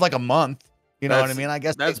technically I have like a month. You know what I mean? I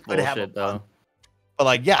guess that's bullshit, though. But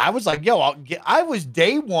like, yeah, I was like, yo, I was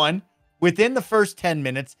day one within the first 10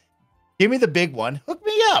 minutes. Give me the big one. Hook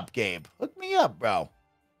me up, Gabe. Hook me up, bro.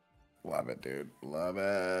 Love it, dude. Love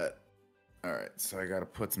it. All right, so I got to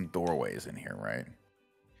put some doorways in here, right?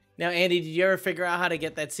 Now, Andy, did you ever figure out how to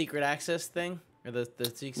get that secret access thing? Or the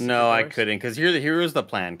no, doors? I couldn't, because here was the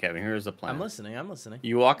plan, Kevin. Here's the plan. I'm listening.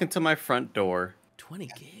 You walk into my front door. 20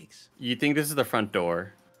 gigs. You think this is the front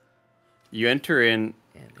door. You enter in,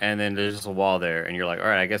 and then there's just a wall there, and you're like, all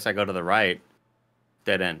right, I guess I go to the right.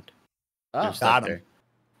 Dead end. Oh, got him.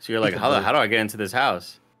 So you're like, how do I get into this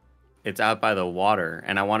house? it's out by the water,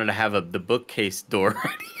 and I wanted to have the bookcase door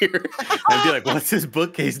right here. I'd be like, "What's this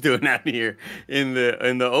bookcase doing out here in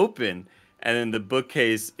the open?" And then the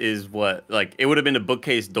bookcase is what, like, it would have been a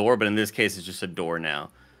bookcase door, but in this case, it's just a door now.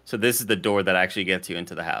 So this is the door that actually gets you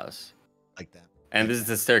into the house. Like that. And this is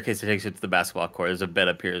the staircase that takes you to the basketball court. There's a bed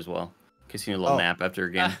up here as well, in case you need a little nap after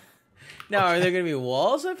a game. Now, are there gonna be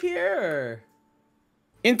walls up here? Or?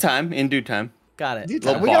 In due time. Got it.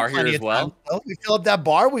 Little bar here as well. We fill up that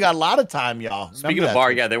bar. We got a lot of time, y'all. Speaking of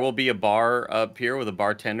bar, yeah, there will be a bar up here with a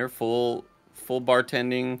bartender, full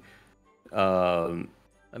bartending,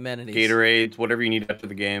 amenities, Gatorades, whatever you need after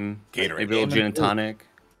the game. Gatorade, maybe a little gin and tonic.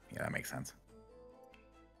 Yeah, that makes sense.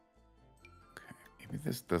 Okay, maybe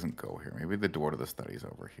this doesn't go here. Maybe the door to the study's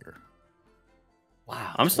over here.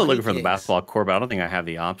 Wow, I'm still looking for the basketball court, but I don't think I have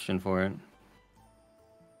the option for it.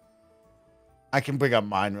 I can bring up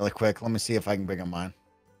mine really quick. Let me see if I can bring up mine.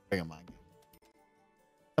 I'm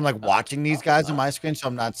like watching these guys on my screen, so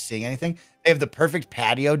I'm not seeing anything. They have the perfect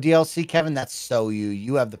patio DLC, Kevin. That's so you.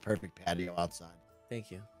 You have the perfect patio outside.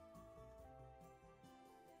 Thank you.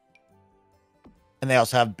 And they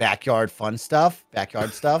also have backyard stuff.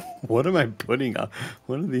 What am I putting up?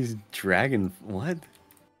 What are these dragon? What?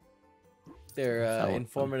 They're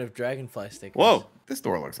informative dragonfly stickers. Whoa, this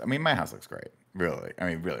door looks. I mean, my house looks great. Really. I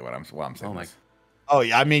mean, really, what I'm saying. Oh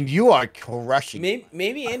yeah, I mean, you are crushing.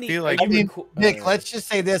 Maybe Andy. Nick, let's just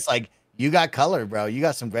say this: like, you got color, bro. You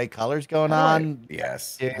got some great colors going on.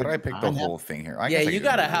 Yes. How do I pick the whole thing here? Yeah, you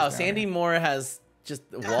got a house. Andy Moore has just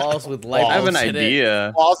walls with light. I have an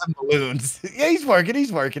idea. Walls and balloons. Yeah, he's working.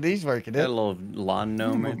 Got a little lawn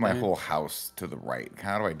gnome. Move my whole house to the right.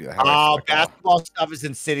 How do I do that? Basketball stuff is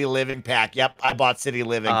in City Living pack. Yep, I bought City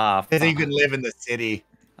Living. Because you can live in the city.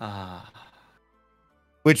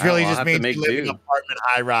 Which really just means you live in an apartment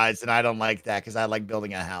high rise, and I don't like that because I like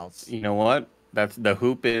building a house. You know what? That's the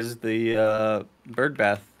hoop is the bird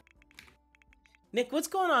bath. Nick, what's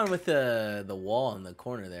going on with the wall in the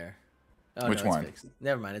corner there? Oh, Which one? Fixed.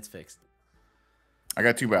 Never mind, it's fixed. I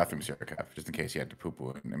got 2 bathrooms here, Kev, just in case you had to poop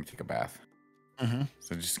and then take a bath.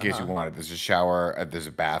 So just in case you wanted, there's a shower, there's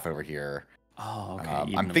a bath over here. Oh,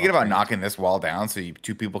 okay. I'm thinking about knocking this wall down so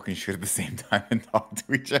 2 people can shoot at the same time and talk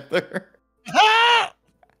to each other.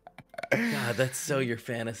 God, that's so your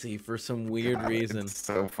fantasy for some weird reason. It's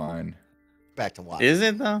so fun. Back to watch. Is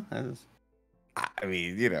it though? I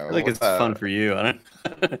mean, you know, I think it's fun for you. I don't.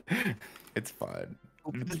 It's fun.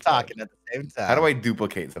 We're talking at the same time. How do I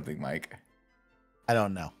duplicate something, Mike? I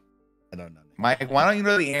don't know. Mike, why don't you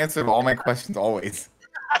know the answer to all my questions always?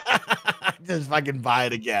 Just fucking buy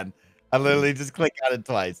it again. I literally just click on it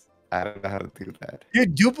twice. I don't know how to do that. You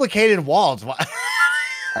duplicated walls. Why?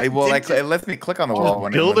 It lets me click on the wall.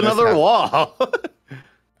 Build another wall.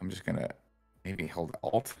 I'm just gonna maybe hold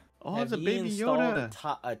Alt. Oh, it's a baby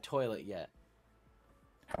Yoda. A toilet yet?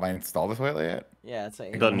 Have I installed a toilet yet? Yeah, it's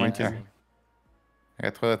like. Doesn't need to. I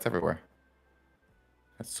got toilets everywhere.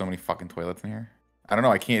 There's so many fucking toilets in here. I don't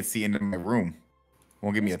know. I can't see into my room.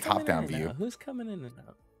 Won't give me a top-down view. Who's coming in and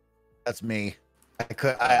out? That's me.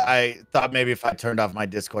 I thought maybe if I turned off my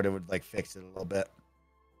Discord, it would like fix it a little bit.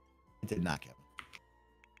 It did not, Kevin.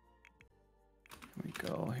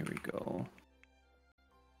 Here we go.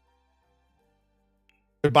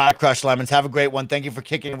 Goodbye, Crush Lemons. Have a great one. Thank you for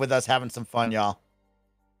kicking it with us, having some fun, y'all.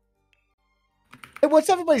 Hey, what's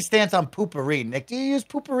everybody's stance on poopery? Nick, do you use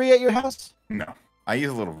poopery at your house? No. I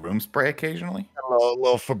use a little room spray occasionally. A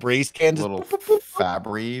little Febreze can. Little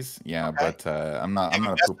Febreze. Yeah, okay. But I'm not a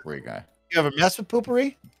poopery guy. You ever mess with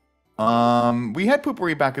poopery? We had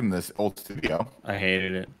poopery back in this old studio. I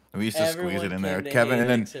hated it. We used to squeeze it in there. Kevin,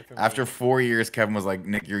 and then after 4 years, Kevin was like,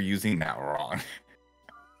 Nick, you're using that wrong.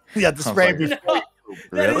 Yeah, the spray. Like, no,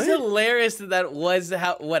 that is hilarious that was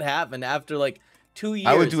what happened after like 2 years.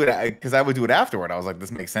 I would do it because I would do it afterward. I was like,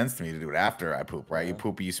 this makes sense to me to do it after I poop, right? You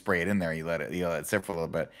poop, you spray it in there, you let it sit for a little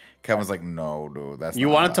bit. Kevin was like, no, dude, that's you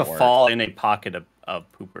not want it to fall in a pocket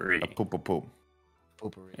of poopery. A poop.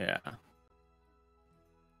 Poopery. Yeah.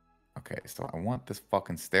 Okay, so I want this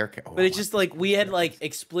fucking staircase. But it's just like we had like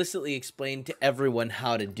explicitly explained to everyone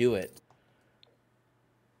how to do it.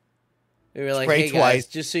 We were like, spray hey twice. Guys,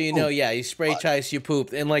 just so you know, yeah, you spray twice, you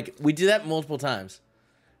poop. And like we did that multiple times.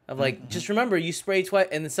 Of like, just remember you spray twice,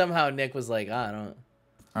 and then somehow Nick was like, I don't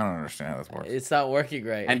understand how this works. It's not working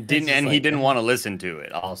right. And he didn't want to listen to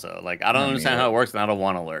it also. Like I don't understand how it works and I don't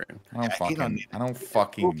want to learn. I don't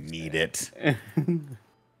fucking need it.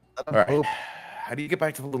 All right. How do you get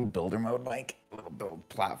back to the little builder mode, Mike? Little build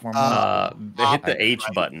platform mode? Hit the H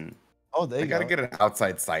button. Oh, there you go. I gotta get an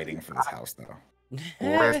outside siding for this house, though.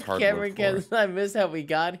 Cameron, I missed how we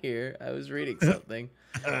got here. I was reading something.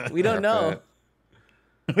 We don't know.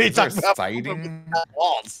 We talking about siding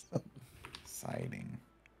walls. Siding.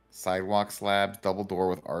 Sidewalk slabs, double door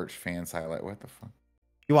with arch fans highlight. What the fuck?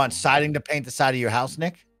 You want siding to paint the side of your house,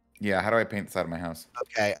 Nick? Yeah, how do I paint the side of my house?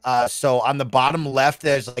 Okay, so on the bottom left,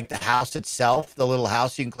 there's like the house itself, the little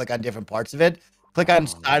house. You can click on different parts of it. Click on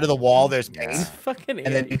side of the wall, there's paint. Fucking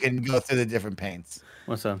and then you can go through the different paints.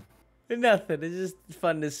 What's up? Nothing. It's just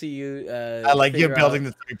fun to see you. I like you're building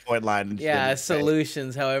the 3-point line. And yeah,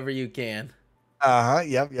 solutions however you can.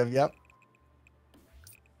 Yep. Okay.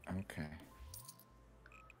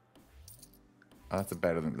 Oh, that's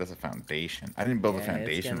a foundation. I didn't build a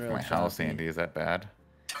foundation for my house, Andy. Is that bad?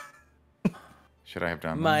 Should I have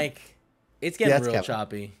done that? Mike, it's getting real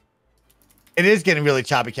choppy. It is getting really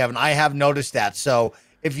choppy, Kevin. I have noticed that. So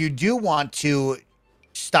if you do want to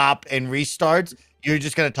stop and restart, you're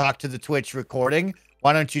just going to talk to the Twitch recording.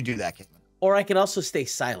 Why don't you do that, Kevin? Or I can also stay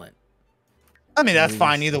silent. I mean, that's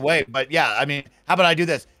fine either way. But yeah, I mean, how about I do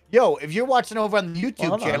this? Yo, if you're watching over on the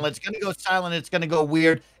YouTube channel, it's going to go silent. It's going to go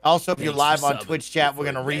weird. Also, if you're live on Twitch chat, we're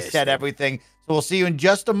going to reset everything. So we'll see you in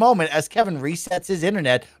just a moment as Kevin resets his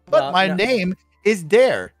internet. But my name is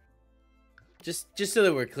Dare. Just so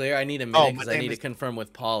that we're clear, I need a minute because I need to confirm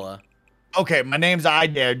with Paula. Okay, my name's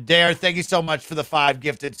Dare. Dare, thank you so much for the 5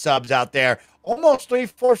 gifted subs out there. Almost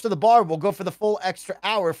 3/4 of the bar. We'll go for the full extra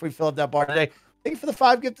hour if we fill up that bar today. Thank you for the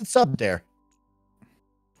 5 gifted subs, Dare.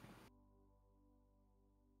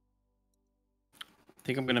 I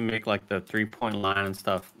think I'm gonna make like the 3-point line and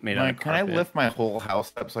stuff made out of Can I lift my whole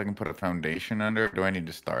house up so I can put a foundation under? Or do I need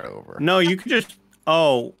to start over? No, you can just.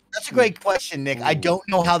 Oh, that's a great question, Nick. I don't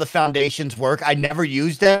know how the foundations work. I never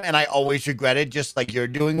used them, and I always regret it, just like you're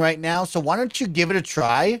doing right now. So why don't you give it a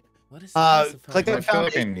try? What is click on I feel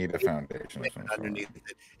like I need a foundation underneath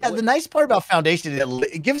it. Yeah, the nice part about foundation is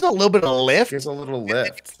it gives it a little bit of a lift. Gives a little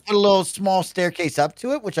lift. Put a little small staircase up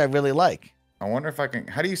to it, which I really like. I wonder if I can.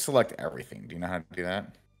 How do you select everything? Do you know how to do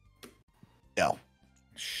that? No.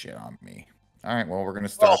 Shit on me. All right, well, we're going to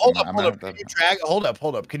start. Hold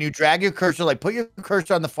up. Can you drag your cursor, like put your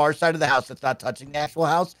cursor on the far side of the house that's not touching the actual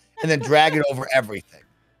house, and then drag it over everything?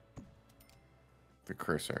 The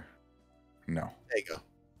cursor. No. There you go.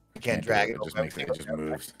 You can't drag it. It just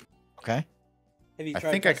moves. Okay. I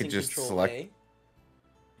think I could just select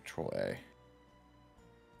Control A.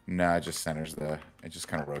 No, it just centers it just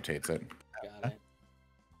kind of rotates it. Got it.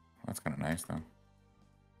 That's kind of nice, though.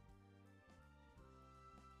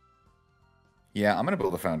 Yeah, I'm gonna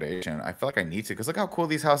build a foundation. I feel like I need to, because look how cool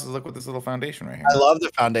these houses look with this little foundation right here. I love the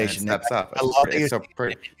foundation. It steps up. I love it. It's so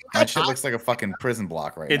pretty. My shit looks like a fucking prison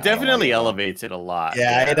block right now. It definitely elevates it a lot.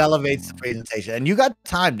 Yeah, it elevates the presentation. And you got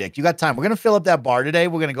time, Nick. You got time. We're gonna fill up that bar today.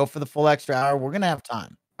 We're gonna go for the full extra hour. We're gonna have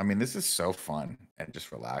time. I mean, this is so fun and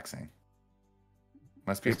just relaxing.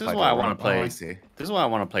 Must be. This is why I want to play. This is why I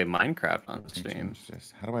want to play Minecraft on stream.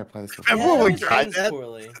 How do I apply this?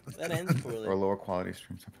 That ends poorly. Or lower quality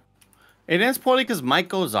streams. It ends poorly because Mike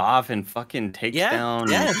goes off and fucking takes down.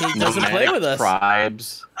 Yeah, he doesn't play with us.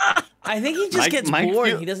 Tribes. I think he just gets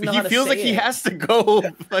bored. He doesn't know how to say it. He feels like he has to go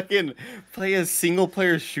fucking play a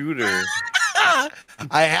single-player shooter.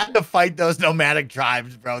 I had to fight those nomadic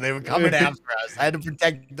tribes, bro. They were coming after us. I had to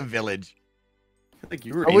protect the village. Like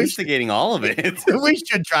you were instigating all of it. We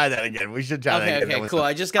should try that again. We should try that again. Okay, cool.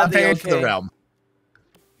 I just got the paying for the realm.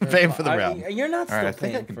 I'm paying for the realm. You're not still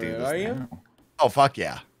paying for it, are you? Oh, fuck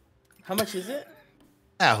yeah. How much is it?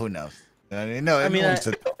 Who knows?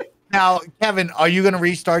 Now, Kevin, are you going to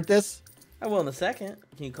restart this? I will in a second.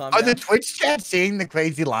 Can you calm down? Are the Twitch chat seeing the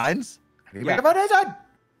crazy lines? Yeah.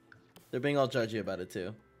 They're being all judgy about it,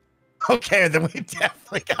 too. Okay, then we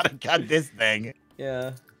definitely got to cut this thing.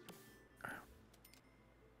 Yeah.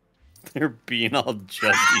 They're being all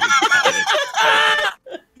judgy about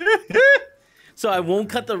it. So I won't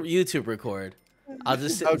cut the YouTube record. I'll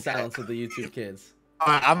just sit in silence with the YouTube kids.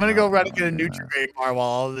 All right, I'm going to go run and get a Nutri-Grain bar while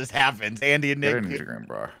all this happens. Andy and Nick. Get a Nutri-Grain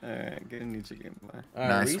bar. All right, get a Nutri-Grain bar. All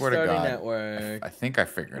right, restarting network. I think I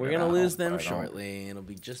figured it out. We're going to lose them shortly. It'll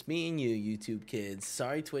be just me and you, YouTube kids.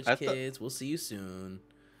 Sorry, Twitch kids. We'll see you soon.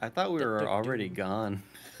 I thought we were already gone.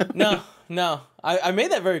 No. I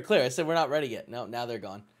made that very clear. I said we're not ready yet. No, now they're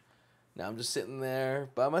gone. Now I'm just sitting there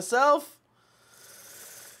by myself.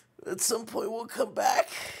 At some point, we'll come back.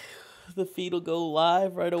 The feed will go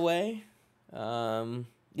live right away.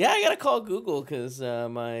 Yeah, I gotta call Google because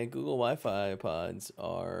my Google Wi-Fi pods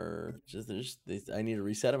are I need to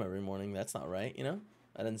reset them every morning. That's not right, you know?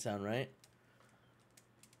 That doesn't sound right.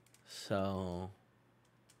 So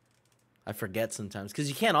I forget sometimes because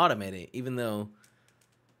you can't automate it, even though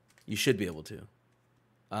you should be able to.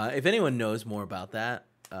 If anyone knows more about that,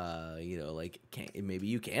 maybe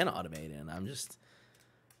you can automate it. And I'm just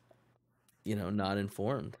not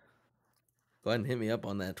informed. Go ahead and hit me up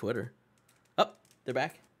on that Twitter. Oh, they're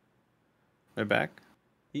back. They're back?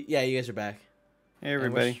 Yeah, you guys are back. Hey,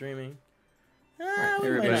 everybody. And we're streaming.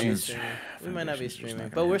 We might not be streaming,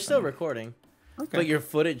 but we're still recording. Okay. But your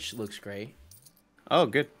footage looks great. Oh,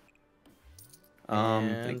 good.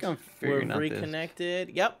 I think I'm figuring out this. We're reconnected.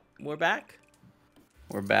 Yep, we're back.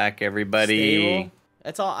 We're back, everybody. Stable.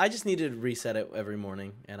 That's all. I just needed to reset it every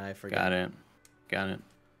morning, and I forgot. Got it.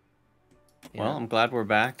 Yeah. Well, I'm glad we're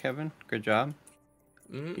back, Kevin. Good job.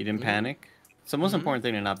 You didn't panic. It's the most important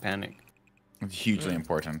thing to not panic. It's hugely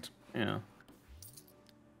important. Yeah.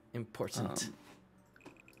 Important.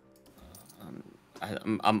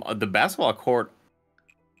 I'm the basketball court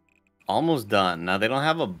almost done. Now they don't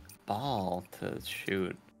have a ball to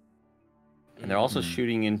shoot, and they're also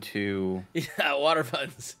shooting into water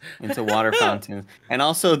fountains. Into water fountains, and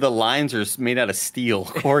also the lines are made out of steel,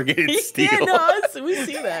 corrugated steel. Yeah, no, we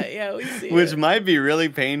see that. Yeah, we see. Which might be really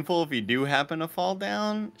painful if you do happen to fall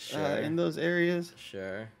down in those areas.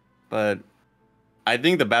 Sure. But I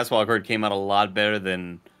think the basketball court came out a lot better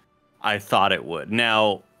than I thought it would.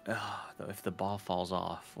 Now, if the ball falls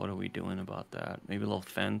off, what are we doing about that? Maybe a little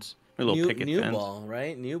fence, a little picket fence. New ball,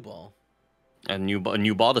 right? New ball. A new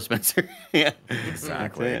ball dispenser. Yeah,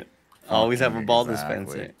 exactly. Always have a ball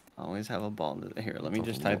dispenser. Always have a ball. Here, let me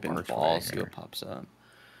just type in ball, see what pops up.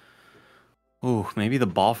 Ooh, maybe the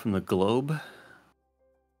ball from the globe.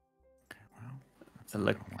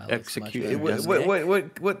 Executed.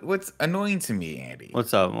 What's annoying to me, Andy?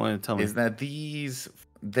 What's up? Tell me. Is that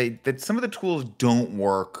that some of the tools don't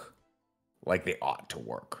work like they ought to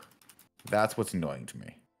work. That's what's annoying to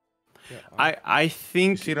me. I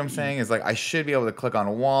think. You see what I'm saying? Is like I should be able to click on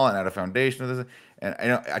a wall and add a foundation of this,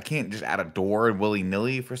 and I can't just add a door willy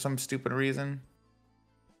nilly for some stupid reason.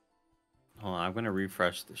 Hold on, I'm gonna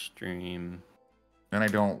refresh the stream. And I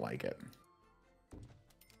don't like it.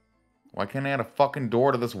 Why can't I add a fucking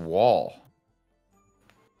door to this wall?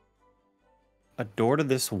 A door to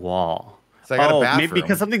this wall. So I got a bathroom. Maybe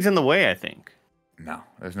because something's in the way, I think. No,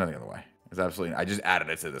 there's nothing in the way. There's absolutely. I just added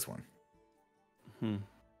it to this one. Can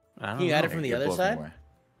you add it from the other side?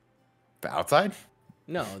 The outside?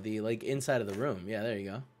 No, the inside of the room. Yeah, there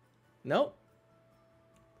you go. Nope.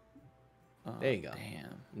 There you go.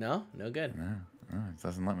 Damn. No good. No, it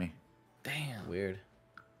doesn't let me. Damn. Weird.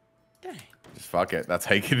 Dang. Just fuck it. That's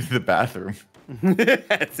how you get into the bathroom.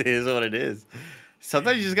 That is what it is.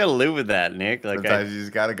 Sometimes you just gotta live with that, Nick. Sometimes you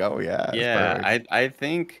just gotta go. Yeah. Yeah. I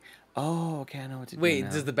think. Oh, okay. I know what to do.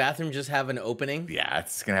 Wait, does the bathroom just have an opening? Yeah,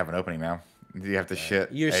 it's gonna have an opening now. You have to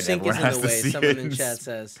shit. Your sink is in the way. Someone in chat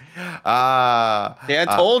says. I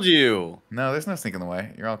told you. No, there's no sink in the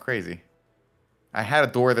way. You're all crazy. I had a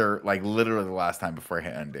door there literally the last time before I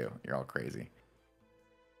hit undo. You're all crazy.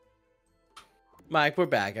 Mike, we're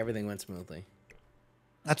back. Everything went smoothly.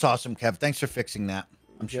 That's awesome, Kev. Thanks for fixing that.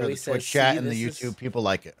 I'm sure the Twitch chat and the YouTube people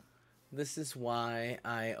like it. This is why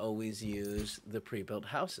I always use the pre-built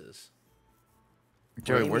houses.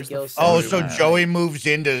 Joey, where's the so Joey moves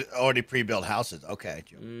into already pre-built houses. Okay,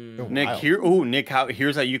 Joey. Nick,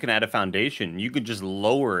 here's how you can add a foundation. You could just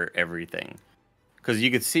lower everything. Because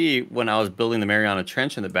you could see when I was building the Mariana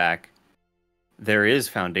Trench in the back, there is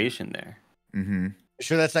foundation there. Mm-hmm.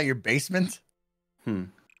 Sure that's not your basement? There's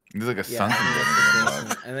like a sunken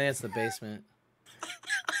basement. I think it's the basement.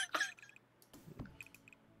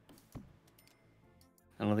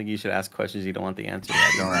 I don't think you should ask questions you don't want the answer to.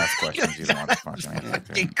 Don't ask questions you don't want the fucking answer to.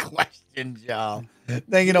 Fucking questions, y'all.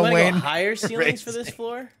 Thank you, Wayne. Go higher ceilings for this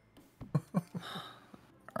floor? All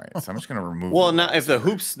right, so I'm just gonna remove. Well, now if the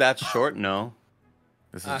hoop's that short, no.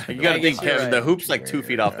 This is you gotta think, Kevin. Right. The hoop's like 2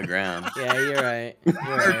 feet off the ground. Yeah, you're right. You're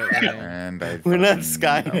right. And we're not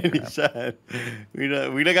skying any shot. We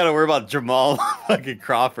don't gotta worry about Jamal fucking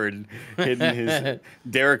Crawford hitting his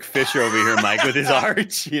Derek Fisher over here, Mike, with his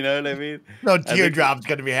arch. You know what I mean? No teardrops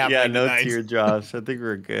gonna be happening. Yeah, no tonight. teardrops. I think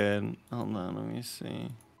we're good. Hold on, let me see.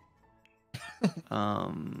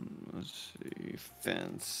 Let's see.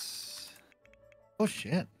 Fence. Oh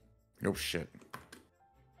shit. No shit.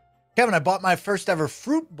 Kevin, I bought my first ever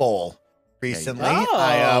fruit bowl recently. Oh.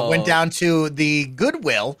 I went down to the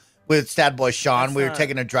Goodwill with Stat Boy Sean. We were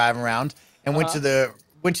taking a drive around and went to the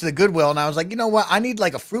Goodwill, and I was like, you know what? I need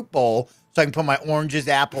like a fruit bowl so I can put my oranges,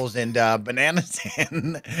 apples, and bananas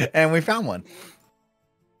in. And we found one.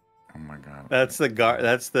 Oh my god. That's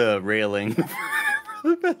the railing.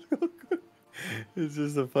 It's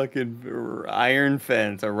just a fucking iron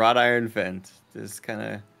fence, a wrought iron fence, just kind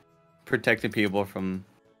of protecting people from.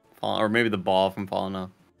 Or maybe the ball from falling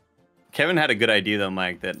off. Kevin had a good idea though,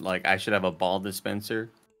 Mike, that I should have a ball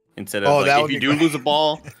dispenser instead of if you do lose a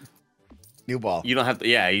ball, New ball. You don't have to.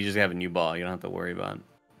 Yeah, you just have a new ball. You don't have to worry about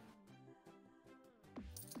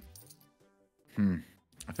it.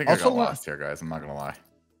 I think also, I got lost here, guys. I'm not gonna lie.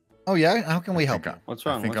 Oh yeah, how can we help you? What's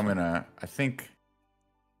wrong? I think.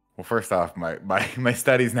 Well, first off, my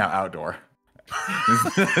study's now outdoor.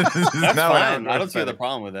 That's fine. I don't see the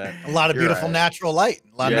problem with that. A lot of beautiful natural light.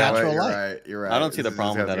 A lot of natural light. You're right. I don't see the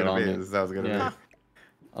problem with that at all. This is how it's gonna be.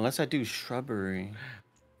 Unless I do shrubbery.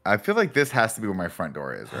 I feel like this has to be where my front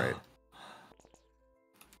door is, right?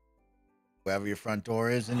 Wherever your front door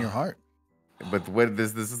is in your heart. But what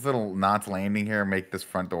does this little knots landing here make this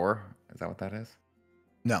front door? Is that what that is?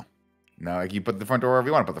 No. No, like you put the front door wherever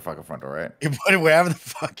you want to put the fucking front door, right? You put it wherever the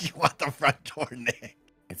fuck you want the front door, Nick.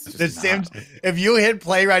 It's just the Sims. If you hit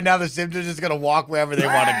play right now, the Sims are just gonna walk wherever they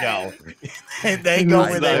want to go. They go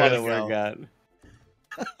where they want to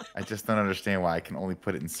go. I just don't understand why I can only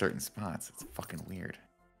put it in certain spots. It's fucking weird.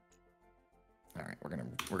 All right,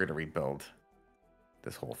 we're gonna rebuild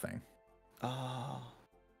this whole thing. Oh.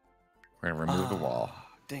 We're gonna remove the wall.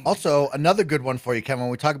 Also, another good one for you, Kevin.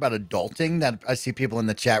 When we talk about adulting, that I see people in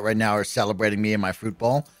the chat right now are celebrating me and my fruit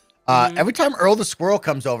bowl. Every time Earl the squirrel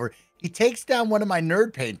comes over, he takes down one of my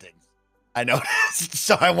nerd paintings. I noticed,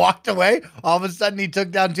 so I walked away. All of a sudden, he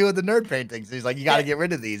took down 2 of the nerd paintings. He's like, "You got to get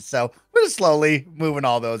rid of these." So we're just slowly moving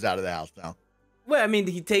all those out of the house now. Well, I mean,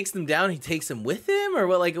 he takes them down. He takes them with him, or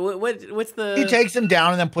what? Like, what's the? He takes them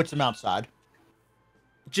down and then puts them outside,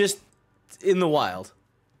 just in the wild.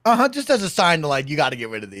 Just as a sign to like, you got to get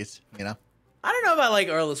rid of these. You know. I don't know about like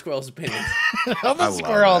Earl the Squirrel's opinions. All the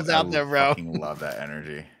squirrels out there, bro. I fucking love that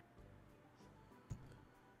energy.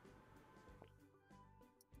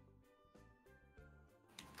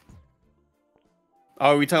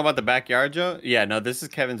 Oh, are we talking about the backyard, Joe? Yeah, no, this is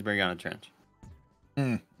Kevin's Mariana Trench.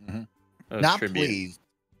 Not pleased.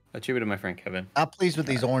 A tribute to my friend Kevin. Not pleased with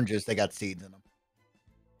these oranges. They got seeds in them.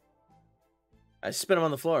 I spit them on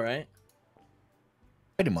the floor, right?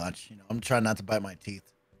 Pretty much. You know, I'm trying not to bite my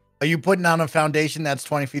teeth. Are you putting on a foundation that's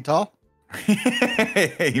 20 feet tall?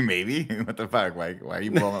 Maybe. What the fuck? Why are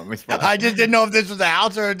you blowing up my spot? I just didn't know if this was a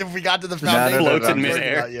house or if we got to the foundation. Floats in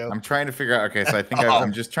midair. I'm trying to figure out. Okay, so I think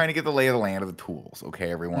I'm just trying to get the lay of the land of the tools.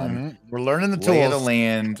 Okay, everyone. We're learning the tools. Lay of the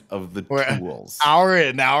land of the tools. Hour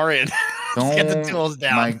in. Let's get the tools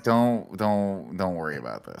down. Mike, don't worry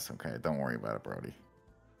about this. Okay, don't worry about it, Brody.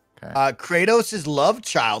 Okay. Kratos' love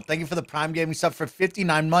child. Thank you for the Prime Gaming sub for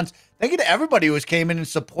 59 months. Thank you to everybody who has came in and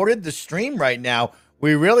supported the stream right now.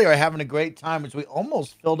 We really are having a great time as we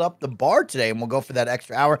almost filled up the bar today, and we'll go for that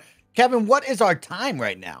extra hour. Kevin, what is our time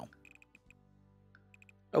right now?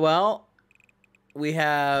 Well, we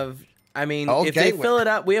have, if they fill it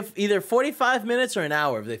up, we have either 45 minutes or an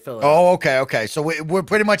hour if they fill it up. Okay. So we're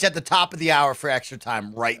pretty much at the top of the hour for extra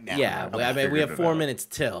time right now. Yeah, we have 4 minutes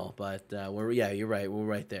till, but you're right. We're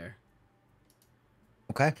right there.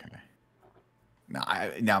 Okay.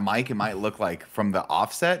 Now, Mike, it might look like from the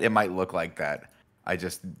offset, it might look like that I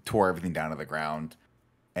just tore everything down to the ground,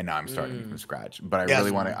 and now I'm starting from scratch. But I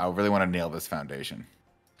really want to nail this foundation.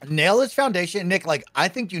 Nail this foundation, Nick. Like, I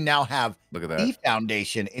think you now have the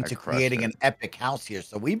foundation into creating an epic house here.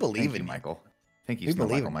 So we believe in you, Michael. Thank you,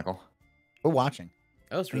 Michael. We're watching.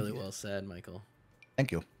 That was really well said, Michael.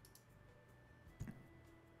 Thank you.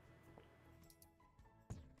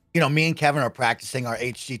 You know, me and Kevin are practicing our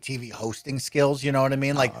HGTV hosting skills. You know what I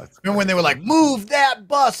mean? Like, remember when they were like, "Move that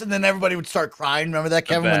bus," and then everybody would start crying. Remember that,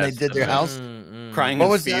 Kevin, when they did their house? Crying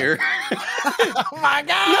in fear. Oh my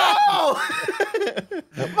God!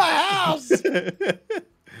 No! My house!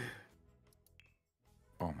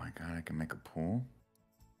 Oh my God! I can make a pool.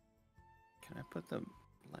 I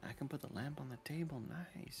can put the lamp on the table.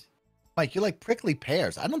 Nice. Mike, you like prickly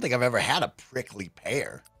pears? I don't think I've ever had a prickly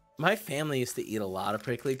pear. My family used to eat a lot of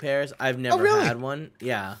prickly pears. I've never had one.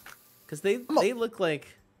 Yeah. Because they look like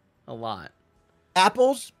a lot.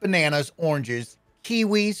 Apples, bananas, oranges,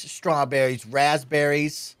 kiwis, strawberries,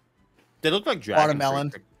 raspberries. They look like dragon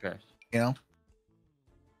watermelon. You know?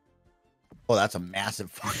 Oh, that's a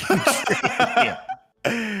massive fucking tree.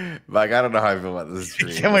 Like, I don't know how I feel about this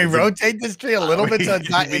tree. Can we rotate this tree a little bit so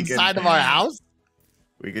it's not inside of our house?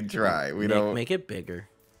 We can try. Make it bigger.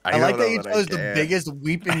 I like that you chose the biggest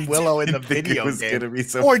weeping willow in the video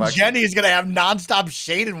game. Or Jenny is gonna have nonstop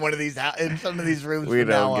shade in one of these in some of these rooms. We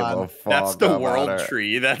don't give a fuck. That's the world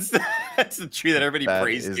tree. That's the tree that everybody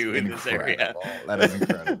prays to in this area. That is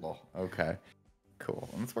incredible. Okay, cool.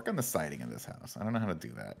 Let's work on the siding of this house. I don't know how to do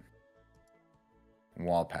that.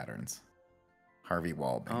 Wall patterns. Harvey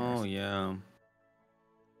wall bangers. Oh yeah.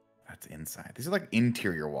 That's inside. These are like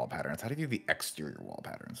interior wall patterns. How do you do the exterior wall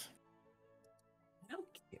patterns?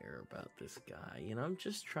 About this guy, I'm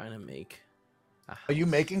just trying to make Are you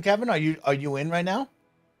making, Kevin? Are you in right now?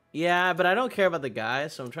 Yeah, but I don't care about the guy,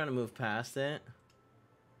 so I'm trying to move past it.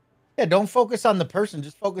 Yeah, don't focus on the person.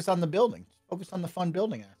 Just focus on the building. Just focus on the fun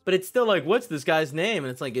building aspect. But it's still like, what's this guy's name?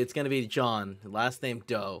 And it's like, it's going to be John. Last name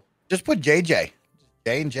Doe. Just put JJ.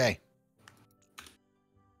 J and J.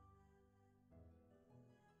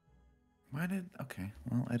 Okay,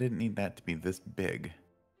 well, I didn't need that to be this big.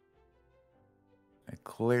 I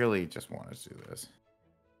clearly just wanted to do this.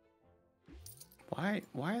 Why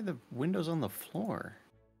are the windows on the floor?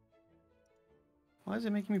 Why is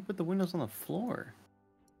it making me put the windows on the floor?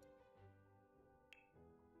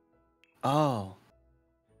 Oh.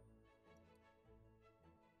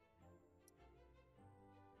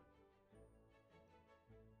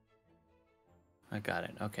 I got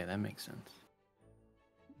it. Okay, that makes sense.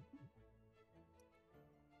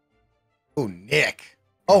 Oh, Nick.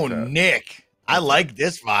 Oh, Nick. I like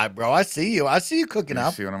this vibe, bro. I see you. I see you cooking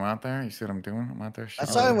up. You see what I'm out there? You see what I'm doing? I'm out there. I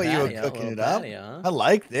saw what you were cooking it up. I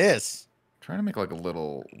like this. Trying to make like a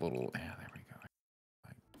little. Yeah, there we go.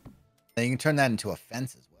 Then you can turn that into a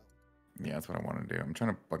fence as well. Yeah, that's what I want to do. I'm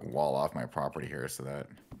trying to like wall off my property here so that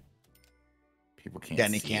people can't.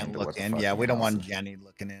 Jenny can't look in. Yeah, we don't want Jenny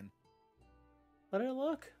looking in. Let her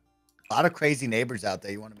look. A lot of crazy neighbors out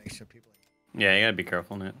there. You want to make sure people. Yeah, you gotta be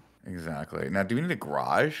careful, Nick. Exactly. Now, do we need a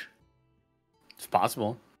garage? It's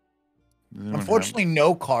possible. Unfortunately,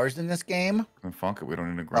 no cars in this game. Fuck it, we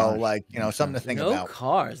don't need a garage. Oh, like, you know, something to think about. No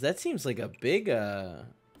cars. That seems like a big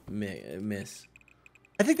miss.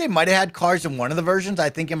 I think they might have had cars in one of the versions. I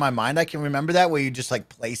think in my mind I can remember that where you just like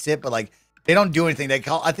place it, but like they don't do anything.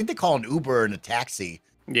 I think they call an Uber and a taxi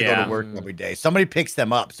to go to work every day. Somebody picks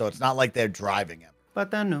them up, so it's not like they're driving them.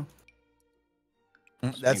 But I know.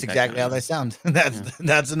 That's exactly how they sound. That's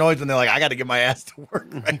the noise when they're like, I got to get my ass to work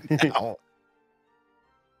right now.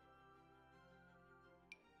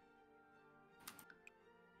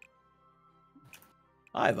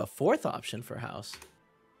 I have a fourth option for house.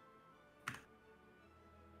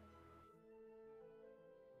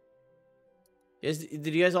 Did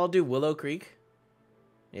you guys all do Willow Creek?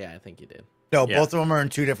 Yeah, I think you did. No, both of them are in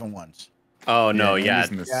two different ones. Oh, no, yeah.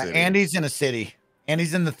 Andy's in a city.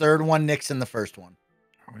 Andy's in the third one. Nick's in the first one.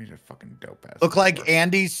 We need a fucking dope ass. Look like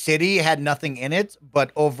Andy's city had nothing in it,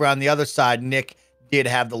 but over on the other side, Nick did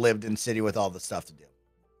have the lived-in city with all the stuff to do.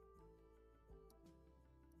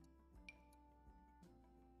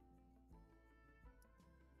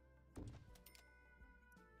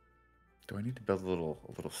 Do I need to build a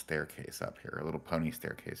little staircase up here, a little pony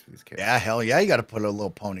staircase for these kids? Yeah, hell yeah, you got to put a little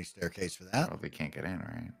pony staircase for that. Oh, they can't get in,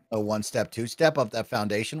 right? A 1-step, 2-step up that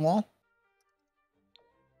foundation wall.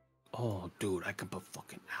 Oh, dude, I can put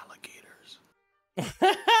fucking alligators.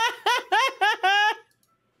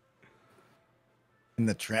 In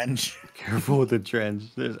the trench. Careful with the trench.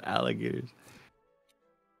 There's alligators.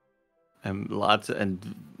 And lots of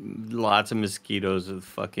mosquitoes with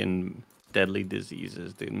fucking deadly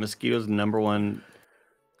diseases, dude. Mosquitoes #1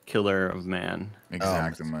 killer of man.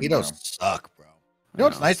 Exactly. Mosquitoes suck, bro. You know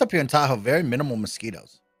what's nice up here in Tahoe? Very minimal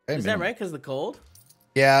mosquitoes. Is that right? Because of the cold?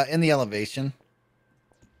 Yeah, in the elevation.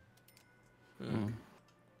 Mm.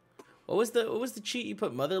 What was the cheat you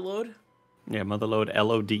put? Motherload? Yeah, motherload.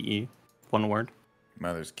 LODE. One word.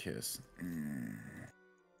 Mother's kiss.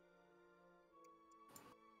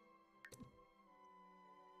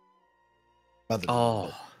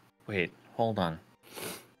 Oh, wait, hold on.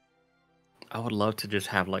 I would love to just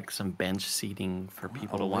have like some bench seating for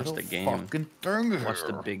people to watch the game. Watch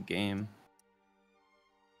the big game.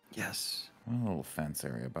 Yes. A little fence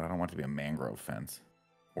area, but I don't want it to be a mangrove fence.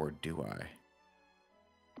 Or do I?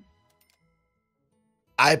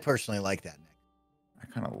 I personally like that, Nick. I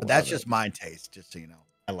kind of love that's just my taste, just so you know.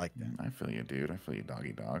 I like that. I feel you, dude. I feel you,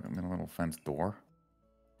 doggy dog. I'm in a little fence door.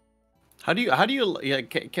 How do you yeah,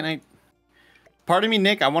 can I pardon me,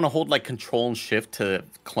 Nick, I want to hold like control and shift to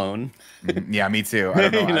clone. Yeah, me too. I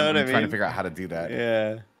don't know. You know I'm what I trying to mean? figure out how to do that.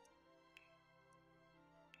 Yeah.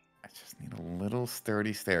 I just need a little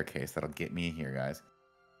sturdy staircase that'll get me here, guys.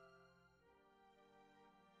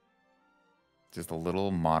 Just a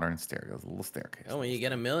little modern staircase, a little staircase. Oh, when you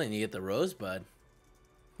get $1 million, you get the rosebud.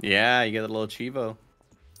 Yeah, you get a little Chivo.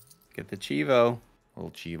 Get the Chivo.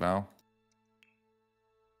 Little Chivo.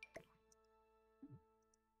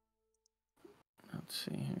 Let's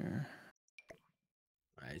see here.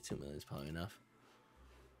 All right, 2 million is probably enough.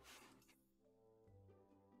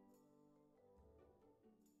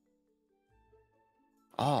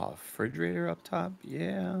 Oh, refrigerator up top.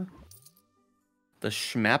 Yeah. The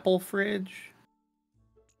Schmapple fridge.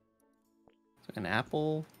 It's like an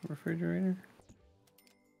Apple refrigerator.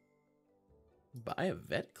 Buy a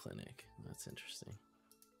vet clinic. That's interesting.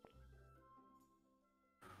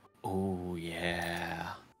 yeah.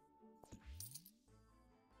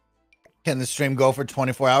 Can the stream go for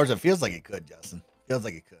 24 hours? It feels like it could, Justin. Feels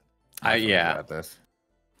like it could. Yeah. About this.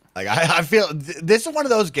 Like I feel this is one of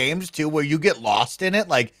those games too where you get lost in it.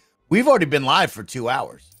 Like we've already been live for 2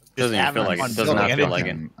 hours. Doesn't even feel like it. Does not feel like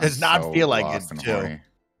it. Does not feel like it too.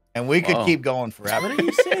 And we could keep going forever. What are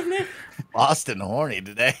you saying, Nick? Lost and horny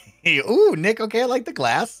today. Ooh, Nick. Okay, I like the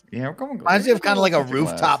glass. Yeah, we're going. Reminds me of kind of like a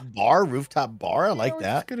rooftop bar. Rooftop bar. I like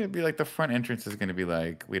that. It's gonna be like the front entrance is gonna be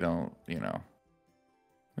like we don't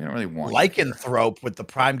really want Lycanthrope with the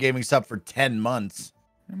Prime Gaming sub for 10 months.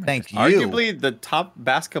 Thank you. Arguably, the top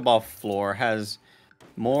basketball floor has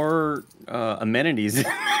more amenities.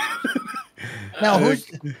 Now, who's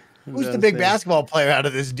the big basketball player out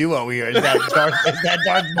of this duo here? Is that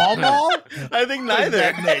Darth Maul? I think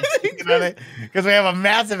neither. Because we have a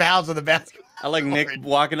massive house with a basketball. I like Nick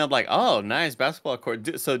walking up like, oh, nice basketball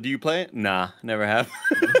court. So do you play it? Nah, never have.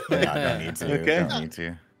 Yeah, don't need to. Okay. Don't need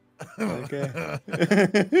to. Okay.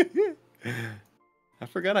 I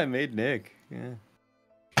forgot I made Nick. Yeah.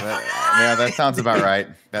 That sounds about right.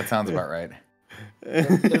 That sounds about right.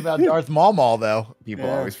 What about Darth Maul though? People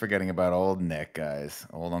always forgetting about old Nick, guys.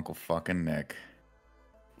 Old Uncle fucking Nick.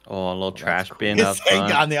 Oh, a little trash bin up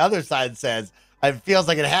front. On the other side says, it feels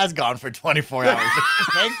like it has gone for 24 hours.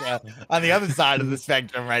 On the other side of the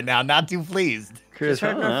spectrum right now, not too pleased. Just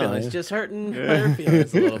hurting our feelings. Just hurting our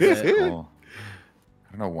feelings a little bit. Cool.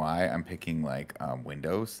 I don't know why I'm picking like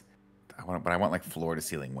windows. But I want like floor to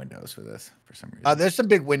ceiling windows for this for some reason. There's some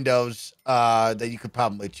big windows that you could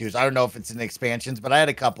probably choose. I don't know if it's in expansions, but I had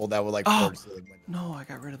a couple that were like floor to ceiling windows. No, I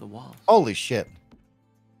got rid of the walls. Holy shit.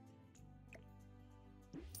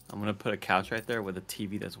 I'm going to put a couch right there with a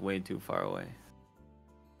TV that's way too far away.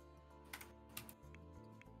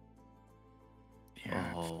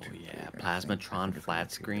 Yeah, oh, yeah. Plasmatron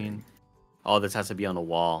flat screen. Oh, this has to be on the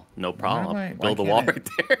wall. No problem. I'll build a wall right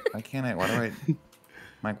there. Why can't I? Why do I...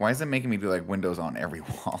 Mike, why is it making me do like windows on every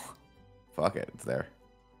wall? Fuck it, it's there.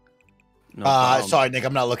 No sorry, Nick,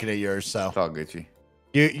 I'm not looking at yours, so. It's all Gucci.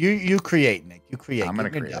 You create, Nick. You create. I'm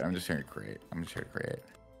gonna create. I'm just here to create.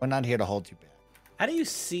 We're not here to hold you back. How do you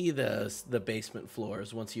see the basement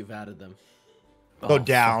floors once you've added them? Go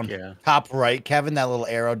down. Yeah. Top right, Kevin, that little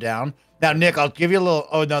arrow down. Now, Nick, I'll give you a little.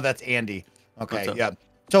 Oh, no, that's Andy. Okay, yeah.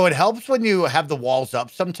 So it helps when you have the walls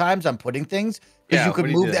up sometimes on putting things. Because you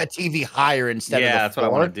can move that TV higher instead of the floor. That's what I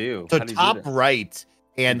want to do. So top right,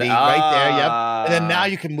 Andy, right there, yep. And then now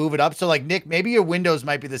you can move it up. So like, Nick, maybe your windows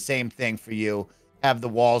might be the same thing for you. Have the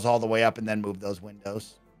walls all the way up and then move those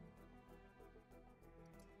windows.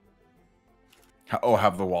 Oh,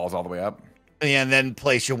 have the walls all the way up? And then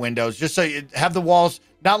place your windows. Just so you have the walls,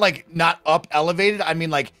 not up elevated. I mean,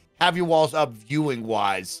 like, have your walls up viewing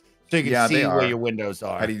wise. So you can see where your windows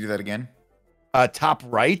are. How do you do that again? Top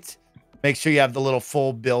right. Make sure you have the little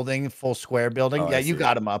full square building. Yeah, you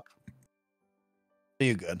got them up. Are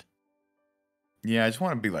you good? Yeah, I just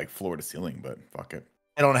want to be like floor to ceiling, but fuck it.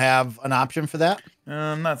 I don't have an option for that.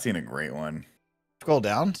 I'm not seeing a great one. Scroll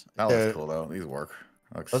down. That looks cool though. These work.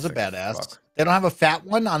 Those are badass. They don't have a fat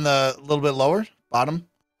one on the little bit lower bottom.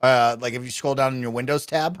 Like if you scroll down in your Windows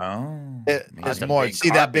tab. Oh, there's more.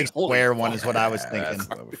 See that big square one is what I was thinking.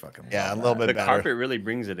 Yeah, a little bit better. The carpet really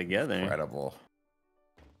brings it together. Incredible.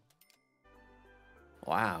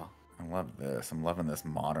 Wow. I love this. I'm loving this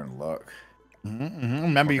modern look.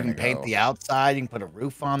 Remember, you can paint the outside. You can put a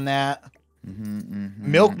roof on that.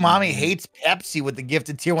 Milk Mommy hates Pepsi with the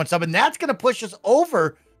gifted tier 1 sub, and that's going to push us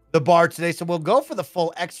over the bar today. So we'll go for the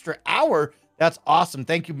full extra hour. That's awesome.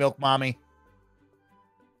 Thank you, Milk Mommy.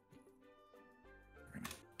 We're going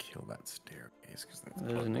to kill that staircase because that's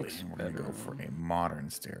ugly. We're going to go for a modern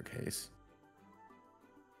staircase.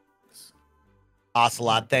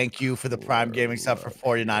 Ocelot, thank you for the Prime Gaming sub for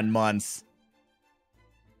 49 months.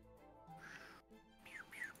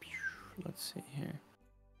 Let's see here.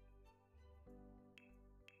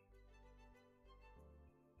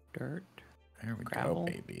 Dirt. There we gravel.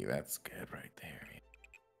 Go, baby. That's good right there.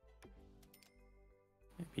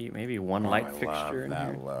 Maybe one light fixture in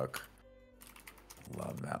here.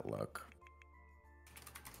 Love that look.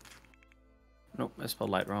 Nope, I spelled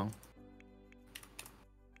light wrong.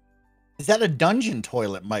 Is that a dungeon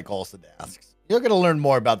toilet, Mike Olson asks. You're going to learn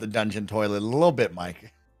more about the dungeon toilet in a little bit,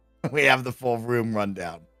 Mike. We have the full room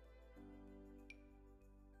rundown.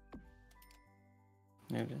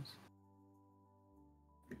 There it is.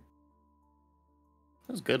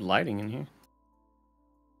 There's good lighting in here.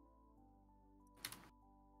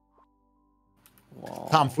 Wall.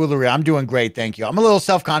 Tomfoolery. I'm doing great, thank you. I'm a little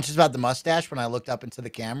self-conscious about the mustache when I looked up into the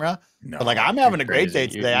camera. No, but like I'm having a great day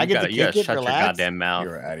today. I get to kick it, shut relax. Your goddamn mouth.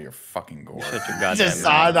 You're out of your fucking gourd. Shut your goddamn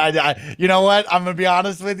mouth. You know what? I'm gonna be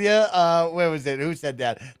honest with you. Where was it? Who said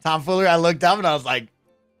that? Tomfoolery. I looked up and I was like,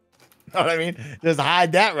 you know what I mean? Just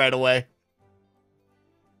hide that right away.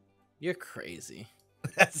 You're crazy.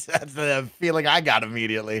 That's the feeling I got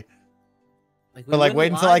immediately. But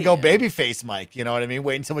wait until I go babyface Mike. You know what I mean?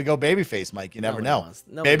 Wait until we go babyface Mike. You never know.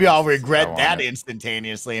 Maybe I'll regret that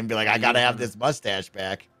instantaneously and be like, I gotta have this mustache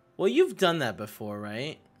back. Well, you've done that before,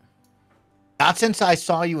 right? Not since I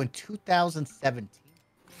saw you in 2017.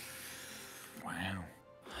 Wow.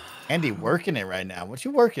 Andy working it right now. What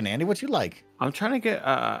you working, Andy? What you like? I'm trying to get.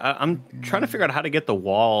 I'm trying to figure out how to get the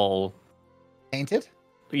wall painted.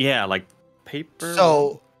 Yeah, like paper.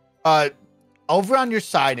 So, over on your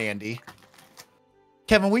side, Andy.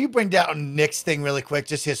 Kevin, will you bring down Nick's thing really quick?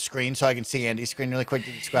 Just his screen so I can see Andy's screen really quick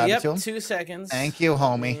to describe it to him. 2 seconds. Thank you,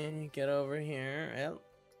 homie. Get over here. Yep.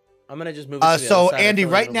 I'm gonna just move it to the so other side. Andy,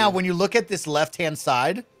 right now, when you look at this left-hand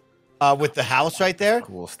side, with the house right there,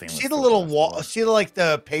 cool. See the little wall? See like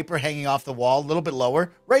the paper hanging off the wall, a little bit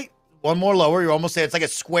lower, right? One more lower. You're almost there. It's like a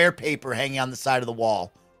square paper hanging on the side of the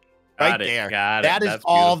wall. Right there. That is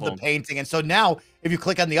all of the painting. And so now, if you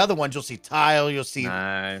click on the other ones, you'll see tile, you'll see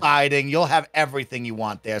siding, you'll have everything you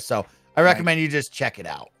want there. So I recommend you just check it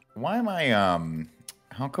out. Why am I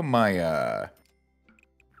how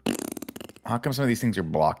come some of these things are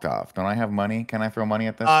blocked off? Don't I have money? Can I throw money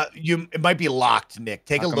at this? It might be locked, Nick.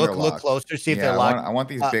 Take a look closer, see if they're locked. I want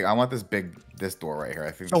these this door right here. I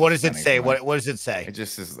think. So what does it say? What does it say? It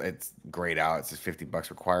just says it's grayed out. It says $50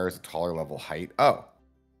 requires a taller level height. Oh.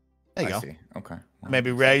 There you go. See. Okay. Well,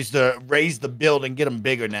 maybe raise the build and get them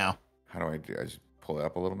bigger now. How do I do? I just pull it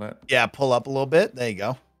up a little bit. Yeah, pull up a little bit. There you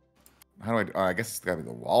go. How do I? Oh, I guess it's gotta be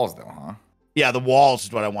the walls, though, huh? Yeah, the walls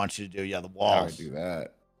is what I want you to do. Yeah, the walls. How do I do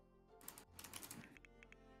that?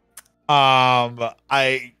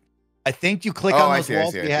 I think you click on those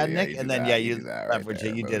walls you had, Nick, and then you leverage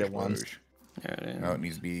it. You did it once. No, it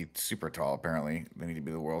needs to be super tall. Apparently, they need to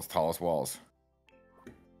be the world's tallest walls.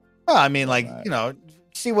 Well, I mean, like you know.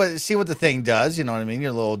 See what the thing does, you know what I mean?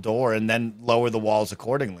 Your little door, and then lower the walls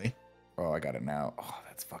accordingly. Oh, I got it now. Oh,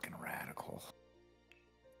 that's fucking radical.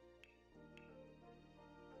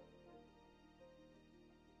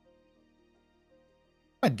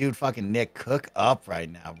 My dude, fucking Nick, cook up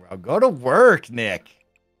right now, bro. Go to work, Nick.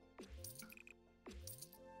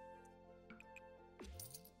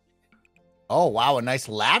 Oh wow, a nice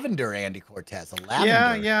lavender, Andy Cortez. A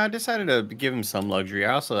lavender. Yeah. I decided to give him some luxury.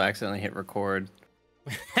 I also accidentally hit record.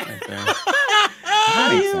 Right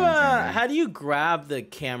how do you grab the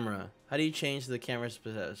camera? How do you change the camera's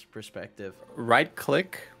perspective? Right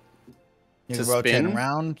click to rotate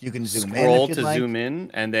around. You can zoom in. Scroll to zoom in,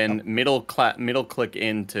 and then middle click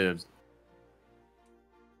in to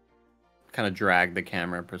kind of drag the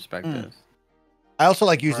camera perspective. I also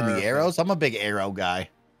like using the arrows. I'm a big arrow guy.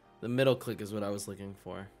 The middle click is what I was looking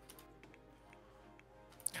for.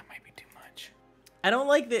 That might be too much. I don't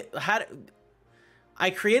like the I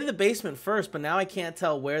created the basement first, but now I can't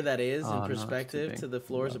tell where that is in perspective to the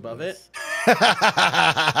floors above it.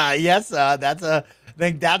 Yes, I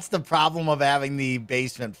think that's the problem of having the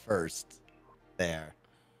basement first. There.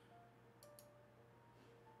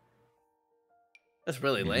 That's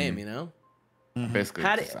really lame, you know? Basically,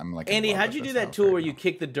 I'm like Andy, how'd you do that tool where you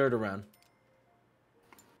kick the dirt around?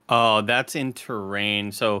 Oh, that's in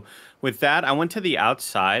terrain. So with that, I went to the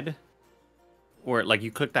outside. Where like you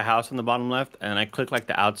click the house on the bottom left, and I click like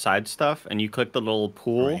the outside stuff, and you click the little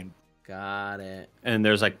pool. Got it. And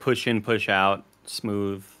there's like push in, push out,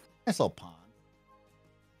 smooth. Nice little pond.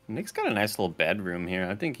 Nick's got a nice little bedroom here.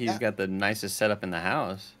 I think he's got the nicest setup in the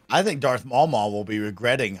house. I think Darth Maul will be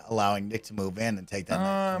regretting allowing Nick to move in and take that.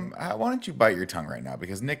 Why don't you bite your tongue right now?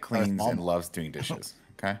 Because Nick cleans and loves doing dishes.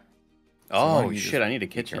 Okay. Oh shit! I need a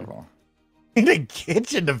kitchen. I need a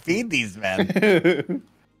kitchen to feed these men.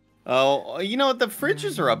 Oh, you know what? The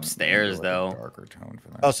fridges are upstairs, though. Darker tone for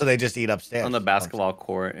that. Oh, so they just eat upstairs. On the basketball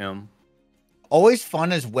court, Always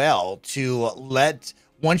fun as well to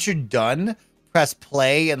once you're done, press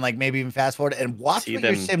play and like maybe even fast forward and watch what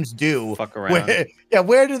your Sims do. Fuck around.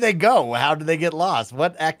 Where do they go? How do they get lost?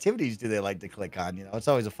 What activities do they like to click on? You know, it's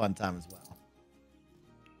always a fun time as well.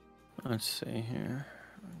 Let's see here.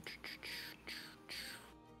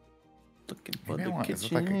 Looking for the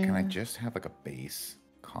kitchen. Can I just have like a base?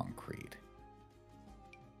 Concrete.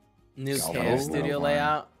 New studio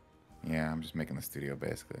layout. Yeah, I'm just making the studio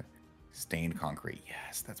basically. Stained concrete.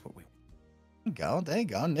 Yes, that's what we want. There you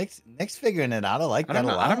go. Nick's figuring it out. I like that a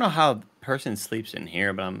lot. I don't know how a person sleeps in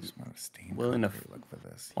here, but I'm willing to look for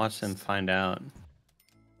this. Watch them find out.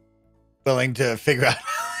 Willing to figure out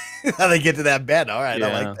how they get to that bed. All right,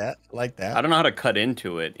 yeah. I like that. I don't know how to cut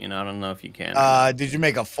into it. I don't know if you can. Did you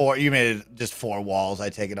make you made it just 4 walls? I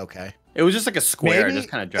take it okay. It was just like a square. Maybe, just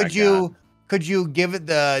kind of dragged out. Could you give it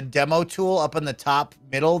the demo tool up in the top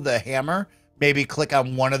middle, the hammer? Maybe click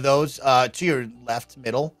on one of those to your left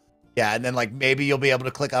middle. Yeah, and then like maybe you'll be able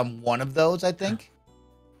to click on one of those, I think.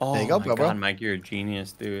 Oh, there you go, bro. Mike, you're a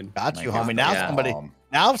genius, dude. Got you, homie.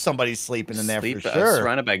 Now somebody's sleeping in there for sure.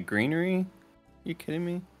 Surrounded by greenery. You kidding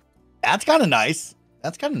me? That's kind of nice.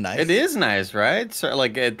 It is nice, right? So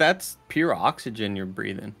like that's pure oxygen you're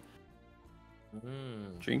breathing.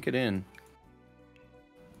 Drink it in.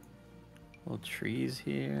 Little trees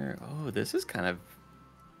here. Oh, this is kind of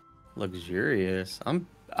luxurious. I'm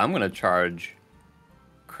gonna charge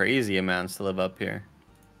crazy amounts to live up here,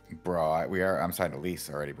 bro. I'm signed a lease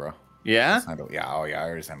already, bro. Yeah. I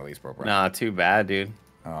already signed a lease, bro. Nah, too bad, dude.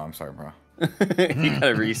 Oh, I'm sorry, bro. You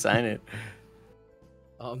gotta re-sign it.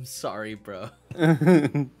 I'm sorry, bro. My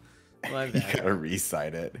bad. You gotta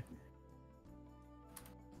re-sign it.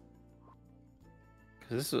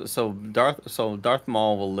 Darth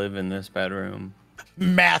Maul will live in this bedroom.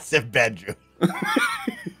 Massive bedroom.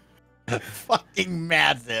 Fucking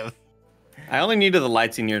massive. I only needed the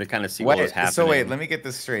lights in here to kind of see what was happening. So wait, let me get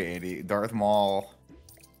this straight, Andy. Darth Maul,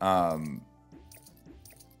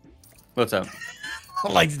 what's up?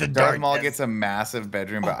 Likes the Darth Maul gets a massive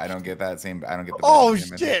bedroom, but I don't get that same. I don't get the. Oh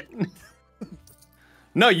shit!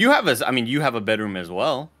 No, you have a bedroom as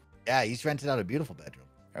well. Yeah, he's rented out a beautiful bedroom.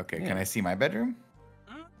 Okay, yeah. Can I see my bedroom?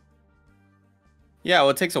 Yeah,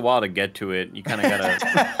 well, it takes a while to get to it. You kind of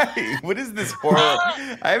gotta. What is this horror?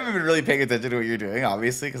 I haven't been really paying attention to what you're doing,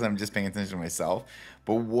 obviously, because I'm just paying attention to myself.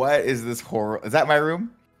 But what is this horror? Is that my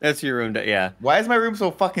room? That's your room, yeah. Why is my room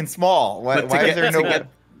so fucking small? Why is there no?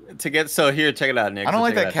 So here, check it out, Nick. I don't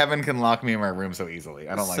like that Kevin can lock me in my room so easily.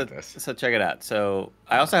 I don't like this. So check it out. So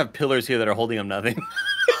I also have pillars here that are holding up nothing.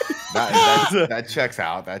 that checks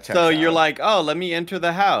out. That checks out. So you're like, oh, let me enter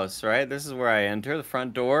the house, right? This is where I enter, the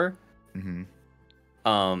front door.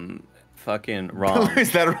 Fucking wrong.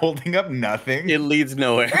 Pillars that are holding up nothing. It leads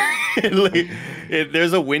nowhere.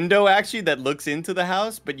 There's a window actually that looks into the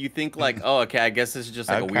house, but you think like, oh, okay, I guess this is just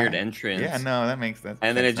like a weird entrance. Yeah, no, that makes sense.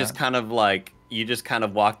 And then it just kind of like, you just kind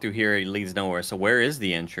of walk through here, it leads nowhere. So where is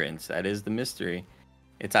the entrance? That is the mystery.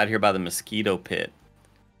 It's out here by the mosquito pit.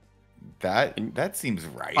 That seems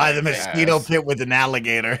right. By the mosquito pit with an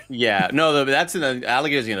alligator. Yeah, no, that's the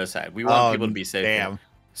alligator's on the other side. We want people to be safe. Damn.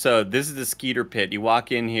 So this is the skeeter pit. You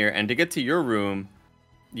walk in here, and to get to your room,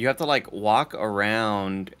 you have to like walk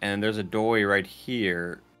around, and there's a doorway right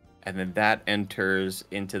here, and then that enters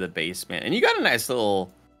into the basement. And you got a nice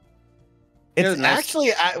little. It's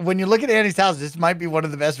actually when you look at Andy's house, this might be one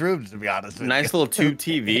of the best rooms, to be honest with you. Nice little tube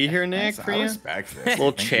TV here, Nick, for you. I respect this.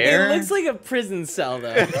 Little chair. It looks like a prison cell,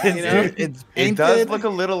 though. You know? It does look a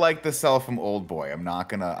little like the cell from Old Boy. I'm not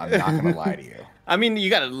gonna lie to you. I mean, you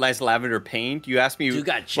got a nice lavender paint. You asked me,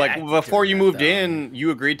 like, before you moved in,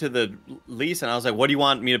 you agreed to the lease, and I was like, what do you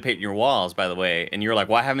want me to paint your walls, by the way? And you're like,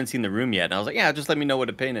 well, I haven't seen the room yet. And I was like, yeah, just let me know what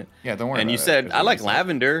to paint it. Yeah, don't worry And about you said, it. I like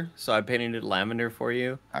lavender, so I painted it lavender for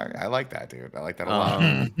you. I like that, dude. I like that a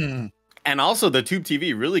lot. And also, the tube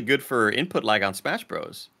TV, really good for input like on Smash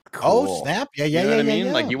Bros. Cool. Oh, snap. Yeah, you know what I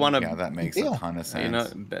mean? Like, you want to... Yeah, that makes a ton of sense. You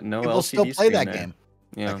know, no People LCD still play that there. game.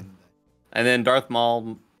 Yeah. And then Darth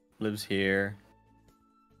Maul lives here.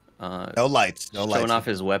 No lights. No lights. Showing off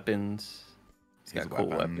his weapons. He's got cool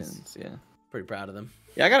weapons. Yeah. Pretty proud of them.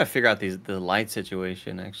 Yeah, I gotta figure out the light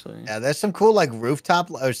situation actually. Yeah, there's some cool like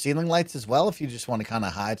rooftop or ceiling lights as well. If you just want to kind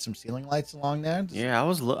of hide some ceiling lights along there. Yeah, I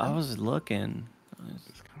was looking. I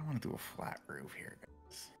just kind of want to do a flat roof here,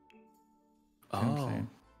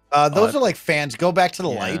 guys. Those are like fans. Go back to the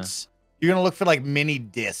lights. You're gonna look for like mini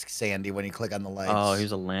discs, Sandy, when you click on the lights. Oh,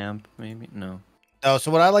 here's a lamp, maybe. No. Oh,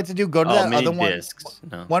 so what I like to do, go to that other one,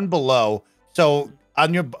 one below. So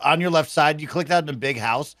on your left side, you click that in the big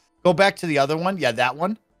house. Go back to the other one. Yeah, that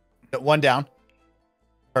one. One down.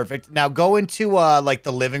 Perfect. Now go into like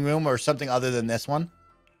the living room or something other than this one.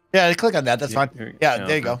 Yeah, click on that. That's fine. Yeah,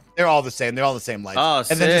 there you go. They're all the same. They're all the same lights. Oh,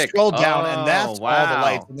 and then just scroll down, and that's all the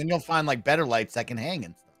lights. And then you'll find like better lights that can hang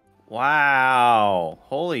and stuff. Wow.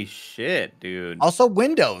 Holy shit, dude. Also,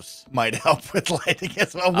 windows might help with lighting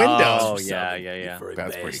as well. Windows. Oh, yeah.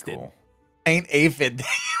 That's pretty cool. Ain't aphid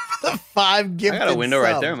for the 5 gifted I got a window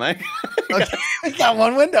right there, Mike. Okay. I got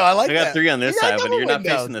one window. I like that. I got 3 on this side, but you're not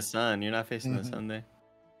facing the sun. You're not facing the sun there.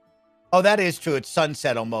 Oh, that is true. It's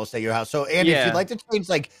sunset almost at your house. So, Andy, if you'd like to change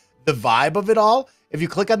like the vibe of it all. If you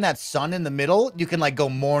click on that sun in the middle, you can like go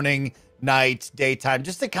morning, night, daytime,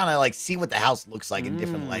 just to kind of like see what the house looks like in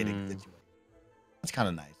different lighting situations. That's kind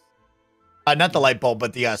of nice. Not the light bulb,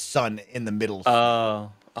 but the sun in the middle.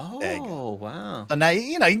 Oh, wow. So now,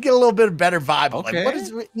 you know, you can get a little bit better vibe. Okay. Like, what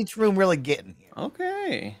is each room really getting here?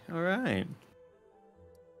 Okay. All right.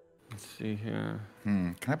 Let's see here.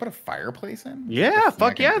 Can I put a fireplace in? Yeah,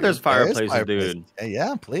 fuck yeah, there's fireplaces, dude.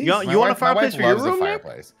 Yeah, please. You want a fireplace for your room?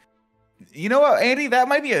 Fireplace. You know what, Andy? That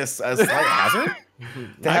might be a slight hazard.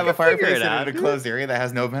 To have a fireplace in a closed area that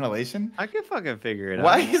has no ventilation. I can fucking figure it out.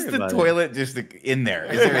 Why is the toilet just in there?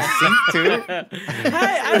 Is there a sink too?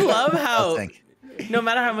 I love how no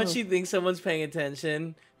matter how much you think someone's paying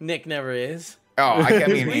attention, Nick never is. Oh, I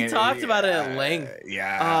mean, we talked about it at length.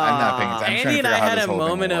 Yeah, I'm not paying attention. Andy and I had a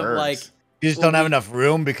moment of like, you just don't have enough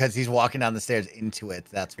room because he's walking down the stairs into it.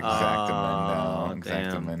 That's exactly.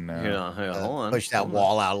 Push that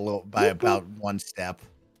wall out a little by about one step.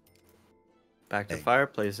 Back to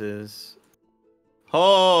fireplaces.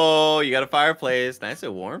 Oh, you got a fireplace. Nice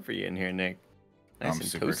and warm for you in here, Nick. Nice I'm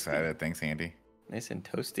super excited. Thanks, Andy. Nice and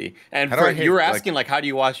toasty. And you were asking like, how do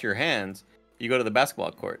you wash your hands? You go to the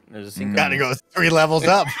basketball court. There's a sink. Gotta go 3 levels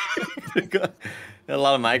up. A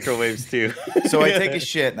lot of microwaves too. So I take a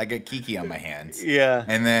shit and I get Kiki on my hands. Yeah.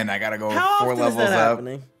 And then I gotta go How 4 often levels is that up.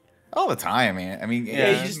 happening? All the time, man. I mean, you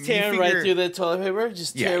just tear right through the toilet paper.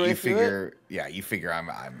 Just tear right through it. Yeah, you figure I'm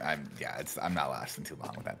not lasting too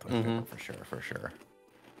long with that toilet paper for sure.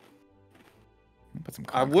 Put some.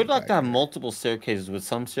 I would like to have multiple staircases with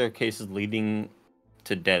some staircases leading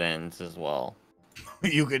to dead ends as well.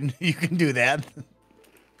 You can do that.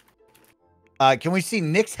 Can we see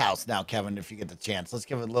Nick's house now, Kevin, if you get the chance? Let's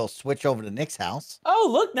give it a little switch over to Nick's house. Oh,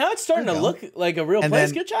 look, now it's starting to look like a real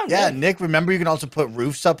place. Good job. Yeah, Nick, remember you can also put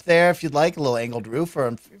roofs up there if you'd like, a little angled roof, or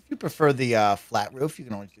if you prefer the flat roof, you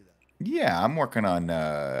can always do that. Yeah, I'm working on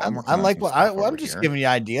I'm just giving you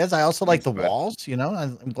ideas. I also like the walls, you know.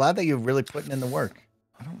 I'm glad that you're really putting in the work.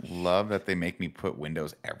 I don't love that they make me put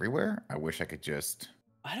windows everywhere. I wish I could just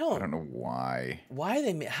I don't know why.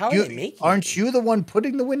 How are they making? Aren't you the one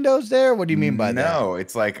putting the windows there? What do you mean by that? No,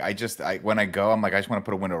 it's like when I go, I'm like, I just want to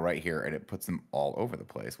put a window right here, and it puts them all over the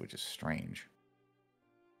place, which is strange.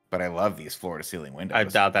 But I love these floor-to-ceiling windows. I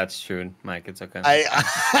doubt that's true, Mike. It's okay.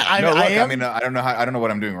 I mean, I don't know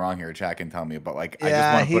what I'm doing wrong here. Chat can tell me, but like, I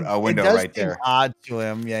just want to put a window right there. Odd to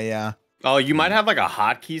him, yeah. Oh, you might have like a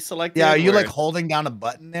hotkey selected. Yeah, are you like holding down a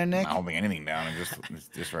button there, Nick? I'm not holding anything down. It's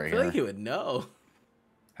just right here. I feel like you would know.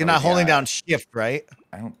 You're not holding down shift, right?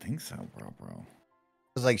 I don't think so, bro.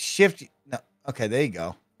 It's like shift. No. Okay, there you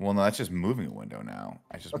go. Well, no, that's just moving a window now.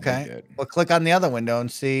 I just moved it. Well, click on the other window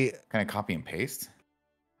and see. Can I copy and paste?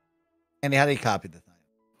 Andy, how do you copy the thing?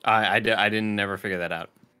 I didn't never figure that out.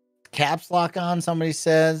 Caps lock on, somebody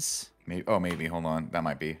says. Maybe. Hold on. That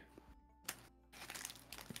might be.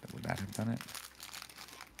 Would that have done it?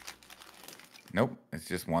 Nope. It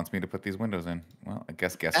just wants me to put these windows in. Well, I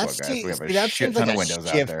guess what, guys? We have a shit ton of windows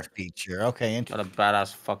out there. Feature. Okay, interesting. Got a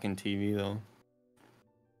badass fucking TV though.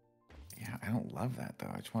 Yeah, I don't love that though.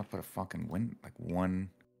 I just want to put a fucking one.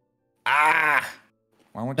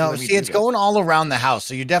 Why won't you no, see, it's going all around the house,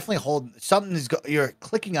 so you definitely hold something. You're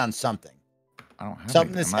clicking on something. I don't have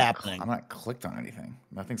something is happening. I'm not clicked on anything.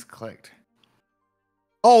 Nothing's clicked.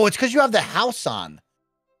 Oh, it's because you have the house on.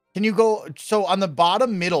 Can you go? So on the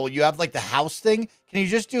bottom middle, you have like the house thing. Can you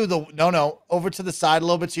just do the over to the side a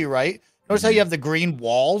little bit to your right? Notice how you have the green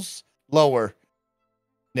walls lower,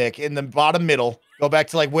 Nick, in the bottom middle. Go back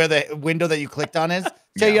to like where the window that you clicked on is.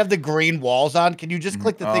 So you have the green walls on. Can you just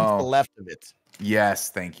click the thing to the left of it? Yes,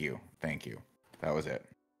 thank you. That was it.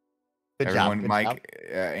 Good job, Mike.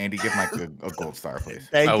 Andy, give Mike a gold star, please.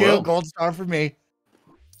 Thank you. Gold star for me.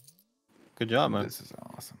 Good job, man. This is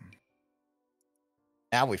awesome.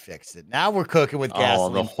 Now we fixed it. Now we're cooking with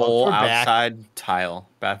gasoline. Oh, the whole outside tile,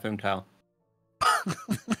 bathroom tile.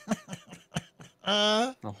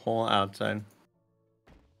 The whole outside.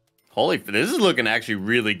 Holy, this is looking actually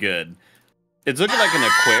really good. It's looking like an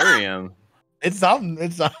aquarium. It's something.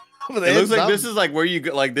 It looks like this is like where you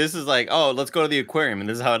go. Like this is like, oh, let's go to the aquarium, and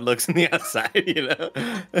this is how it looks on the outside. You know,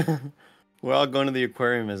 we're all going to the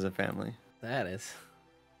aquarium as a family. That is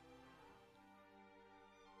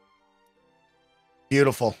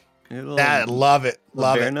beautiful. Love it.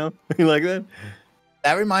 Love it. No? You like that?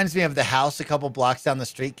 That reminds me of the house a couple blocks down the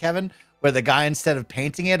street, Kevin, where the guy, instead of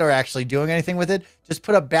painting it or actually doing anything with it, just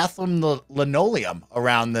put a bathroom linoleum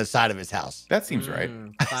around the side of his house. That seems right.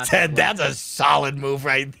 I said, that's a solid move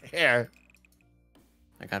right there.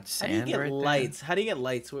 I got sand. How do you get lights? How do you get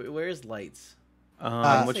lights? Where's lights?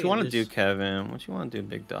 What you want to do, Kevin? What you want to do,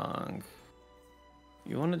 big dog?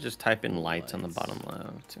 You want to just type in lights on the bottom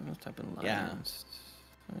left. Let's type in lights. Yeah.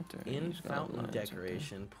 Right there. In fountain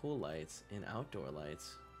decoration, pool lights, in outdoor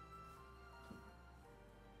lights.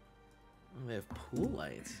 Oh, they have pool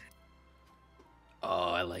lights.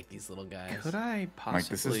 Oh, I like these little guys. Could I possibly... Mike,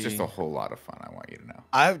 this is just a whole lot of fun, I want you to know.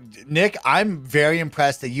 Nick, I'm very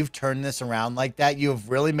impressed that you've turned this around like that. You have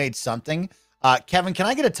really made something. Kevin, can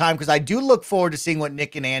I get a time? Because I do look forward to seeing what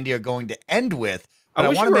Nick and Andy are going to end with. But I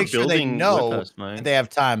want to make sure they know that they have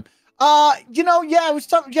time. Yeah, I was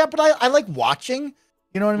talking, but I like watching.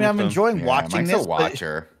 You know what I mean? I'm enjoying watching Mike's this. A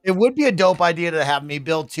watcher. It would be a dope idea to have me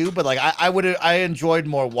build too, but like I enjoyed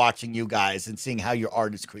more watching you guys and seeing how your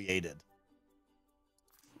art is created.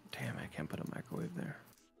 Damn, I can't put a microwave there.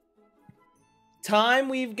 Time,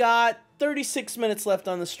 we've got 36 minutes left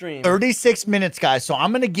on the stream. 36 minutes, guys. So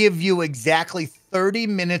I'm going to give you exactly 30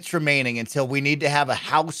 minutes remaining until we need to have a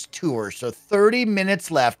house tour. So 30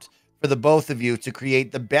 minutes left for the both of you to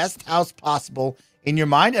create the best house possible in your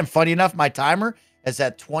mind. And funny enough, my timer is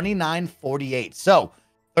at 29:48. So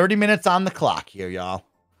 30 minutes on the clock here, y'all.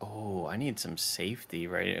 Oh, I need some safety,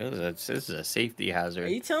 right? This is a safety hazard.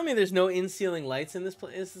 Are you telling me there's no in-ceiling lights in this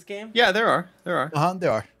game? Yeah, there are. There are.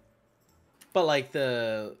 There are. But like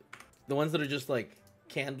the ones that are just like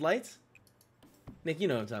canned lights? Nick, you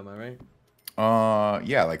know what I'm talking about, right?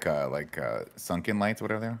 Yeah, like sunken lights,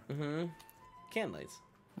 whatever they are. Mm-hmm. Canned lights.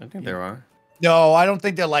 I think there are. No, I don't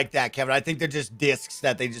think they're like that, Kevin. I think they're just discs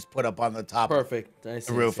that they just put up on the top of the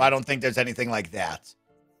roof. I don't think there's anything like that.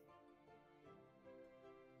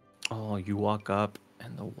 Oh, you walk up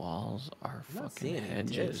and the walls are fucking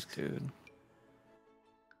hedges, dude.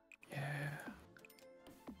 Yeah.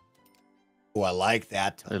 Oh, I like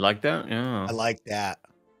that. You like that? Yeah. I like that.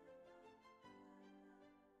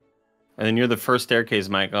 And then you're the first staircase,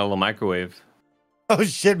 Mike. Oh, the microwave. Oh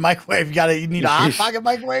shit, microwave! You need a hot pocket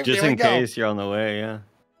microwave. Just in case you're on the way, yeah.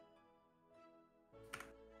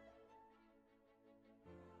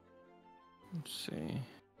 Let's see.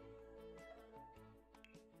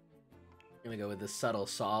 I'm gonna go with the subtle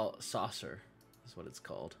saucer. That's what it's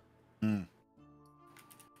called. Mm.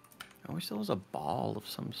 I wish there was a ball of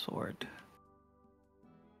some sort.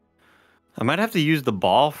 I might have to use the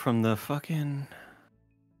ball from the fucking...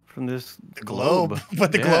 From this globe.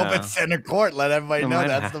 Put the globe at center court. Let everybody know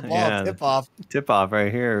that's the ball. Yeah. Tip off. Tip off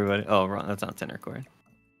right here, everybody. Oh, wrong. That's not center court.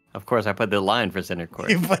 Of course, I put the line for center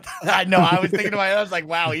court. I know. I was thinking about it. I was like,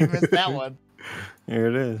 wow, you missed that one. Here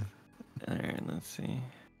it is. All right, let's see.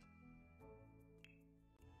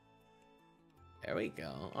 There we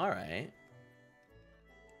go. All right.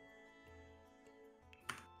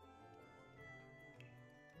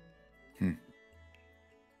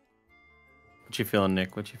 What you feeling,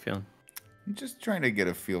 Nick? What you feeling? I'm just trying to get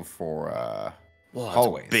a feel for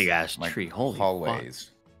hallways. Big ass tree. Holy hallways.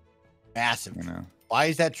 Fuck. Massive. You know. Why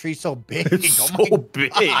is that tree so big? It's so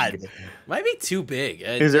big. God. Might be too big.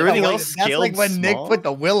 Is everything else scaled? That's like when small? Nick put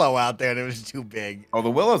the willow out there and it was too big. Oh, the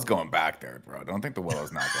willow's going back there, bro. Don't think the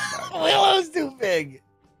willow's not going back. The willow's too big.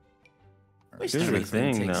 Here's the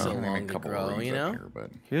thing, though. So long to grow, you know?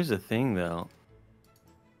 Here's the thing, though.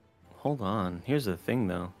 Hold on. Here's the thing,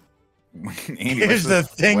 though. Here's the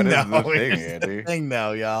thing,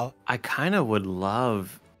 though, y'all. I kind of would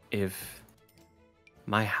love if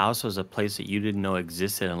my house was a place that you didn't know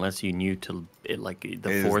existed unless you knew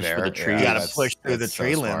the forest for the trees. You gotta push through the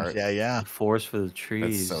tree limbs. Yeah. The forest for the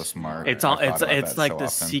trees. That's so smart. It's like the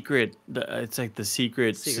secret. It's like the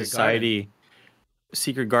secret society,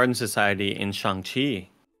 secret garden society in Shang-Chi,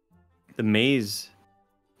 the maze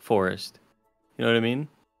forest. You know what I mean?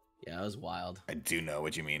 Yeah, it was wild. I do know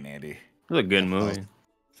what you mean, Andy. It was a good movie.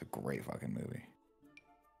 It's a great fucking movie.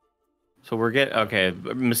 So we're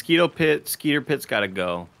mosquito pit, skeeter pit's gotta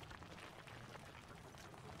go.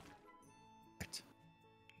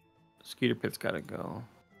 Skeeter pit's gotta go.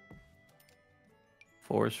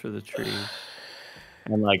 Forest for the trees.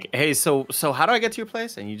 And like, hey, so how do I get to your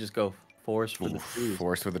place? And you just go forest for the trees.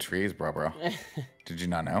 Forest for the trees, bro. Did you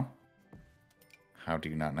not know? How do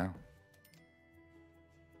you not know?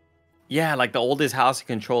 Yeah, like the oldest house in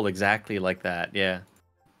Control, exactly like that. Yeah,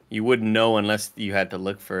 you wouldn't know unless you had to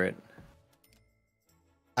look for it.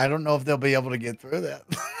 I don't know if they'll be able to get through that.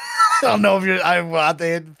 I don't know if I will have to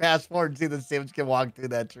hit fast forward and see the Sims can walk through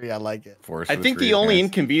that tree. I like it. I think the only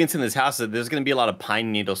inconvenience in this house is there's going to be a lot of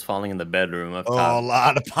pine needles falling in the bedroom up top. A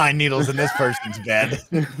lot of pine needles in this person's bed.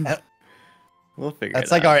 We'll figure it out.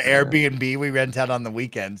 That's like our Airbnb we rent out on the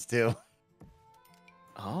weekends too.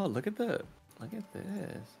 Oh, look at this.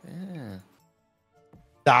 Yeah.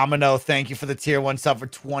 Domino, thank you for the tier 1 sub for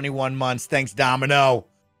 21 months. Thanks, Domino.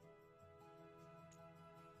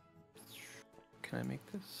 Can I make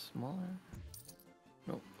this smaller?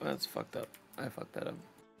 That's fucked up. I fucked that up.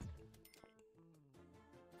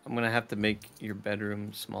 I'm gonna have to make your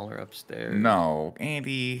bedroom smaller upstairs. No,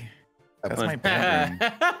 Andy. That's my bedroom.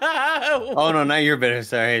 Oh no, not your bedroom.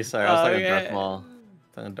 Sorry. I was talking Darth Maul.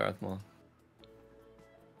 Darth Maul.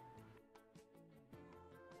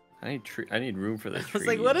 I need room for the trees. I was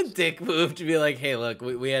like, what a dick move to be like, hey, look,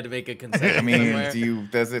 we had to make a concession. I mean,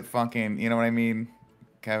 does it fucking, you know what I mean,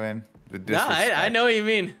 Kevin? The disrespect. No, I know what you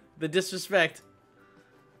mean. The disrespect.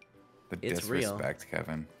 It's disrespect, real.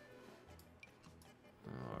 Kevin.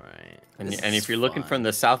 All right. And if you're looking from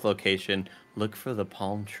the south location, look for the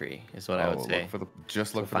palm tree, is what I would say.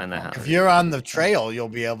 Look for the house. If you're on the trail, you'll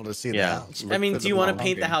be able to see the house. I mean, do you want to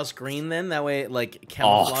paint the house green then? That way, like,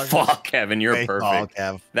 camouflage. Oh, fuck, Kevin, you're perfect.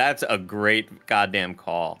 That's a great goddamn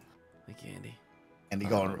call. Thank you, Andy. Andy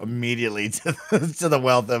going immediately to the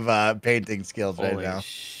wealth of painting skills right now. Holy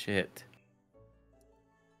shit.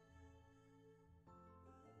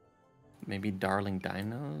 Maybe Darling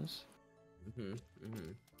Dinos?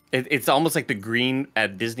 It's almost like the green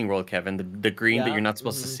at Disney World, Kevin. The green that you're not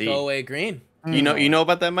supposed to see. Go away green. You know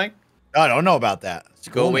about that, Mike? I don't know about that.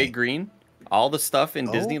 Go away green. All the stuff in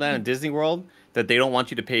Disneyland and Disney World that they don't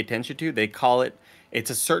want you to pay attention to, they call it. It's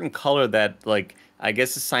a certain color that, like, I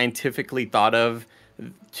guess is scientifically thought of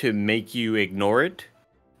to make you ignore it.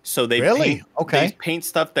 So they paint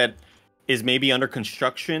stuff that is maybe under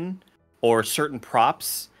construction or certain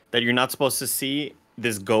props that you're not supposed to see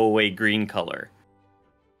this go away green color.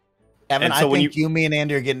 Evan, so I think me and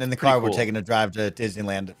Andy are getting in the car. Cool. We're taking a drive to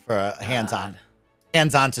Disneyland for a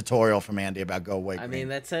hands-on tutorial from Andy about go away green. I mean,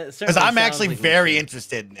 that's it. Because I'm actually very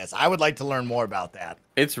interested in this. I would like to learn more about that.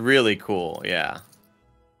 It's really cool. Yeah.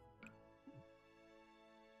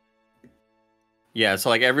 Yeah. So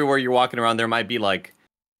like everywhere you're walking around, there might be like,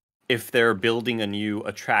 if they're building a new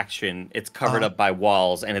attraction, it's covered up by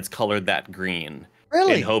walls and it's colored that green.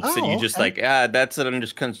 Really? In hopes that you just like, that's under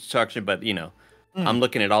construction, but you know, I'm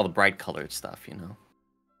looking at all the bright colored stuff, you know.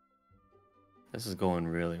 This is going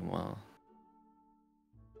really well.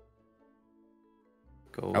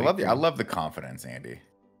 I love the confidence, Andy.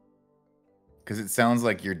 Because it sounds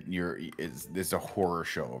like there's a horror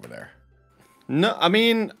show over there. No, I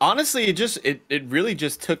mean, honestly, it really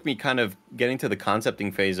just took me kind of getting to the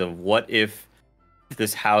concepting phase of what if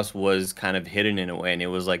this house was kind of hidden in a way, and it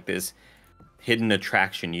was like this hidden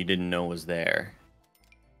attraction you didn't know was there.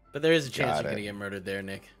 But there is a chance you're gonna get murdered there,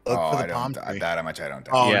 Nick. Look for the palm tree. That much I don't.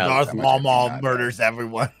 Oh, yeah, Darth Maul murders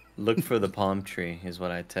everyone. Look for the palm tree is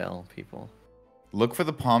what I tell people. Look for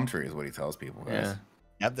the palm tree is what he tells people, guys. Yeah.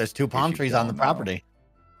 Yep, there's 2 palm trees on the property.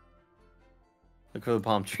 Look for the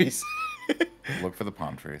palm trees. Look for the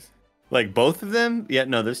palm trees. Like both of them? Yeah,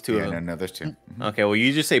 no, there's 2 of them. No, there's 2. Okay, well,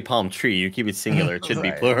 you just say palm tree. You keep it singular. It should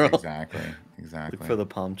be plural. Exactly. Look for the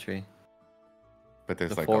palm tree. But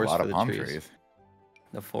there's like a lot of palm trees.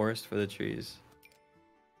 The forest for the trees.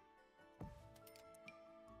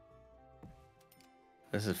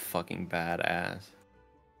 This is fucking badass.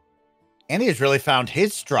 Andy has really found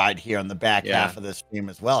his stride here on the back half of the stream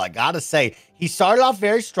as well. I gotta say, he started off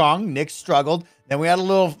very strong. Nick struggled. Then we had a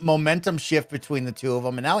little momentum shift between the 2 of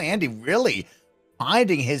them. And now Andy really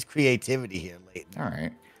finding his creativity here lately. All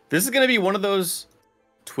right. This is going to be one of those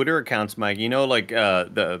Twitter accounts, Mike. You know, like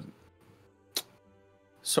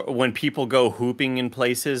so when people go hooping in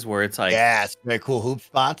places where it's like... Yeah, it's very cool hoop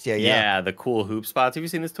spots. Yeah, the cool hoop spots. Have you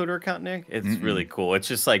seen this Twitter account, Nick? It's really cool. It's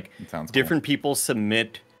just like different people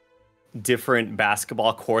submit different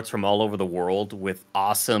basketball courts from all over the world with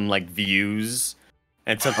awesome like views.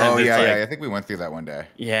 And sometimes I think we went through that one day.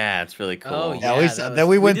 Yeah, it's really cool. Oh, yeah, then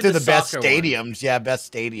we went through the best stadiums. One. Yeah,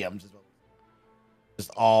 best stadiums.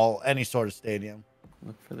 Just any sort of stadium.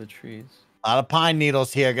 Look for the trees. A lot of pine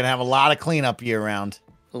needles here. Gonna have a lot of cleanup year round.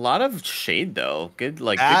 A lot of shade though. Good,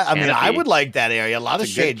 like good I mean, I would like that area. A lot of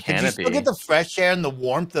shade. You still get the fresh air and the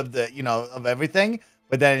warmth of the, of everything,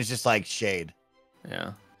 but then it's just like shade.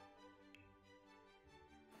 Yeah.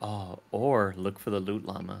 Oh, or look for the loot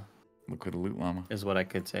llama. Look for the loot llama. Is what I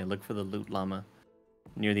could say. Look for the loot llama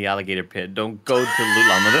near the alligator pit. Don't go to the loot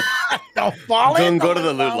llama. Don't fall in. Don't go to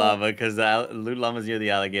the loot llama because the loot llama's near the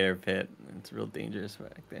alligator pit. It's real dangerous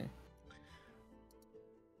back there.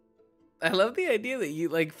 I love the idea that you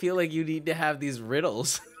feel like you need to have these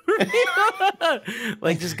riddles.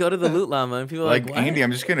 Like just go to the loot llama and people are like, Andy,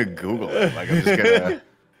 I'm just gonna Google it. Like I'm just gonna.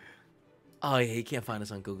 Oh yeah, you can't find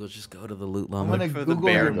us on Google. Just go to the loot llama. I'm gonna Google the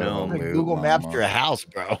bear gnome. Google Maps your house,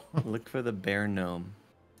 bro. Look for the bear gnome.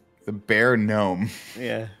 The bear gnome.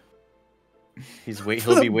 Yeah.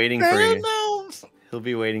 He'll be waiting for you. Gnomes. He'll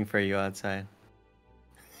be waiting for you outside.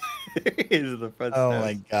 There he is at the front. Oh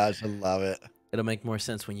my gosh, I love it. It'll make more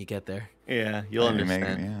sense when you get there. Yeah, you'll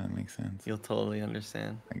understand. Yeah, that makes sense. You'll totally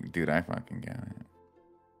understand. Like, dude, I fucking get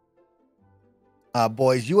it.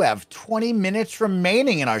 Boys, you have 20 minutes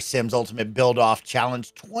remaining in our Sims Ultimate Build-Off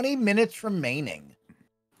Challenge. 20 minutes remaining.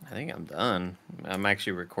 I think I'm done. I'm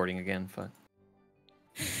actually recording again. Fuck.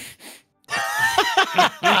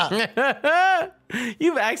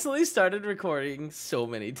 You've accidentally started recording so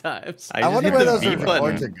many times. I wonder where those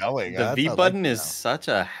records are going. The V button is such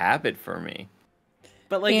a habit for me.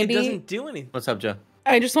 But like, Andy, it doesn't do anything. What's up, Joe?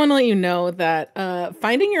 I just want to let you know that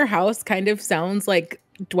finding your house kind of sounds like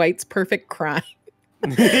Dwight's perfect crime.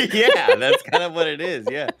 Yeah, that's kind of what it is.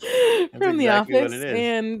 Yeah, that's from The Office,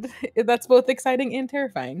 and that's both exciting and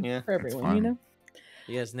terrifying for everyone. You know.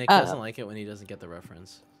 Yes, Nick doesn't like it when he doesn't get the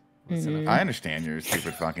reference. I understand your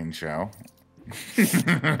stupid fucking show.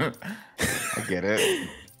 I get it.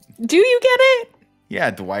 Do you get it? Yeah,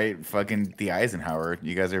 Dwight fucking the Eisenhower.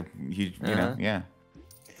 You guys are huge, you know, yeah.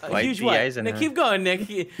 Huge what? Nick, keep going, Nick.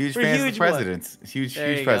 Huge fans of presidents. Huge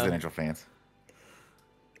presidential fans.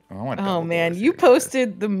 Oh man, you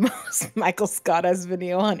posted the most Michael Scott-esque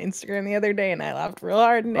video on Instagram the other day, and I laughed real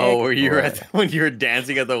hard. Nick. Oh, were you when you were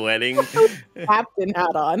dancing at the wedding? Captain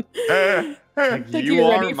hat on. You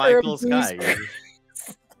are Michael Scott.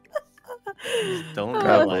 Don't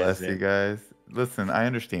God bless you guys. Listen, I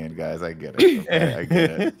understand, guys. I get it. Okay? I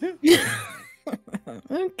get it.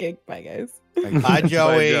 Okay, bye, guys. Bye,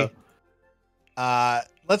 Joey.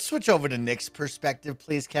 Let's switch over to Nick's perspective,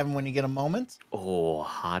 please, Kevin, when you get a moment. Oh,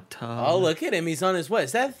 hot tub. Oh, look at him. He's on his what?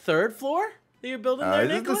 Is that third floor that you're building there,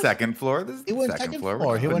 This Nicholas? is the second floor. This is the second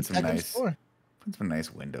floor. He went second floor. Put some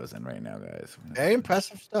nice windows in right now, guys. Very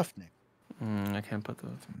impressive stuff, Nick. I can't put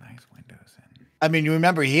some nice windows in. I mean, you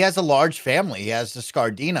remember, he has a large family. He has the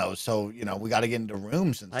Scardino, so, you know, we got to get into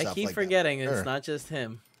rooms and stuff like that. I keep forgetting it's not just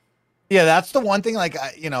him. Yeah, that's the one thing, like,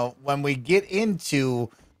 you know, when we get into...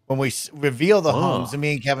 When we reveal the homes and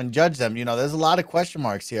me and Kevin judge them, you know, there's a lot of question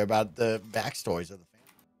marks here about the backstories of the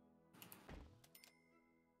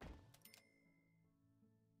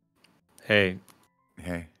family.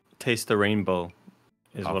 Hey, taste the rainbow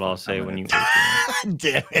is what I'll say when you.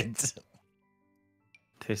 Damn it!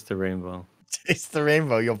 Taste the rainbow. Taste the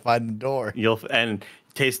rainbow. You'll find the door. And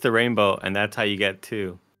taste the rainbow, and that's how you get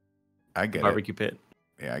to. I get barbecue pit.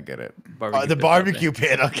 Yeah, I get it. The barbecue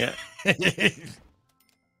pit. Okay. Yeah.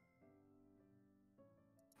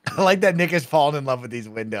 I like that Nick has fallen in love with these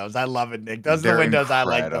windows. I love it, Nick. Those are the windows I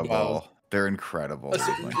like the most. They're incredible.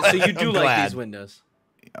 So you do like these windows?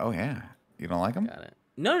 Oh, yeah. You don't like them? Got it.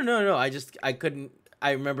 No. I couldn't.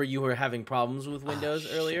 I remember you were having problems with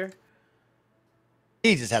windows earlier.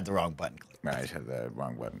 He just had the wrong button click. I just had the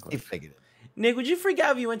wrong button click. He figured it. Nick, would you freak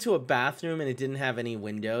out if you went to a bathroom and it didn't have any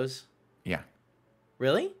windows? Yeah.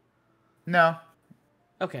 Really? No.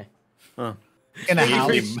 Okay. Huh. In a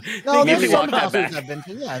house? No, there's some houses I've been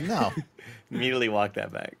to. Yeah, no. Immediately walk that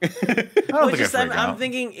back. I'm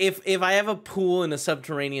thinking if I have a pool in a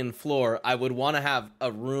subterranean floor, I would want to have a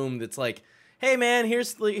room that's like, hey man,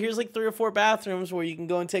 here's like 3 or 4 bathrooms where you can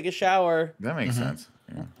go and take a shower. That makes sense.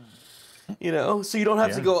 Yeah. You know, so you don't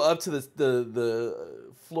have to go up to the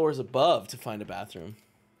floors above to find a bathroom.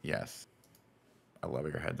 Yes. I love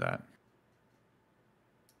where your head's at.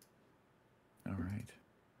 All right.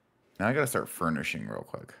 Now I gotta start furnishing real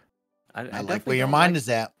quick. I like where your mind is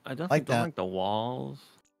at. I don't like the walls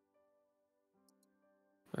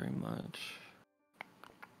very much.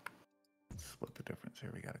 Split the difference here.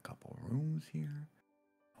 We got a couple rooms here.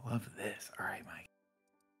 I love this. All right, Mike.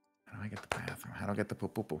 How do I get the bathroom? How do I get the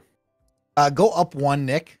poo-poo-poo? Go up one,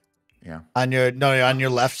 Nick. Yeah. On your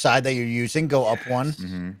left side that you're using, go up one.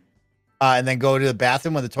 Mm-hmm. And then go to the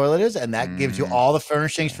bathroom where the toilet is, and that gives you all the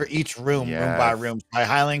furnishings for each room, room by room. I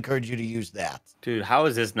highly encourage you to use that. Dude, how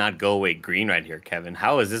is this not go away green right here, Kevin?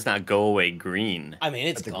 How is this not go away green? I mean,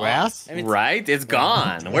 it's the gone. grass, right? It's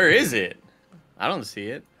gone. Where is it? I don't see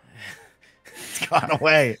it. It's gone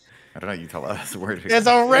away. I don't know. You tell us where to go. There's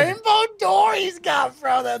a rainbow door he's got,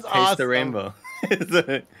 bro. That's awesome. Taste the rainbow.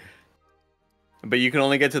 But you can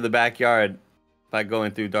only get to the backyard by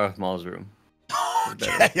going through Darth Maul's room.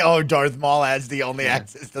 Okay. Oh, Darth Maul has the only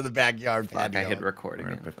access to the backyard. Fuck, I hit record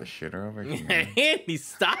again. again. Put the shitter over here. Andy,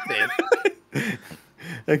 stop it.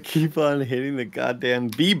 I keep on hitting the goddamn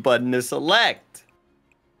B button to select.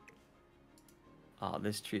 Oh,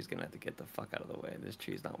 this tree's gonna have to get the fuck out of the way. This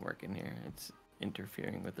tree's not working here. It's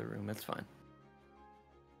interfering with the room. It's fine.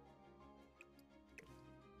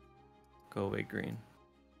 Go away, green.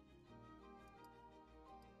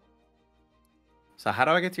 So how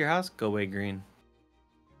do I get to your house? Go away, green.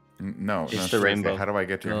 No, it's the rainbow. How do I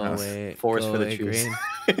get to your house? Forest for the trees.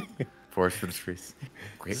 Forest for the trees.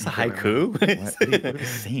 Great haiku. What are you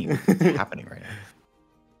saying? What's happening right now?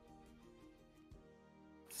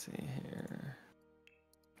 Let's see here.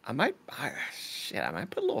 I might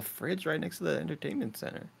put a little fridge right next to the entertainment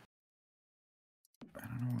center. I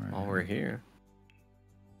don't know while we're here.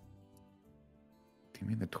 Do you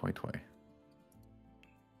mean the toy?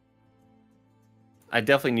 I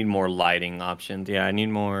definitely need more lighting options. Yeah, I need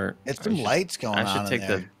more. It's some lights going on. I should take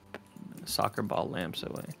the soccer ball lamps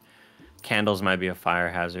away. Candles might be a fire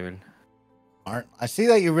hazard. I see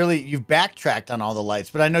that you've backtracked on all the lights,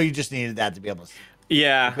 but I know you just needed that to be able to.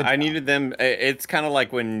 Yeah, I needed them. It's kind of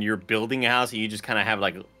like when you're building a house, you just kind of have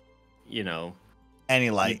like, you know,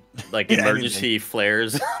 any light, like emergency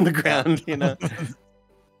flares on the ground, you know.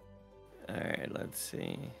 All right, let's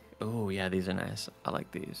see. Oh yeah, these are nice. I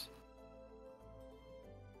like these.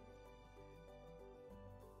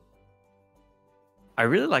 I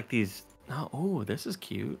really like these. Oh, this is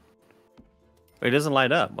cute. It doesn't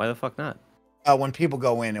light up. Why the fuck not? When people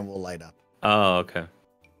go in, it will light up. Oh, okay.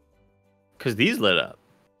 Because these lit up.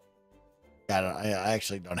 I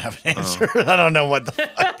actually don't have an answer. I don't know what the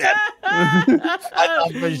fuck that. I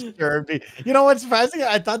thought for sure. You know what's surprising?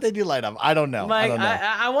 I thought they do light up. I don't know. Mike,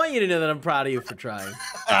 I want you to know that I'm proud of you for trying.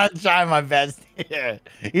 I'm trying my best. Yeah.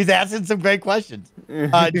 He's asking some great questions.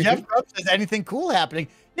 Jeff Grubb says, anything cool happening?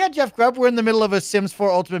 Yeah, Jeff Grubb, we're in the middle of a Sims 4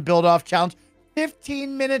 Ultimate Build-Off Challenge.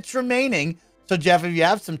 15 minutes remaining. So, Jeff, if you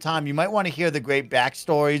have some time, you might want to hear the great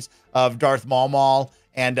backstories of Darth Maul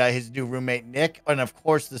and his new roommate, Nick, and, of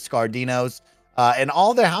course, the Scardinos, and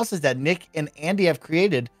all their houses that Nick and Andy have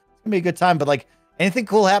created. It's going to be a good time. But, like, anything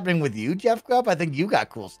cool happening with you, Jeff Grubb? I think you got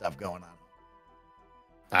cool stuff going on.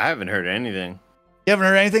 I haven't heard anything. You haven't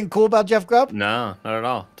heard anything cool about Jeff Grubb? No, not at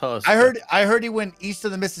all. Tell us. I heard he went east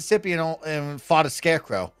of the Mississippi and fought a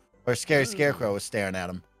scarecrow, or a scary scarecrow was staring at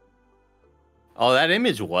him. Oh, that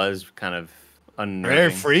image was kind of unnerving.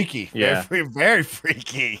 Very freaky. Yeah. Very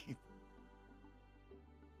freaky.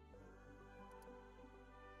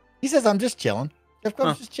 He says, I'm just chilling. Jeff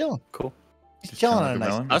Grubb's just chilling. Cool. He's chilling on a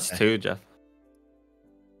nice Us too, Jeff.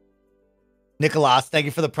 Nicholas, thank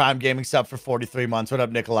you for the Prime Gaming sub for 43 months. What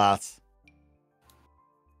up, Nicholas?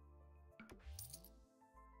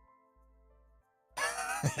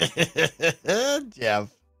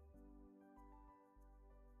 Jeff.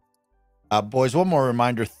 Boys, one more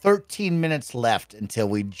reminder. 13 minutes left until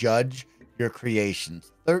we judge your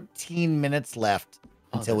creations. 13 minutes left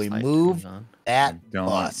until we move that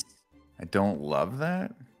bus. I don't love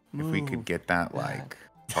that. If we could get that, like,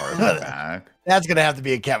 part back. That's going to have to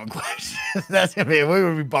be a Kevin question. That's going to be, we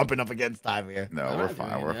would be bumping up against time here. No, we're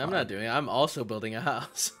fine. I'm not doing it. I'm also building a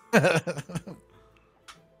house.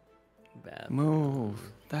 Bad. Move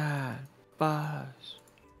that bus.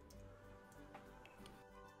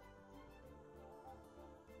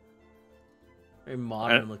 Very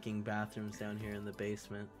modern looking bathrooms down here in the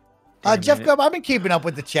basement. Jeff Grubb, I've been keeping up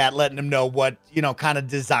with the chat, letting them know what, kind of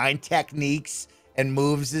design techniques and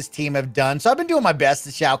moves this team have done. So I've been doing my best to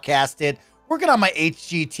shoutcast it, working on my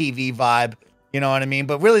HGTV vibe, you know what I mean?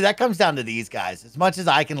 But really, that comes down to these guys. As much as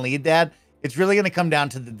I can lead that, it's really going to come down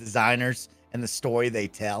to the designers and the story they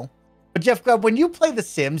tell. But Jeff Grubb, when you play The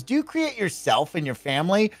Sims, do you create yourself and your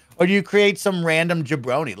family, or do you create some random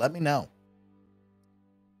jabroni? Let me know.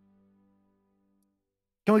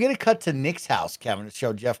 Can we get a cut to Nick's house, Kevin, to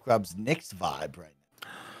show Jeff Grubb's Nick's vibe right now?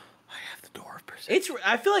 I have the door of perception.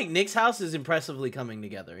 I feel like Nick's house is impressively coming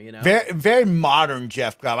together, you know? Very, very modern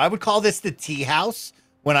Jeff Grubb. I would call this the tea house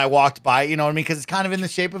when I walked by, you know what I mean? Because it's kind of in the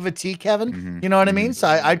shape of a tea, Kevin. Mm-hmm. You know what I mean? So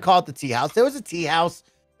I'd call it the tea house. There was a tea house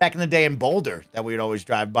back in the day in Boulder that we'd always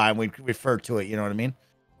drive by, and we'd refer to it, you know what I mean?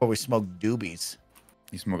 Where we smoked doobies.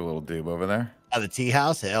 You smoke a little doob over there? The tea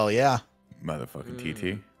house? Hell yeah. Motherfucking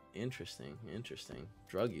TT. Interesting.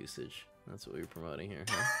 Drug usage. That's what we're promoting here,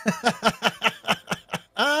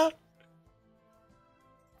 huh?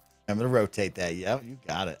 I'm going to rotate that. Yep, you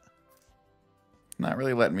got it. Not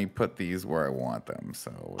really letting me put these where I want them,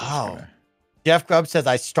 so... Jeff Grubb says,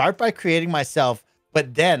 I start by creating myself,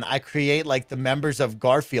 but then I create like the members of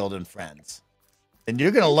Garfield and Friends. And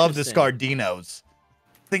you're going to love the Scardinos.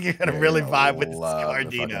 I think you're going to really vibe with the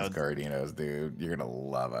Scardinos. Scardinos, dude. You're going to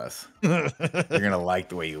love us. You're going to like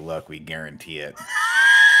the way you look. We guarantee it.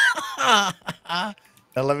 Now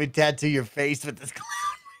let me tattoo your face with this clown.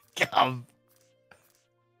 Come.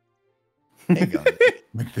 There you go.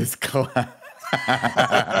 With this clown. Oh,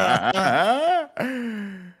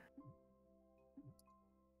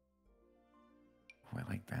 I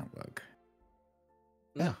like that look.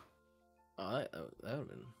 Yeah. Oh, that would have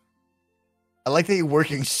been... I like that you're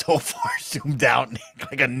working so far zoomed out, Nick,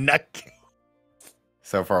 like a nut.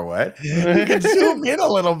 So far, what? You can zoom in a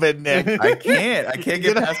little bit, Nick. I can't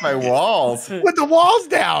get past my walls. Put the walls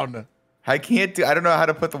down. I don't know how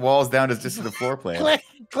to put the walls down. It's just to the floor plan.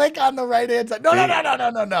 Click on the right hand side.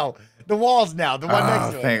 No. The walls now. The one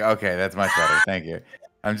next to it. Okay, that's much better. Thank you.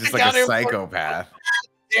 I'm just like a psychopath.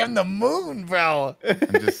 Damn the moon, bro.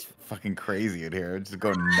 I'm just fucking crazy in here. Just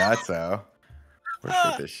going nuts, though.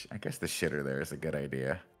 I guess the shitter there is a good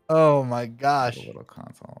idea. Oh my gosh. A little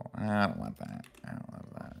console. I don't want that.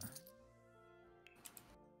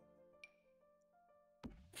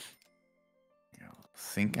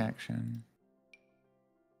 Sync action.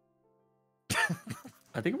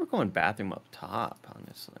 I think we're going bathroom up top,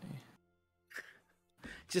 honestly.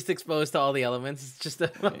 Just exposed to all the elements. It's just a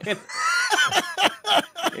fucking...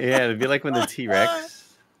 Yeah, it'd be like when the T-Rex.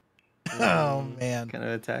 Oh man! Kind of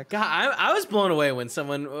attack. God, I was blown away when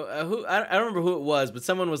someone who I don't remember who it was, but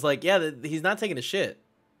someone was like, "Yeah, he's not taking a shit."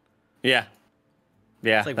 Yeah,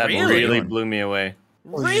 like, that really blew me away.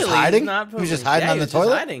 Really? He was hiding? He was just hiding on the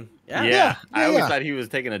toilet. Hiding. Yeah. I always thought he was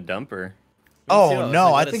taking a dumper. Oh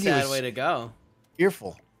no, like, I think it was way to go.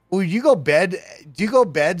 Fearful. Well, you go bed. Do you go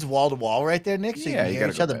beds wall to wall right there, Nick? So yeah, you hear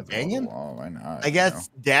got each other banging. Why not? I guess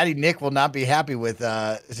Daddy Nick will not be happy with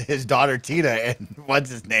his daughter Tina and what's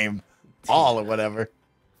his name, Paul or whatever.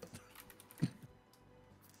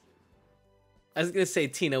 I was gonna say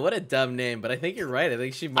Tina. What a dumb name, but I think you're right. I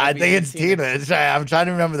think she. I think it's Tina. I'm trying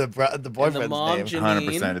to remember the boyfriend's name.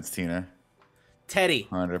 100% it's Tina. Teddy.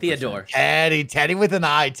 100%. Theodore. Teddy with an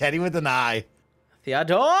I. Teddy with an I.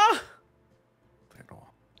 Theodore.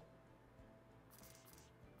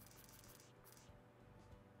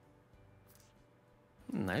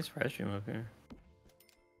 Nice restroom up here.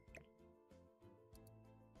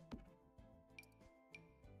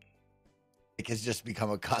 Nick has just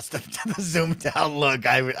become accustomed to the zoomed out look.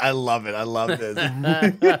 I love it. I love this.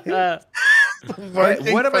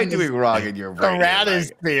 What am I doing wrong in your brain?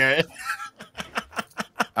 Stratosphere.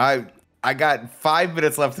 I got 5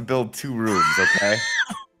 minutes left to build 2 rooms. Okay.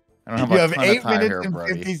 I don't have you a have ton 8 of time minutes here, and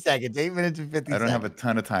Brody. 50 seconds. 8 minutes and 50 seconds. I don't have a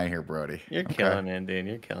ton of time here, Brody. You're killing it, dude.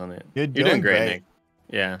 You're killing it. You're doing great, Nick.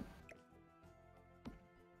 Yeah.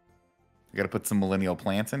 You got to put some millennial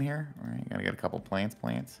plants in here. All right, you got to get a couple plants.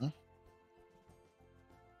 What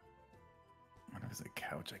if it's a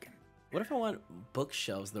couch I can... What if I want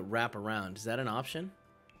bookshelves that wrap around? Is that an option?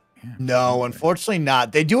 Yeah, no, unfortunately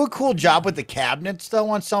not. They do a cool job with the cabinets, though,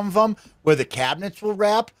 on some of them, where the cabinets will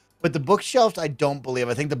wrap. But the bookshelves, I don't believe.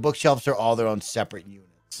 I think the bookshelves are all their own separate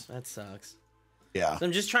units. That sucks. Yeah.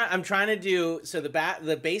 So I'm trying to do... So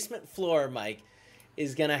the basement floor, Mike,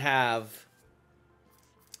 is going to have...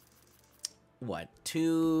 What,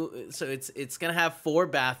 2? So it's gonna have 4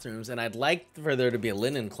 bathrooms, and I'd like for there to be a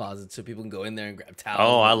linen closet so people can go in there and grab towels.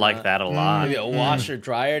 Oh, I like that a lot. Maybe a washer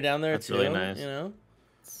dryer down there. That's too. Really nice. You know,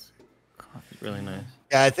 it's really nice.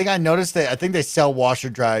 Yeah, I think I noticed that. I think they sell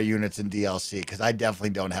washer dryer units in DLC because I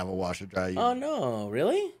definitely don't have a washer dryer unit. Oh no,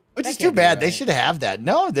 really? Which is too bad. Right. They should have that.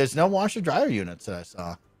 No, there's no washer dryer units that I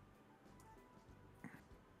saw.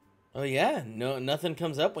 Oh yeah, no, nothing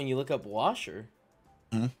comes up when you look up washer.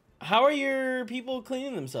 Mm-hmm. How are your people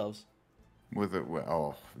cleaning themselves?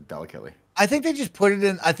 Delicately. I think they just put it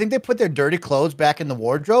in. I think they put their dirty clothes back in the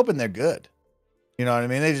wardrobe and they're good. You know what I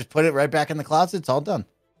mean? They just put it right back in the closet. It's all done.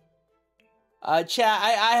 Chat,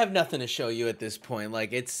 I have nothing to show you at this point.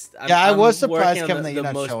 Like I was surprised, Kevin, that you're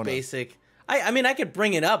not showing basic. I mean, I could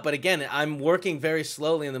bring it up, but again, I'm working very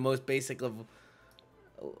slowly in the most basic of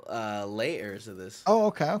layers of this. Oh,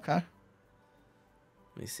 okay. Let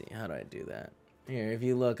me see. How do I do that? Here, if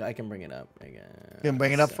you look, I can bring it up. You can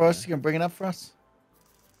bring it up for us? You can bring it up for us?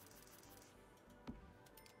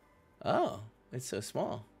 Oh, it's so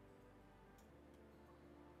small.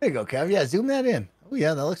 There you go, Kev. Yeah, zoom that in. Oh,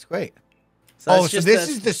 yeah, that looks great. So this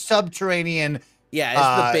is the subterranean it's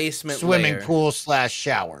the basement swimming layer. Pool /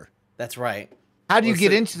 shower. That's right. How do you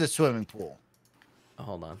get into the swimming pool? Oh,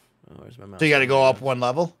 hold on. Oh, where's my mouse? So you got to go up one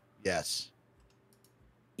level? Yes.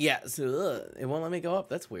 Yeah, so it won't let me go up.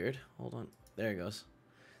 That's weird. Hold on. There it goes.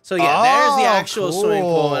 So yeah, there's the actual swimming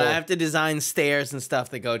pool, and I have to design stairs and stuff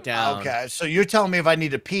that go down. Okay, so you're telling me if I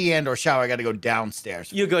need to pee and or shower, I got to go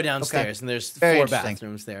downstairs. You go downstairs, and there's 4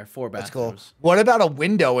 bathrooms there. 4 bathrooms. That's cool. What about a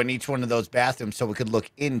window in each one of those bathrooms so we could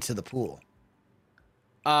look into the pool?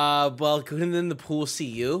 Well, couldn't then the pool see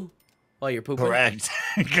you while you're pooping? Correct.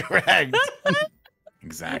 Correct.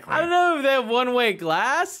 Exactly. I don't know if they have one-way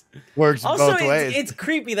glass. Works also, both ways. It's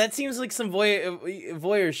creepy. That seems like some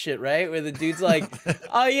voyeur shit, right? Where the dude's like,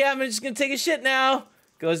 oh yeah, I'm just going to take a shit now.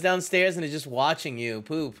 Goes downstairs and is just watching you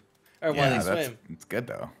poop. Or while they swim. It's good,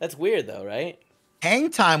 though. That's weird, though, right?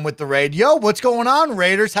 Hang Time with the raid. Yo, what's going on,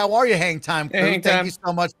 Raiders? How are you, Hang Time crew? Hang Thank Time. you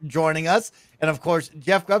so much for joining us. And of course,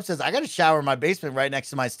 Jeff Grubb says, I got a shower in my basement right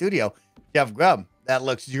next to my studio. Jeff Grubb, that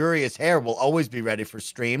luxurious hair will always be ready for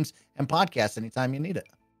streams and podcasts anytime you need it.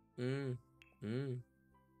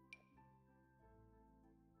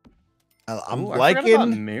 I'm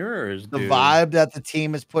liking mirrors, the vibe that the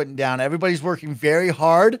team is putting down. Everybody's working very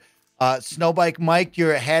hard. Snowbike Mike,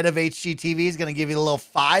 you're ahead of HGTV, is going to give you a little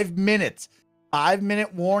 5 minutes.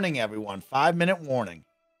 5-minute warning, everyone. 5-minute warning.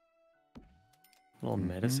 Little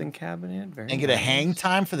medicine cabinet. Very and get a Hang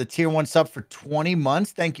Time for the tier 1 sub for 20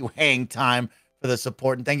 months. Thank you, Hang Time, for the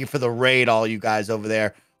support. And thank you for the raid, all you guys over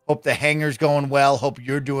there. Hope the hanger's going well. Hope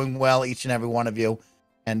you're doing well, each and every one of you.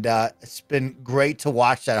 And it's been great to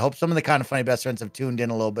watch that. I hope some of the Kind of Funny best friends have tuned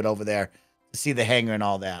in a little bit over there to see the hanger and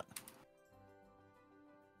all that.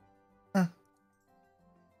 All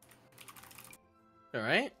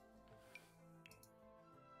right.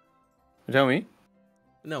 Tell me.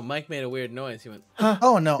 No, Mike made a weird noise. He went, huh?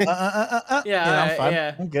 Oh, no. Yeah, I'm fine.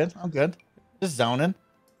 Yeah. I'm good. Just zoning.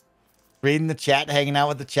 Reading the chat, hanging out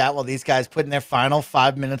with the chat while these guys put in their final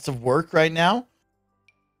 5 minutes of work right now.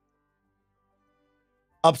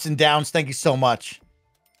 Ups and downs, thank you so much.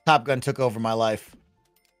 Top Gun took over my life.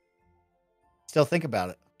 Still think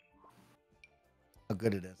about it. How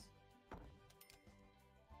good it is.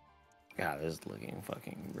 God, this is looking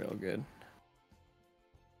fucking real good.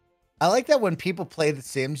 I like that when people play The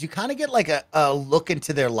Sims, you kind of get like a look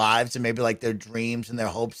into their lives and maybe like their dreams and their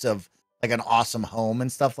hopes of like an awesome home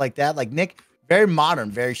and stuff like that. Like Nick, very modern,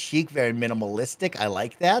 very chic, very minimalistic. I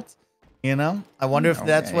like that. You know, I wonder if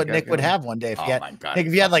that's what Nick would have one day. If you had, Nick,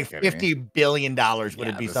 if you had like $50 billion, would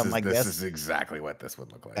it be something like this? This is exactly what this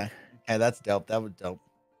would look like. Okay, that's dope. That was dope.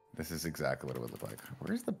 This is exactly what it would look like.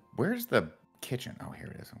 Where's the kitchen? Oh, here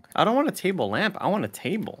it is. Okay. I don't want a table lamp. I want a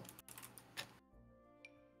table.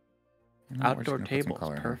 Outdoor table.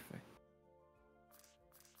 Perfect.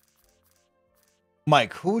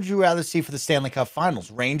 Mike, who would you rather see for the Stanley Cup Finals,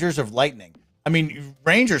 Rangers or Lightning? I mean,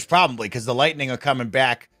 Rangers probably, because the Lightning are coming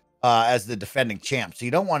back as the defending champs, so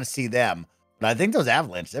you don't want to see them. But I think those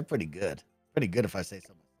Avalanche, they're pretty good. Pretty good, if I say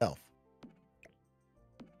so myself.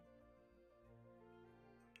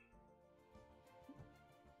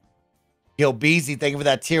 Gil Beasy, thank you for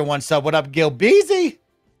that tier 1 sub. What up, Gil Beasy?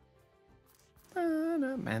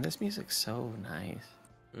 Man, this music's so nice.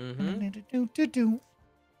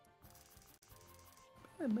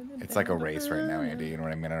 It's like a race right now, Andy. You know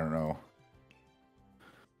what I mean? I don't know.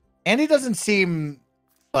 Andy doesn't seem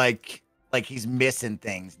like he's missing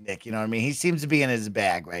things, Nick. You know what I mean? He seems to be in his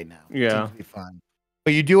bag right now. Yeah. Seems to be fun.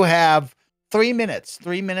 But you do have 3 minutes.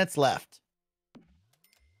 3 minutes left.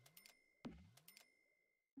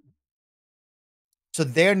 So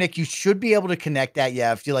there, Nick, you should be able to connect that.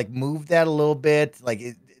 Yeah, if you like move that a little bit, like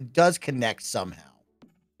it does connect somehow.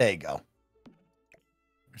 There you go.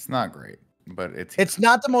 It's not great, but it's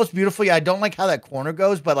not the most beautiful. Yeah, I don't like how that corner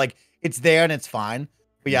goes, but like it's there and it's fine.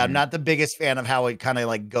 But yeah, I'm not the biggest fan of how it kind of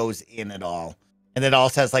like goes in at all. And it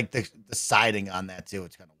also has like the siding on that too.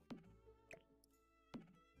 It's kind of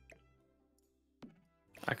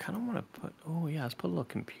I kind of want to put, oh yeah, let's put a little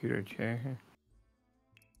computer chair here.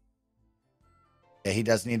 Yeah, he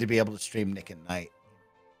does need to be able to stream Nick at night.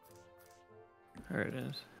 There it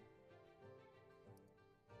is.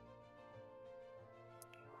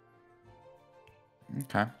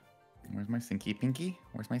 Okay. Where's my Sinky Pinky?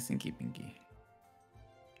 Where's my Sinky Pinky?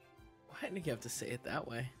 Why did you have to say it that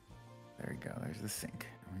way? There we go. There's the sink.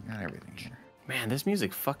 We got everything here. Man, this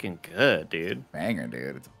music's fucking good, dude. Banger,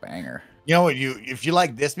 dude. It's a banger. You know what? If you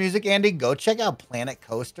like this music, Andy, go check out Planet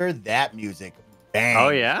Coaster. That music, bang. Oh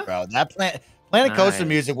yeah, bro. That Planet Coaster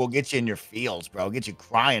music will get you in your feels, bro. Get you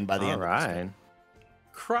crying by the end. All right.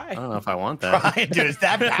 Cry. I don't know if I want that. Crying, dude. It's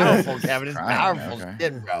that powerful, Kevin. It's powerful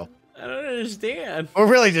shit, bro. I don't understand. We're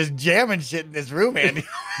really just jamming shit in this room, Andy.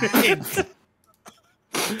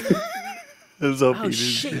 Oh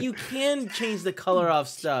shit! You can change the color of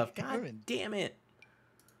stuff. God damn it!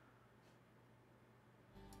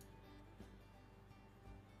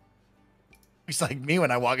 It's like me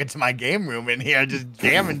when I walk into my game room in here, just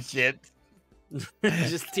jamming shit.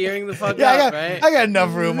 Just tearing the fuck up, right? I got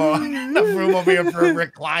enough room over here for a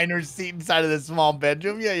recliner seat inside of this small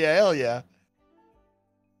bedroom. Yeah, hell yeah.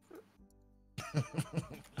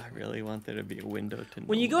 I really want there to be a window to.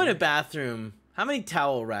 When you go in a bathroom, how many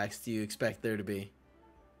towel racks do you expect there to be?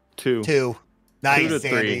 2. Nice, 2 to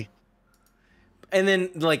 3. Andy. And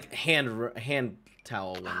then like hand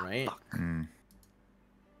towel one, right? Mm.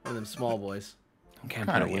 One of them small boys. I can't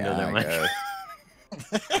put a window there, Mike.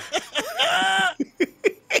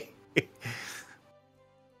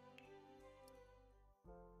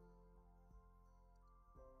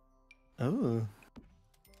 Oh.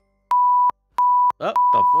 Oh,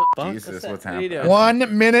 what Jesus, what's happening?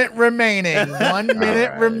 1 minute remaining. 1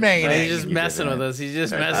 minute remaining. He's just messing with us. He's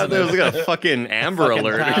just messing with us. There was like a fucking Amber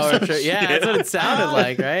Alert. Yeah, that's what it sounded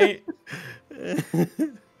like, right?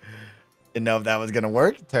 Didn't know if that was going to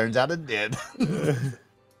work. Turns out it did.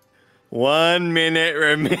 1 minute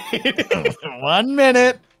remaining. 1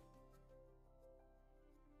 minute.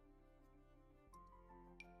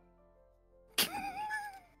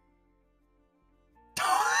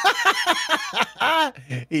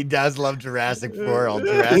 He does love Jurassic World.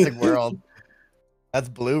 Jurassic World. That's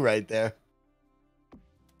blue right there.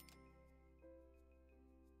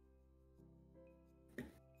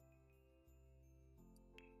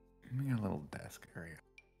 We got a little desk area.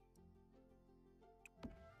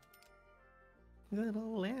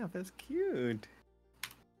 Little lamp, that's cute.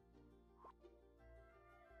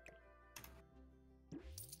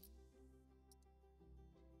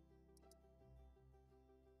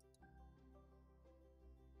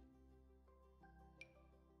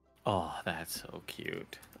 Oh, that's so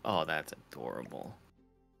cute. Oh, that's adorable.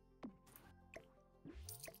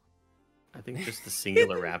 I think just the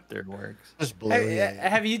singular raptor works. Just blue.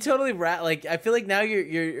 Have you totally like? I feel like now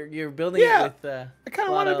you're building it with. I kind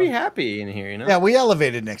of want to be happy in here, you know. Yeah, we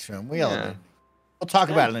elevated Nick's room. We elevated. We'll talk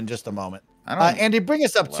about it in just a moment. Andy, bring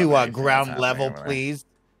us up to ground level, please.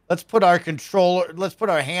 Let's put our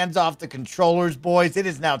hands off the controllers, boys. It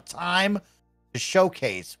is now time to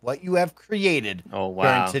showcase what you have created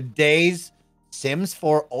during today's Sims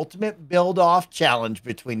 4 Ultimate Build Off Challenge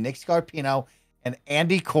between Nick Scarpino and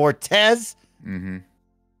Andy Cortez. 1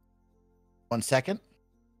 second.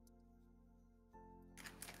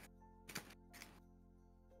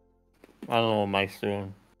 I don't know what Mike's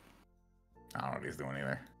doing. I don't know what he's doing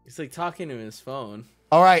either. He's like talking to his phone.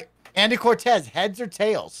 All right, Andy Cortez, heads or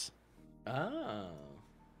tails? Oh.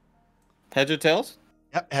 Heads or tails?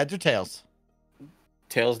 Yep, heads or tails.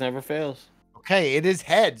 Tails never fails. Okay, it is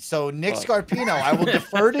heads. So, Nick Scarpino, I will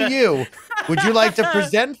defer to you. Would you like to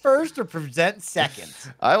present first or present second?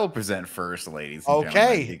 I will present first, ladies and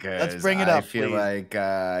gentlemen, because let's bring it up, I feel like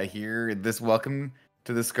welcome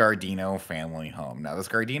to the Scardino family home. Now, the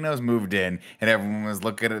Scardinos moved in, and everyone was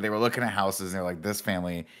they were looking at houses, and they're like, this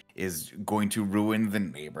family is going to ruin the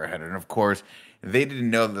neighborhood. And, of course, they didn't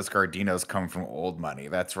know that the Scardinos come from old money.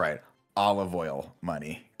 That's right. Olive oil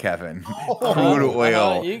money, Kevin. Crude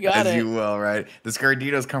oil, you will, right? The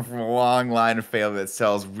Scardinos come from a long line of family that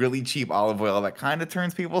sells really cheap olive oil that kind of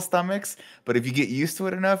turns people's stomachs. But if you get used to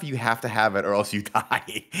it enough, you have to have it or else you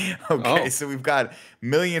die. So we've got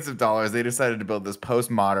millions of dollars. They decided to build this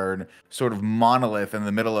postmodern sort of monolith in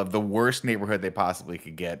the middle of the worst neighborhood they possibly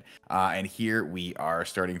could get. And here we are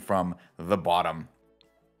starting from the bottom.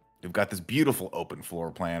 We've got this beautiful open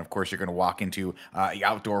floor plan. Of course, you're going to walk into the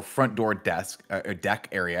outdoor front door deck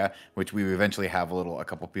area, which we eventually have a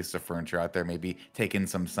couple pieces of furniture out there, maybe take in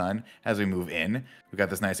some sun as we move in. We've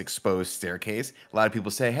got this nice exposed staircase. A lot of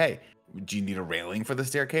people say, hey, do you need a railing for the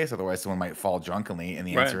staircase? Otherwise, someone might fall drunkenly. And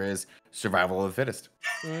the answer is survival of the fittest.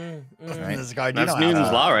 Right? That's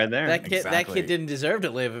Newton's law right there. That kid didn't deserve to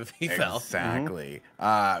live if he fell. Exactly.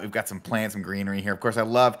 We've got some plants, some greenery here. Of course,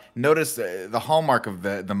 notice the hallmark of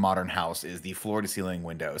the modern house is the floor-to-ceiling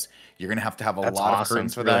windows. You're going to have a lot of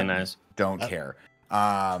curtains for that. Really nice. Don't care.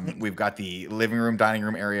 We've got the living room, dining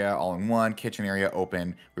room area all in one, kitchen area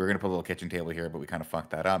open. We were going to put a little kitchen table here, but we kind of fucked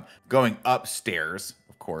that up. Going upstairs,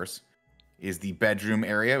 of course, is the bedroom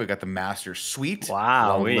area. We got the master suite.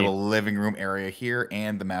 Wow. Little living room area here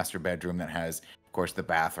and the master bedroom that has, of course, the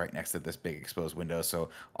bath right next to this big exposed window so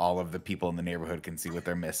all of the people in the neighborhood can see what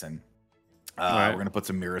they're missing. We're going to put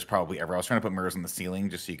some mirrors probably everywhere. I was trying to put mirrors on the ceiling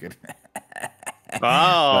just so you could... come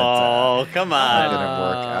on. That didn't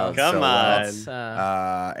work out come so on.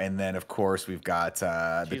 well. And then, of course, we've got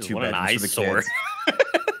the two bedrooms for the kids.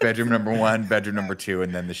 Bedroom number 1, bedroom number 2,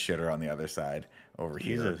 and then the shitter on the other side. Over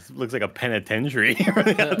here. Looks like a penitentiary from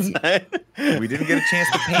the outside. We didn't get a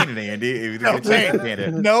chance to paint it, Andy.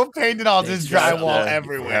 No paint at all, just drywall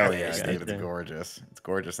everywhere. Hell yeah, Steve, it's gorgeous. It's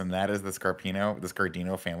gorgeous. And that is the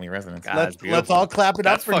Scardino family residence. Let's all clap it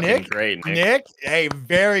up for Nick. Great, Nick, hey,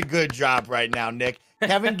 very good job right now, Nick.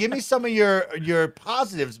 Kevin, give me some of your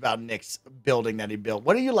positives about Nick's building that he built.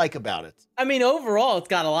 What do you like about it? I mean, overall, it's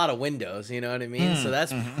got a lot of windows. You know what I mean? So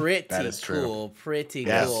that's pretty cool. Pretty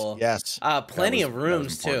cool. Yes. Plenty of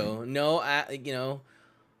rooms too. No,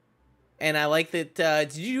 and I like that.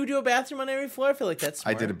 Did you do a bathroom on every floor? I feel like that's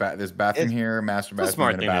smart. I did there's a bathroom here, master bathroom,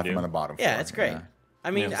 and a bathroom on the bottom floor. Yeah, it's great. I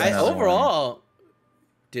mean, I overall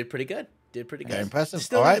did pretty good. Did pretty good. Very impressive.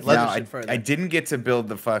 Still all right, I didn't get to build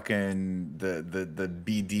the fucking the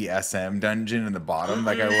BDSM dungeon in the bottom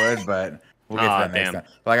like I would, but we'll get to that next time.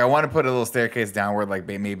 Like I want to put a little staircase downward, like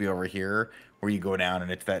maybe over here where you go down and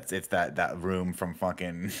it's that room from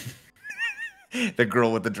fucking the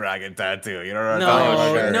girl with the dragon tattoo. You know what I'm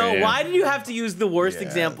talking about? No. Why did you have to use the worst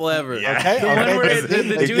example ever? Yeah. Okay. The one where the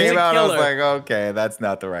dude's came out, I was killer. like, okay, that's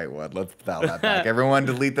not the right one. Let's dial that back. Everyone,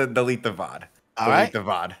 delete the VOD. All right. The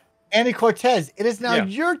VOD. Andy Cortez, it is now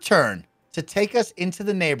your turn to take us into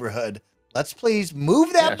the neighborhood. Let's please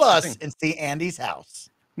move that bus and see Andy's house.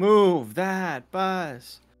 Move that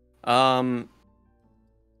bus.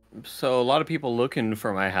 So a lot of people looking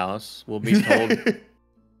for my house will be told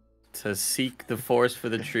to seek the forest for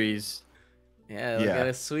the trees. Yeah, look at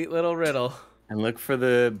a sweet little riddle. And look for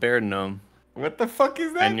the bear gnome. What the fuck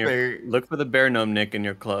is that thing? Look for the bear gnome, Nick, and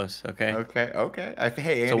you're close, okay? Okay.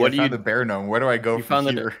 Hey, Andy, so what I found the bear gnome. Where do I go from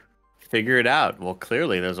here? Figure it out. Well,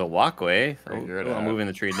 clearly there's a walkway. I'm moving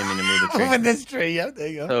the tree. Didn't mean to move the tree. Moving this tree. Yeah, there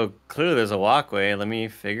you go. So clearly there's a walkway. Let me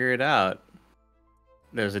figure it out.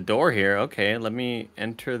 There's a door here. Okay, let me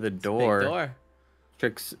enter the door. Big door.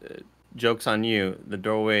 Tricks, joke's on you. The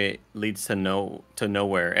doorway leads to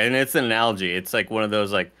nowhere, and it's an analogy. It's like one of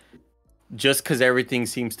those like, just because everything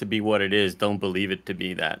seems to be what it is, don't believe it to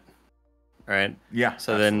be that. All right. Yeah.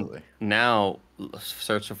 So absolutely. Then now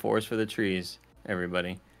search the forest for the trees,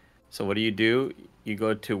 everybody. So what do? You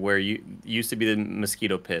go to where you used to be the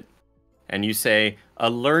mosquito pit, and you say, a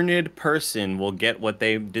learned person will get what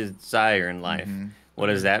they desire in life. Mm-hmm. What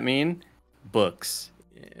does that mean? Books.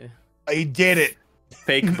 Yeah. I did it.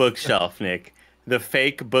 Fake bookshelf, Nick. The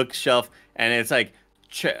fake bookshelf, and it's like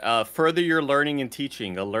further your learning and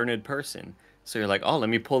teaching, a learned person. So you're like, oh, let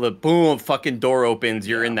me pull the boom, fucking door opens.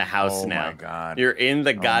 You're in the house now. Oh my god. You're in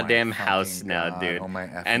the goddamn house now, dude. Oh my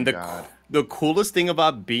effing and god. The coolest thing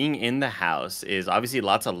about being in the house is obviously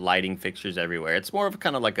lots of lighting fixtures everywhere. It's more of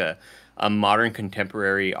kind of like a modern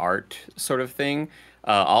contemporary art sort of thing.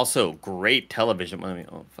 Also, great television.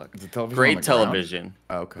 Oh fuck! Great television.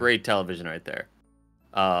 Oh, okay. Great television right there.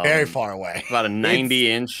 Very far away. About a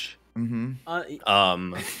 90-inch. Mm-hmm.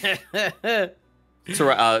 So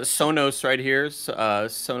Sonos right here.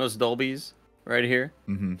 Sonos Dolby's right here.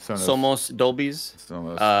 Mm-hmm. Somos Dolby's.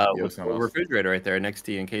 With a refrigerator right there next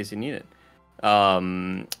to you in case you need it.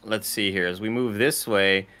 Let's see here. As we move this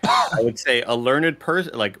way, I would say a learned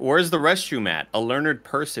person. Like, where's the restroom at? A learned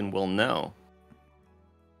person will know.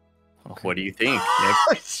 Okay. What do you think,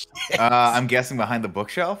 Nick? I'm guessing behind the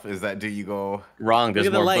bookshelf. Is that? Do you go wrong? There's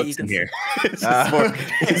more books in here.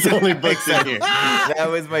 It's only books in here. That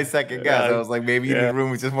was my second guess. I was like, maybe you need a room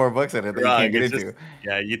with just more books in it that you can't get into.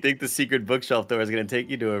 Yeah, you think the secret bookshelf door is going to take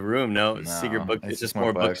you to a room? No, secret book. It's just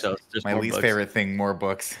more bookshelves. My least favorite thing, more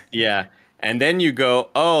books. Yeah, and then you go,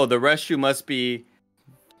 oh, the restroom must be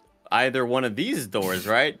either one of these doors,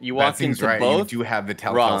 right? You walk into both. You do have the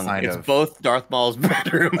telltale sign of. It's both Darth Maul's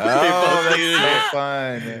bedroom. Oh, that's so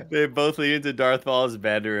fun. They both lead into Darth Maul's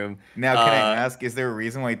bedroom. Now, can I ask, is there a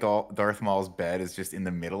reason why Darth Maul's bed is just in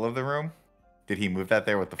the middle of the room? Did he move that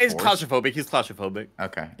there with the force? He's claustrophobic. He's claustrophobic.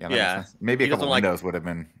 Okay. Yeah. Makes sense. Maybe a couple windows would have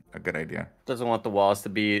been a good idea. Doesn't want the walls to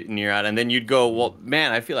be near out. And then you'd go, well,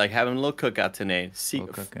 man, I feel like having a little cookout tonight.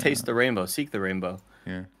 Taste the rainbow. Seek the rainbow.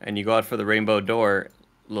 Yeah. And you go out for the rainbow door.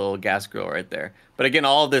 Little gas grill right there. But again,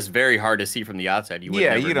 all of this very hard to see from the outside. You would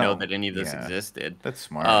never know that any of this existed. That's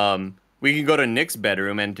smart. We can go to Nick's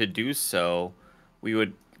bedroom, and to do so, we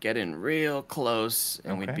would get in real close,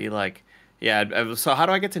 and we'd be like, yeah, so how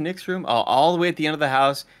do I get to Nick's room? All the way at the end of the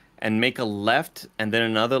house, and make a left, and then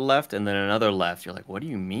another left, and then another left. You're like, what do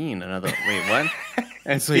you mean another? Wait, what?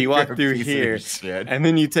 And so you walk through here, and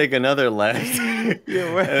then you take another left.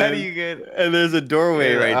 How do you get? And there's a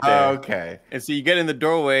doorway right there. Oh, okay. And so you get in the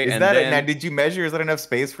doorway. Now, did you measure? Is that enough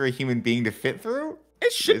space for a human being to fit through?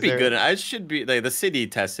 It should be good. I should be like the city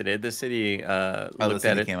tested it. The city looked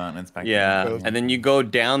at it. Came out and inspected. Yeah, and then you go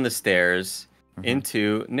down the stairs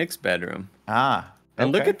into Nick's bedroom.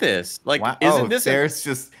 And look at this. Like, isn't this stairs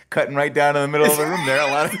just cutting right down in the middle of the room? There a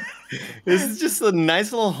lot of. This is just a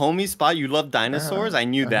nice little homey spot. You love dinosaurs. I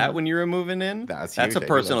knew that when you were moving in. That's a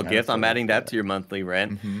personal gift. I'm adding that to your monthly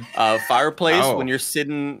rent. Fireplace when you're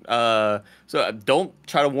sitting. So don't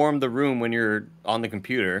try to warm the room when you're on the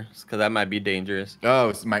computer, because that might be dangerous. Oh,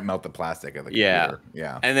 it might melt the plastic of the computer.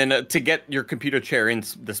 Yeah. And then to get your computer chair in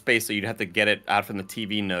the space, so you'd have to get it out from the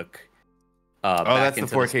TV nook. That's the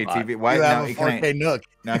 4K TV. Why now? 4K nook.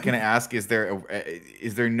 Now, can I ask? Is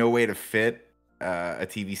there no way to fit a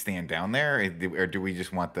TV stand down there, or do we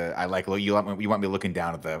just want the? You want me looking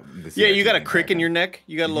down at the yeah, you got a crick in your neck.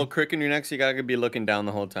 You got a little crick in your neck, so you gotta be looking down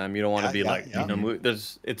the whole time. You don't want to be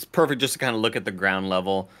it's perfect just to kind of look at the ground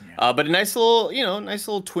level. Yeah. But a nice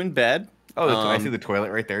little twin bed. Oh, I see the toilet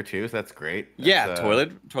right there too. So that's great. That's,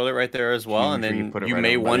 toilet right there as well. And then you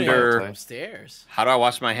may wonder upstairs. How do I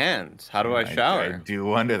wash my hands? How do I shower? I do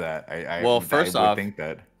wonder that. First off, think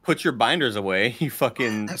that. Put your binders away, you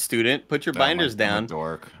fucking student. Put your binders down.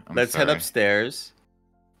 Let's head upstairs.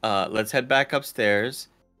 Let's head back upstairs,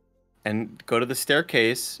 and go to the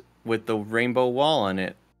staircase with the rainbow wall on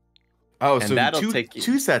it. Oh, and so that'll take you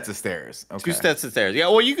 2 sets of stairs. Okay. 2 sets of stairs. Yeah,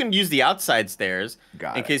 well, you can use the outside stairs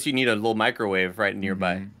in case you need a little microwave right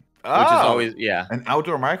nearby. Which is always, an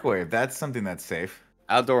outdoor microwave. That's something that's safe.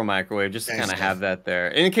 Outdoor microwave, just to kind of have that there.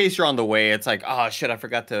 In case you're on the way, it's like, oh, shit, I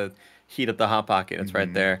forgot to heat up the Hot Pocket. It's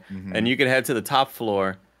right there. And you can head to the top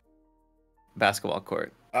floor basketball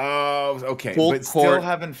court. Oh, okay. But still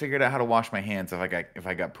haven't figured out how to wash my hands if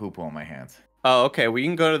I got poo-poo on my hands. Oh, okay. We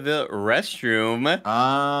can go to the restroom.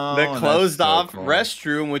 Oh, the closed-off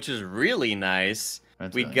restroom, which is really nice.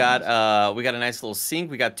 We got a nice little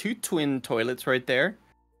sink. We got 2 twin toilets right there.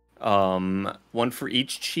 One for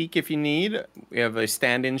each cheek if you need. We have a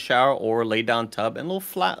stand-in shower or lay-down tub and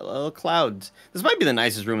little clouds. This might be the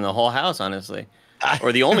nicest room in the whole house, honestly,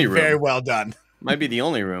 or the only room. Very well done. Might be the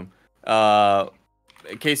only room.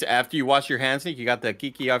 In case after you wash your hands, you got the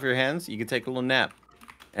kiki off your hands, you can take a little nap.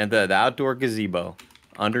 And the outdoor gazebo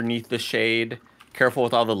underneath the shade. Careful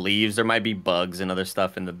with all the leaves. There might be bugs and other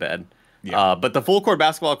stuff in the bed. Yeah. But the full court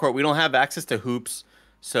basketball court, we don't have access to hoops,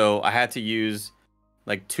 so I had to use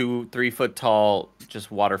like 2-3 foot tall just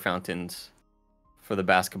water fountains for the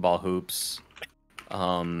basketball hoops.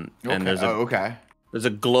 And there's a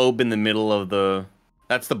globe in the middle of the.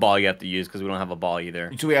 That's the ball you have to use because we don't have a ball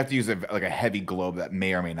either. So we have to use a heavy globe that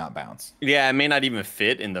may or may not bounce. Yeah, it may not even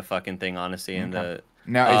fit in the fucking thing, honestly.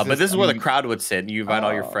 Now, but this is where the crowd would sit. You invite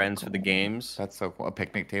all your friends for the games. That's so cool. A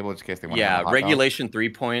picnic table, just in case they want to have a hot regulation dog.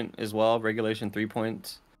 3-point as well. Regulation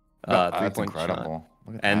 3-point. That's incredible.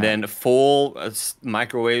 Shot. And then full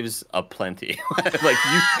microwaves aplenty. Like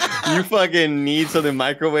you fucking need something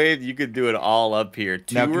microwave, you could do it all up here.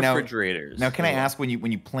 2 refrigerators. Now, can I ask, when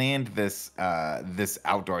you planned this this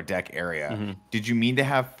outdoor deck area, did you mean to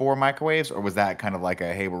have 4 microwaves, or was that kind of like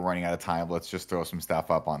a, hey, we're running out of time, let's just throw some stuff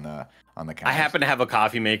up on the counters? I happen to have a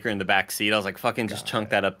coffee maker in the back seat. I was like, fucking just chunk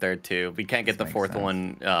that up there too. We can't get the 4th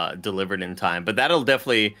one delivered in time, but that'll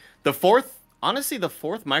definitely the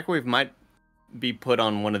 4th microwave might be put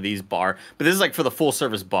on one of these bar, but this is like for the full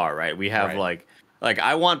service bar, right? We have like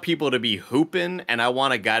I want people to be hooping, and I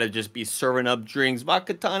want a guy to just be serving up drinks,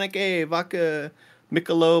 vodka tonic, vodka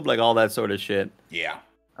Michelob, like all that sort of shit. Yeah.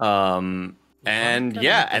 And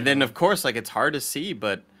then of course, like, it's hard to see,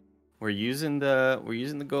 but we're using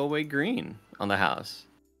the go away green on the house.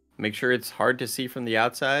 Make sure it's hard to see from the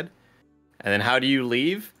outside. And then how do you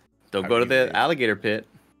leave? Don't go to the alligator pit.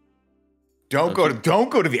 Don't go to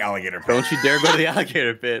the alligator pit. Don't you dare go to the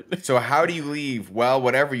alligator pit. So how do you leave? Well,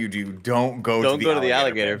 whatever you do, don't go to the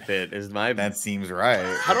alligator pit. Is my. That seems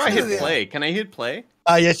right. How do I hit play? Can I hit play?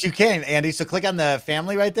 Yes, you can, Andy. So click on the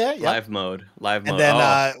family right there. Yep. Live mode. And then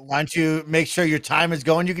why don't you make sure your time is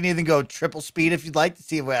going? You can even go triple speed if you'd like to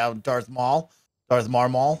see how Darth Maul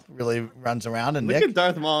really runs around. And look at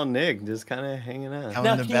Darth Maul and Nick just kind of hanging out.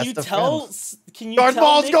 Now, can you Darth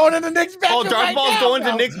Maul's going into Nick's bedroom? Oh, Darth Maul's going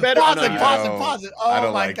to Nick's bedroom. Pause it.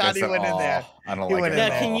 Oh my God, he went in there. I don't like it. Now,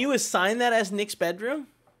 can you assign that as Nick's bedroom?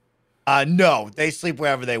 No, they sleep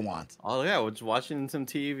wherever they want. Oh yeah, we're just watching some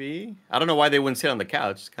TV. I don't know why they wouldn't sit on the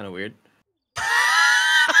couch. It's kind of weird.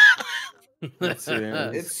 It's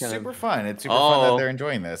super fun. It's super fun that they're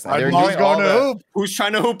enjoying this. They're enjoying going to hoop. Who's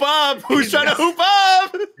trying to hoop up? Who's trying to hoop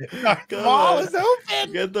up? Maul is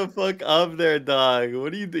hooping. Get the fuck up there, dog.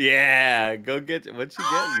 What are you doing? Yeah, go get. What you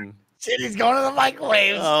getting? Shit, he's going to the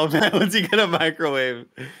microwave. Oh man, what's he gonna microwave?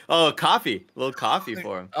 Oh, coffee. A little coffee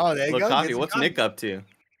for him. Oh, there you go. Coffee. What's Nick up to?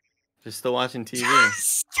 Just still watching TV.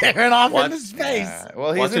 Staring off into space.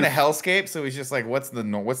 Well, he's in a hellscape, so he's just like, what's the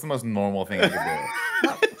most normal thing I can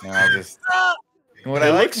do?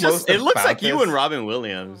 It looks like you and Robin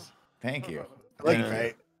Williams. Thank you.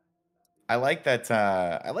 Right. I like that.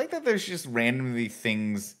 I like that there's just randomly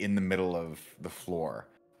things in the middle of the floor.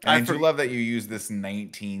 And I do love that you use this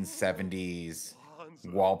 1970s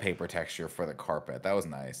wallpaper texture for the carpet. That was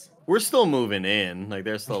nice. We're still moving in. Like,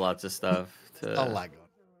 there's still lots of stuff to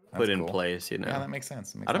put in place, you know. Yeah, that makes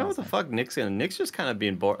sense. I don't know what the fuck Nick's gonna. Nick's just kind of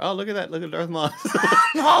being bored. Oh, look at that! Look at Darth Maul.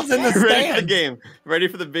 Maul's in the ready for the game. Ready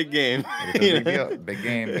for the big game.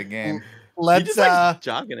 Big game. Let's just, like,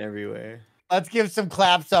 jogging everywhere. Let's give some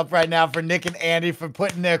claps up right now for Nick and Andy for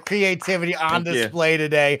putting their creativity on display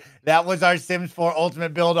today. That was our Sims 4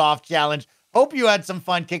 Ultimate Build-Off Challenge. Hope you had some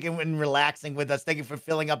fun kicking and relaxing with us. Thank you for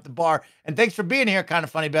filling up the bar. And thanks for being here, Kind of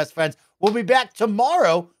Funny Best Friends. We'll be back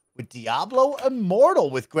tomorrow with Diablo Immortal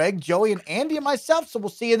with Greg, Joey, and Andy and myself. So we'll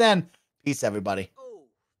see you then. Peace, everybody.